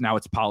 It's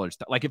Pollard's.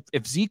 Like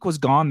if Zeke was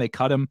gone, they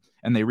cut him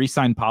and they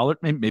re-signed Pollard.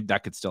 Maybe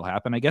that could still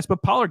happen, I guess,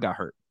 but Pollard got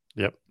hurt.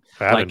 Yep.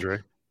 Bad injury.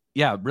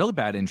 Yeah. Really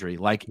bad injury.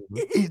 Like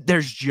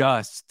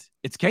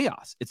it's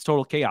chaos. It's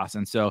total chaos.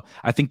 And so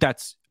I think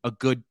that's a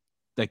good,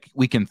 like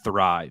we can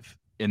thrive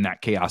in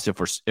that chaos if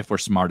we're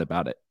smart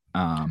about it.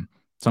 So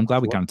I'm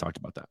glad we kind of talked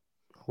about that.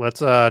 Let's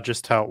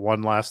just tout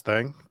one last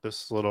thing.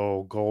 This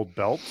little gold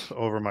belt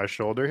over my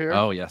shoulder here.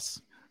 Oh,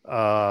 yes.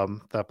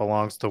 That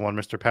belongs to one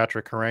Mr.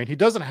 Patrick Corain. He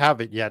doesn't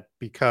have it yet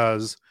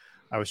because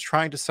I was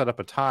trying to set up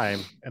a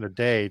time and a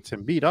day to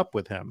meet up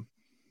with him.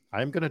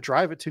 I'm going to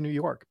drive it to New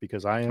York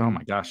because I am. Oh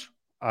my gosh.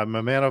 I'm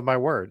a man of my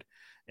word.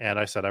 And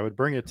I said I would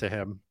bring it to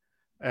him.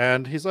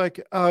 And he's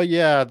like, oh,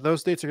 yeah,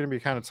 those dates are going to be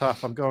kind of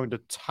tough. I'm going to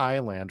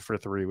Thailand for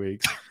 3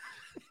 weeks.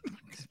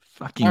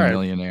 Fucking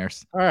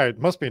millionaires. All right.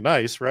 Must be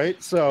nice,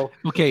 right? So,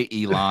 okay,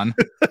 Elon.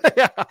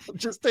 Yeah,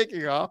 just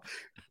taking off.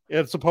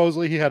 And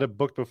supposedly he had it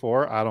booked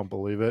before. I don't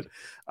believe it.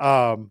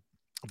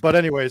 But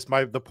anyways,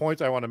 the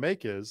point I want to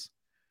make is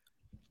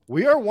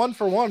we are 1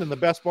 for 1 in the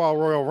Best Ball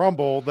Royal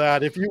Rumble,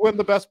 that if you win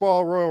the Best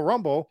Ball Royal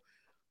Rumble,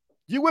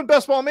 you win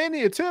Best Ball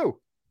Mania too.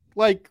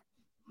 Like,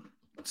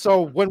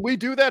 so when we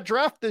do that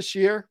draft this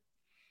year,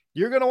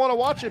 you're going to want to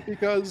watch it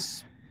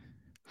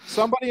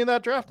somebody in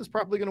that draft is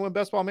probably going to win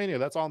Best Ball Mania.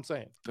 That's all I'm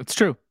saying. It's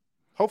true.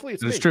 Hopefully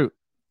it's true.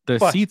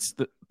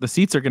 The the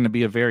seats are going to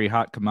be a very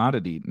hot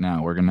commodity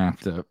now. We're going to have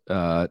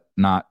to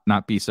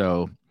not be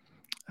so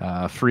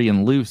free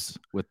and loose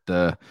with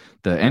the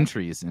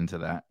entries into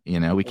that.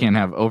 We can't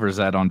have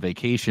Overzet on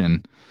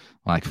vacation,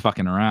 like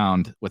fucking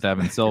around with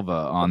Evan Silva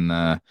on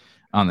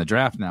the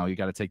draft. Now you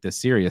got to take this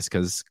serious,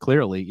 because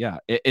clearly,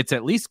 it's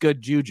at least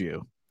good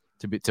juju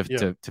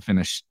to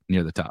finish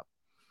near the top.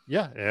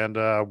 Yeah,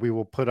 and we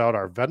will put out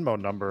our Venmo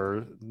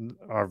number,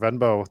 our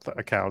Venmo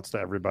accounts to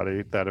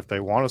everybody, that if they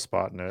want a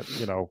spot in it,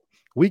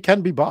 we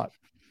can be bought.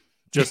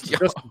 Just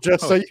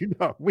so you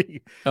know,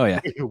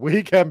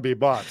 we can be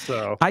bought.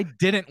 So I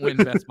didn't win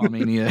Best Ball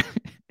Mania,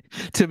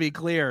 to be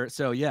clear.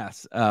 So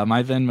yes,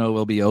 my Venmo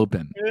will be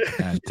open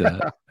at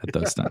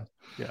those times.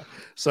 Yeah.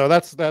 So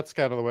that's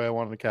kind of the way I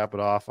wanted to cap it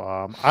off.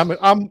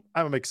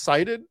 I'm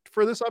excited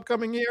for this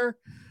upcoming year.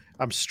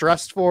 I'm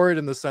stressed for it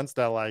in the sense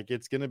that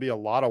it's going to be a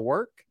lot of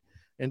work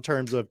in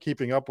terms of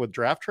keeping up with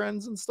draft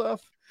trends and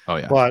stuff. Oh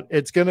yeah. But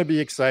it's going to be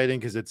exciting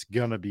because it's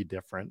going to be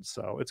different.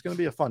 So it's going to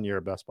be a fun year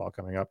of best ball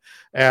coming up.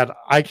 And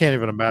I can't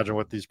even imagine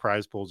what these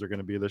prize pools are going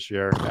to be this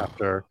year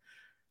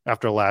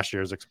after last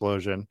year's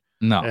explosion.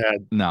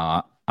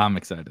 No, I'm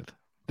excited.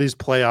 These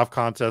playoff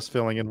contests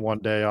filling in one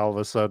day all of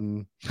a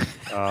sudden.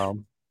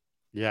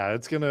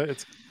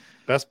 It's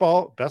best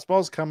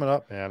ball's coming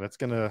up, man.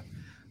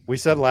 We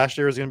said last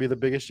year was going to be the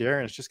biggest year,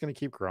 and it's just going to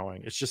keep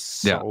growing. It's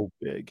just so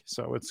big.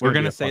 So we're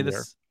going to say this.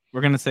 Year. We're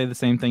going to say the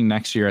same thing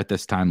next year at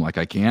this time. I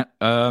can't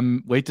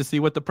wait to see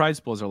what the prize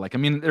pools are like. I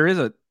mean, there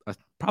is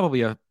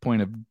probably a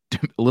point of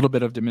a little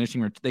bit of diminishing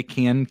where they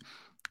can,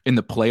 in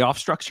the playoff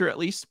structure at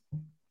least,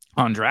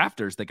 on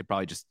drafters, they could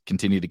probably just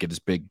continue to get as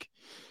big,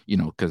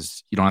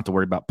 because you don't have to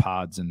worry about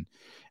pods and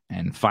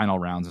final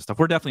rounds and stuff.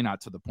 We're definitely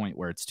not to the point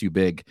where it's too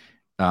big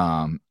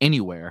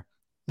anywhere,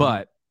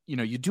 but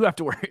you do have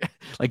to worry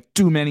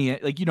too many,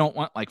 you don't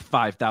want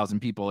 5,000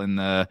 people in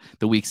the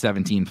week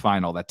 17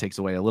 final. That takes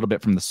away a little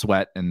bit from the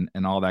sweat and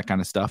all that kind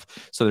of stuff.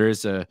 So there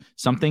is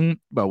something,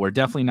 but we're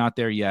definitely not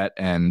there yet.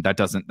 And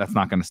that's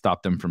not going to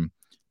stop them from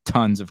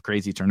tons of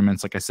crazy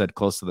tournaments. Like I said,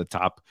 close to the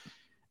top.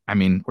 I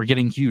mean, we're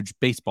getting huge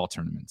baseball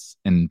tournaments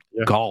and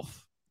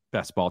golf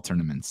best ball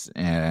tournaments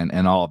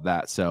and all of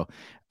that. So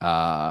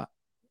I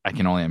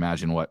can only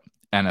imagine what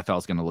NFL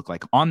is going to look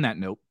like. On that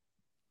note,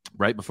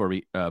 right before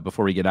we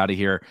get out of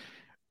here,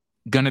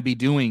 gonna be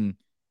doing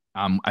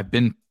I've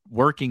been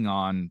working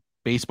on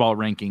baseball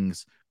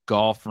rankings,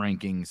 golf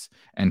rankings,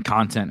 and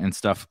content and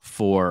stuff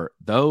for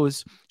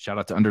those. Shout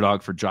out to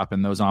Underdog for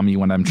dropping those on me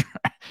when I'm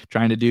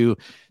trying to do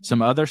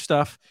some other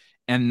stuff.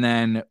 And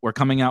then we're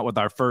coming out with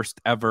our first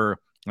ever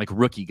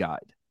rookie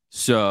guide.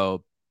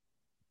 So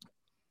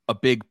a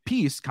big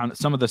piece, kind of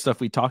some of the stuff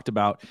we talked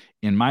about,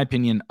 in my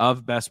opinion,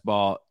 of best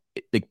ball,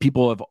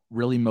 people have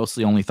really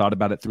mostly only thought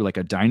about it through a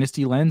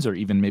dynasty lens or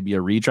even maybe a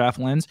redraft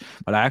lens.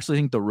 But I actually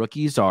think the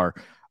rookies are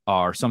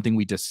something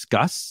we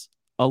discuss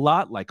a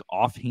lot,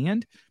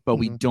 offhand, but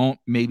we don't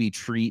maybe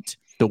treat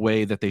the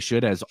way that they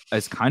should as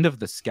kind of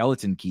the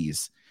skeleton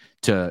keys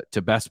to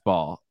best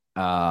ball.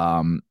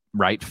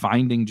 Right.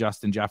 Finding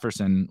Justin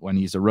Jefferson when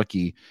he's a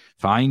rookie,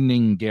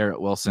 finding Garrett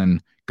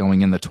Wilson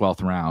going in the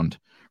 12th round,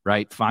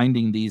 right?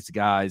 Finding these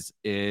guys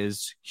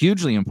is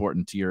hugely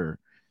important to your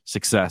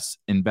success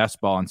in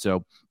best ball. And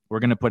so we're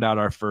going to put out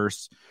our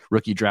first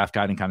rookie draft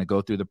guide and kind of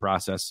go through the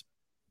process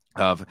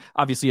of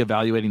obviously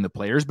evaluating the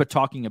players, but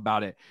talking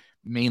about it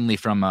mainly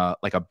from a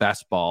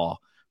best ball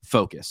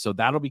focus. So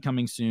that'll be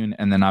coming soon.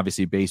 And then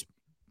obviously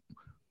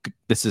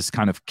this is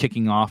kind of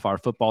kicking off our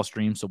football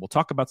stream. So we'll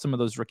talk about some of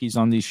those rookies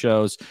on these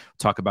shows,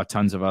 talk about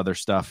tons of other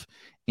stuff,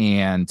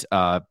 and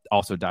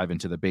also dive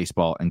into the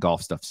baseball and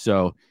golf stuff.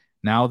 So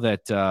now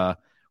that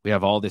we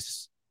have all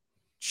this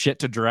shit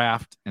to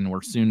draft and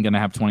we're soon going to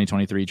have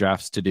 2023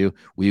 drafts to do,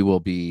 we will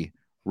be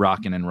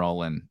rocking and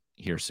rolling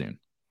here soon.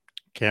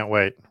 Can't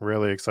wait.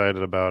 Really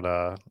excited about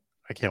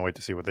I can't wait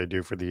to see what they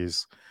do for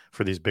these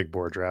big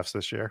board drafts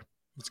this year.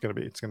 It's gonna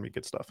be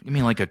good stuff. You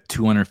mean like a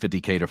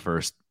 $250K to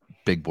first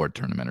big board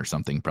tournament or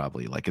something?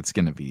 Probably. It's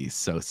gonna be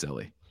so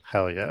silly.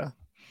 Hell yeah.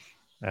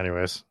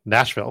 Anyways,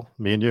 Nashville,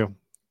 me and you.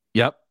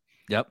 Yep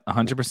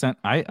 100%.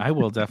 I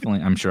will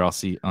definitely. I'm sure I'll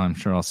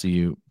see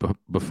you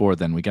before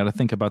then. We got to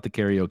think about the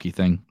karaoke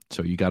thing,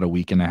 so you got a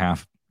week and a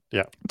half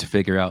to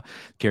figure out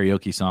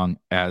karaoke song,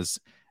 as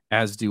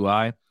do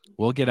I.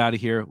 We'll get out of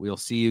here. We'll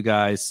see you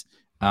guys.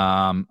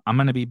 I'm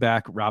gonna be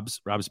back. Rob's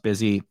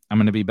busy. I'm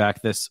gonna be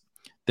back this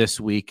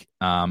week.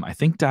 I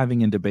think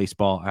diving into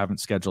baseball. I haven't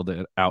scheduled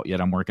it out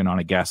yet. I'm working on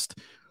a guest.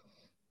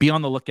 Be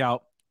on the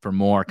lookout for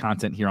more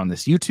content here on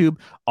this YouTube.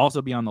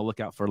 Also be on the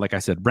lookout for, like I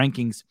said,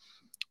 rankings,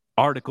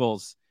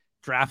 articles,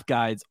 draft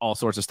guides, all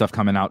sorts of stuff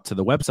coming out to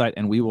the website.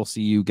 And we will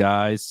see you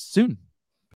guys soon.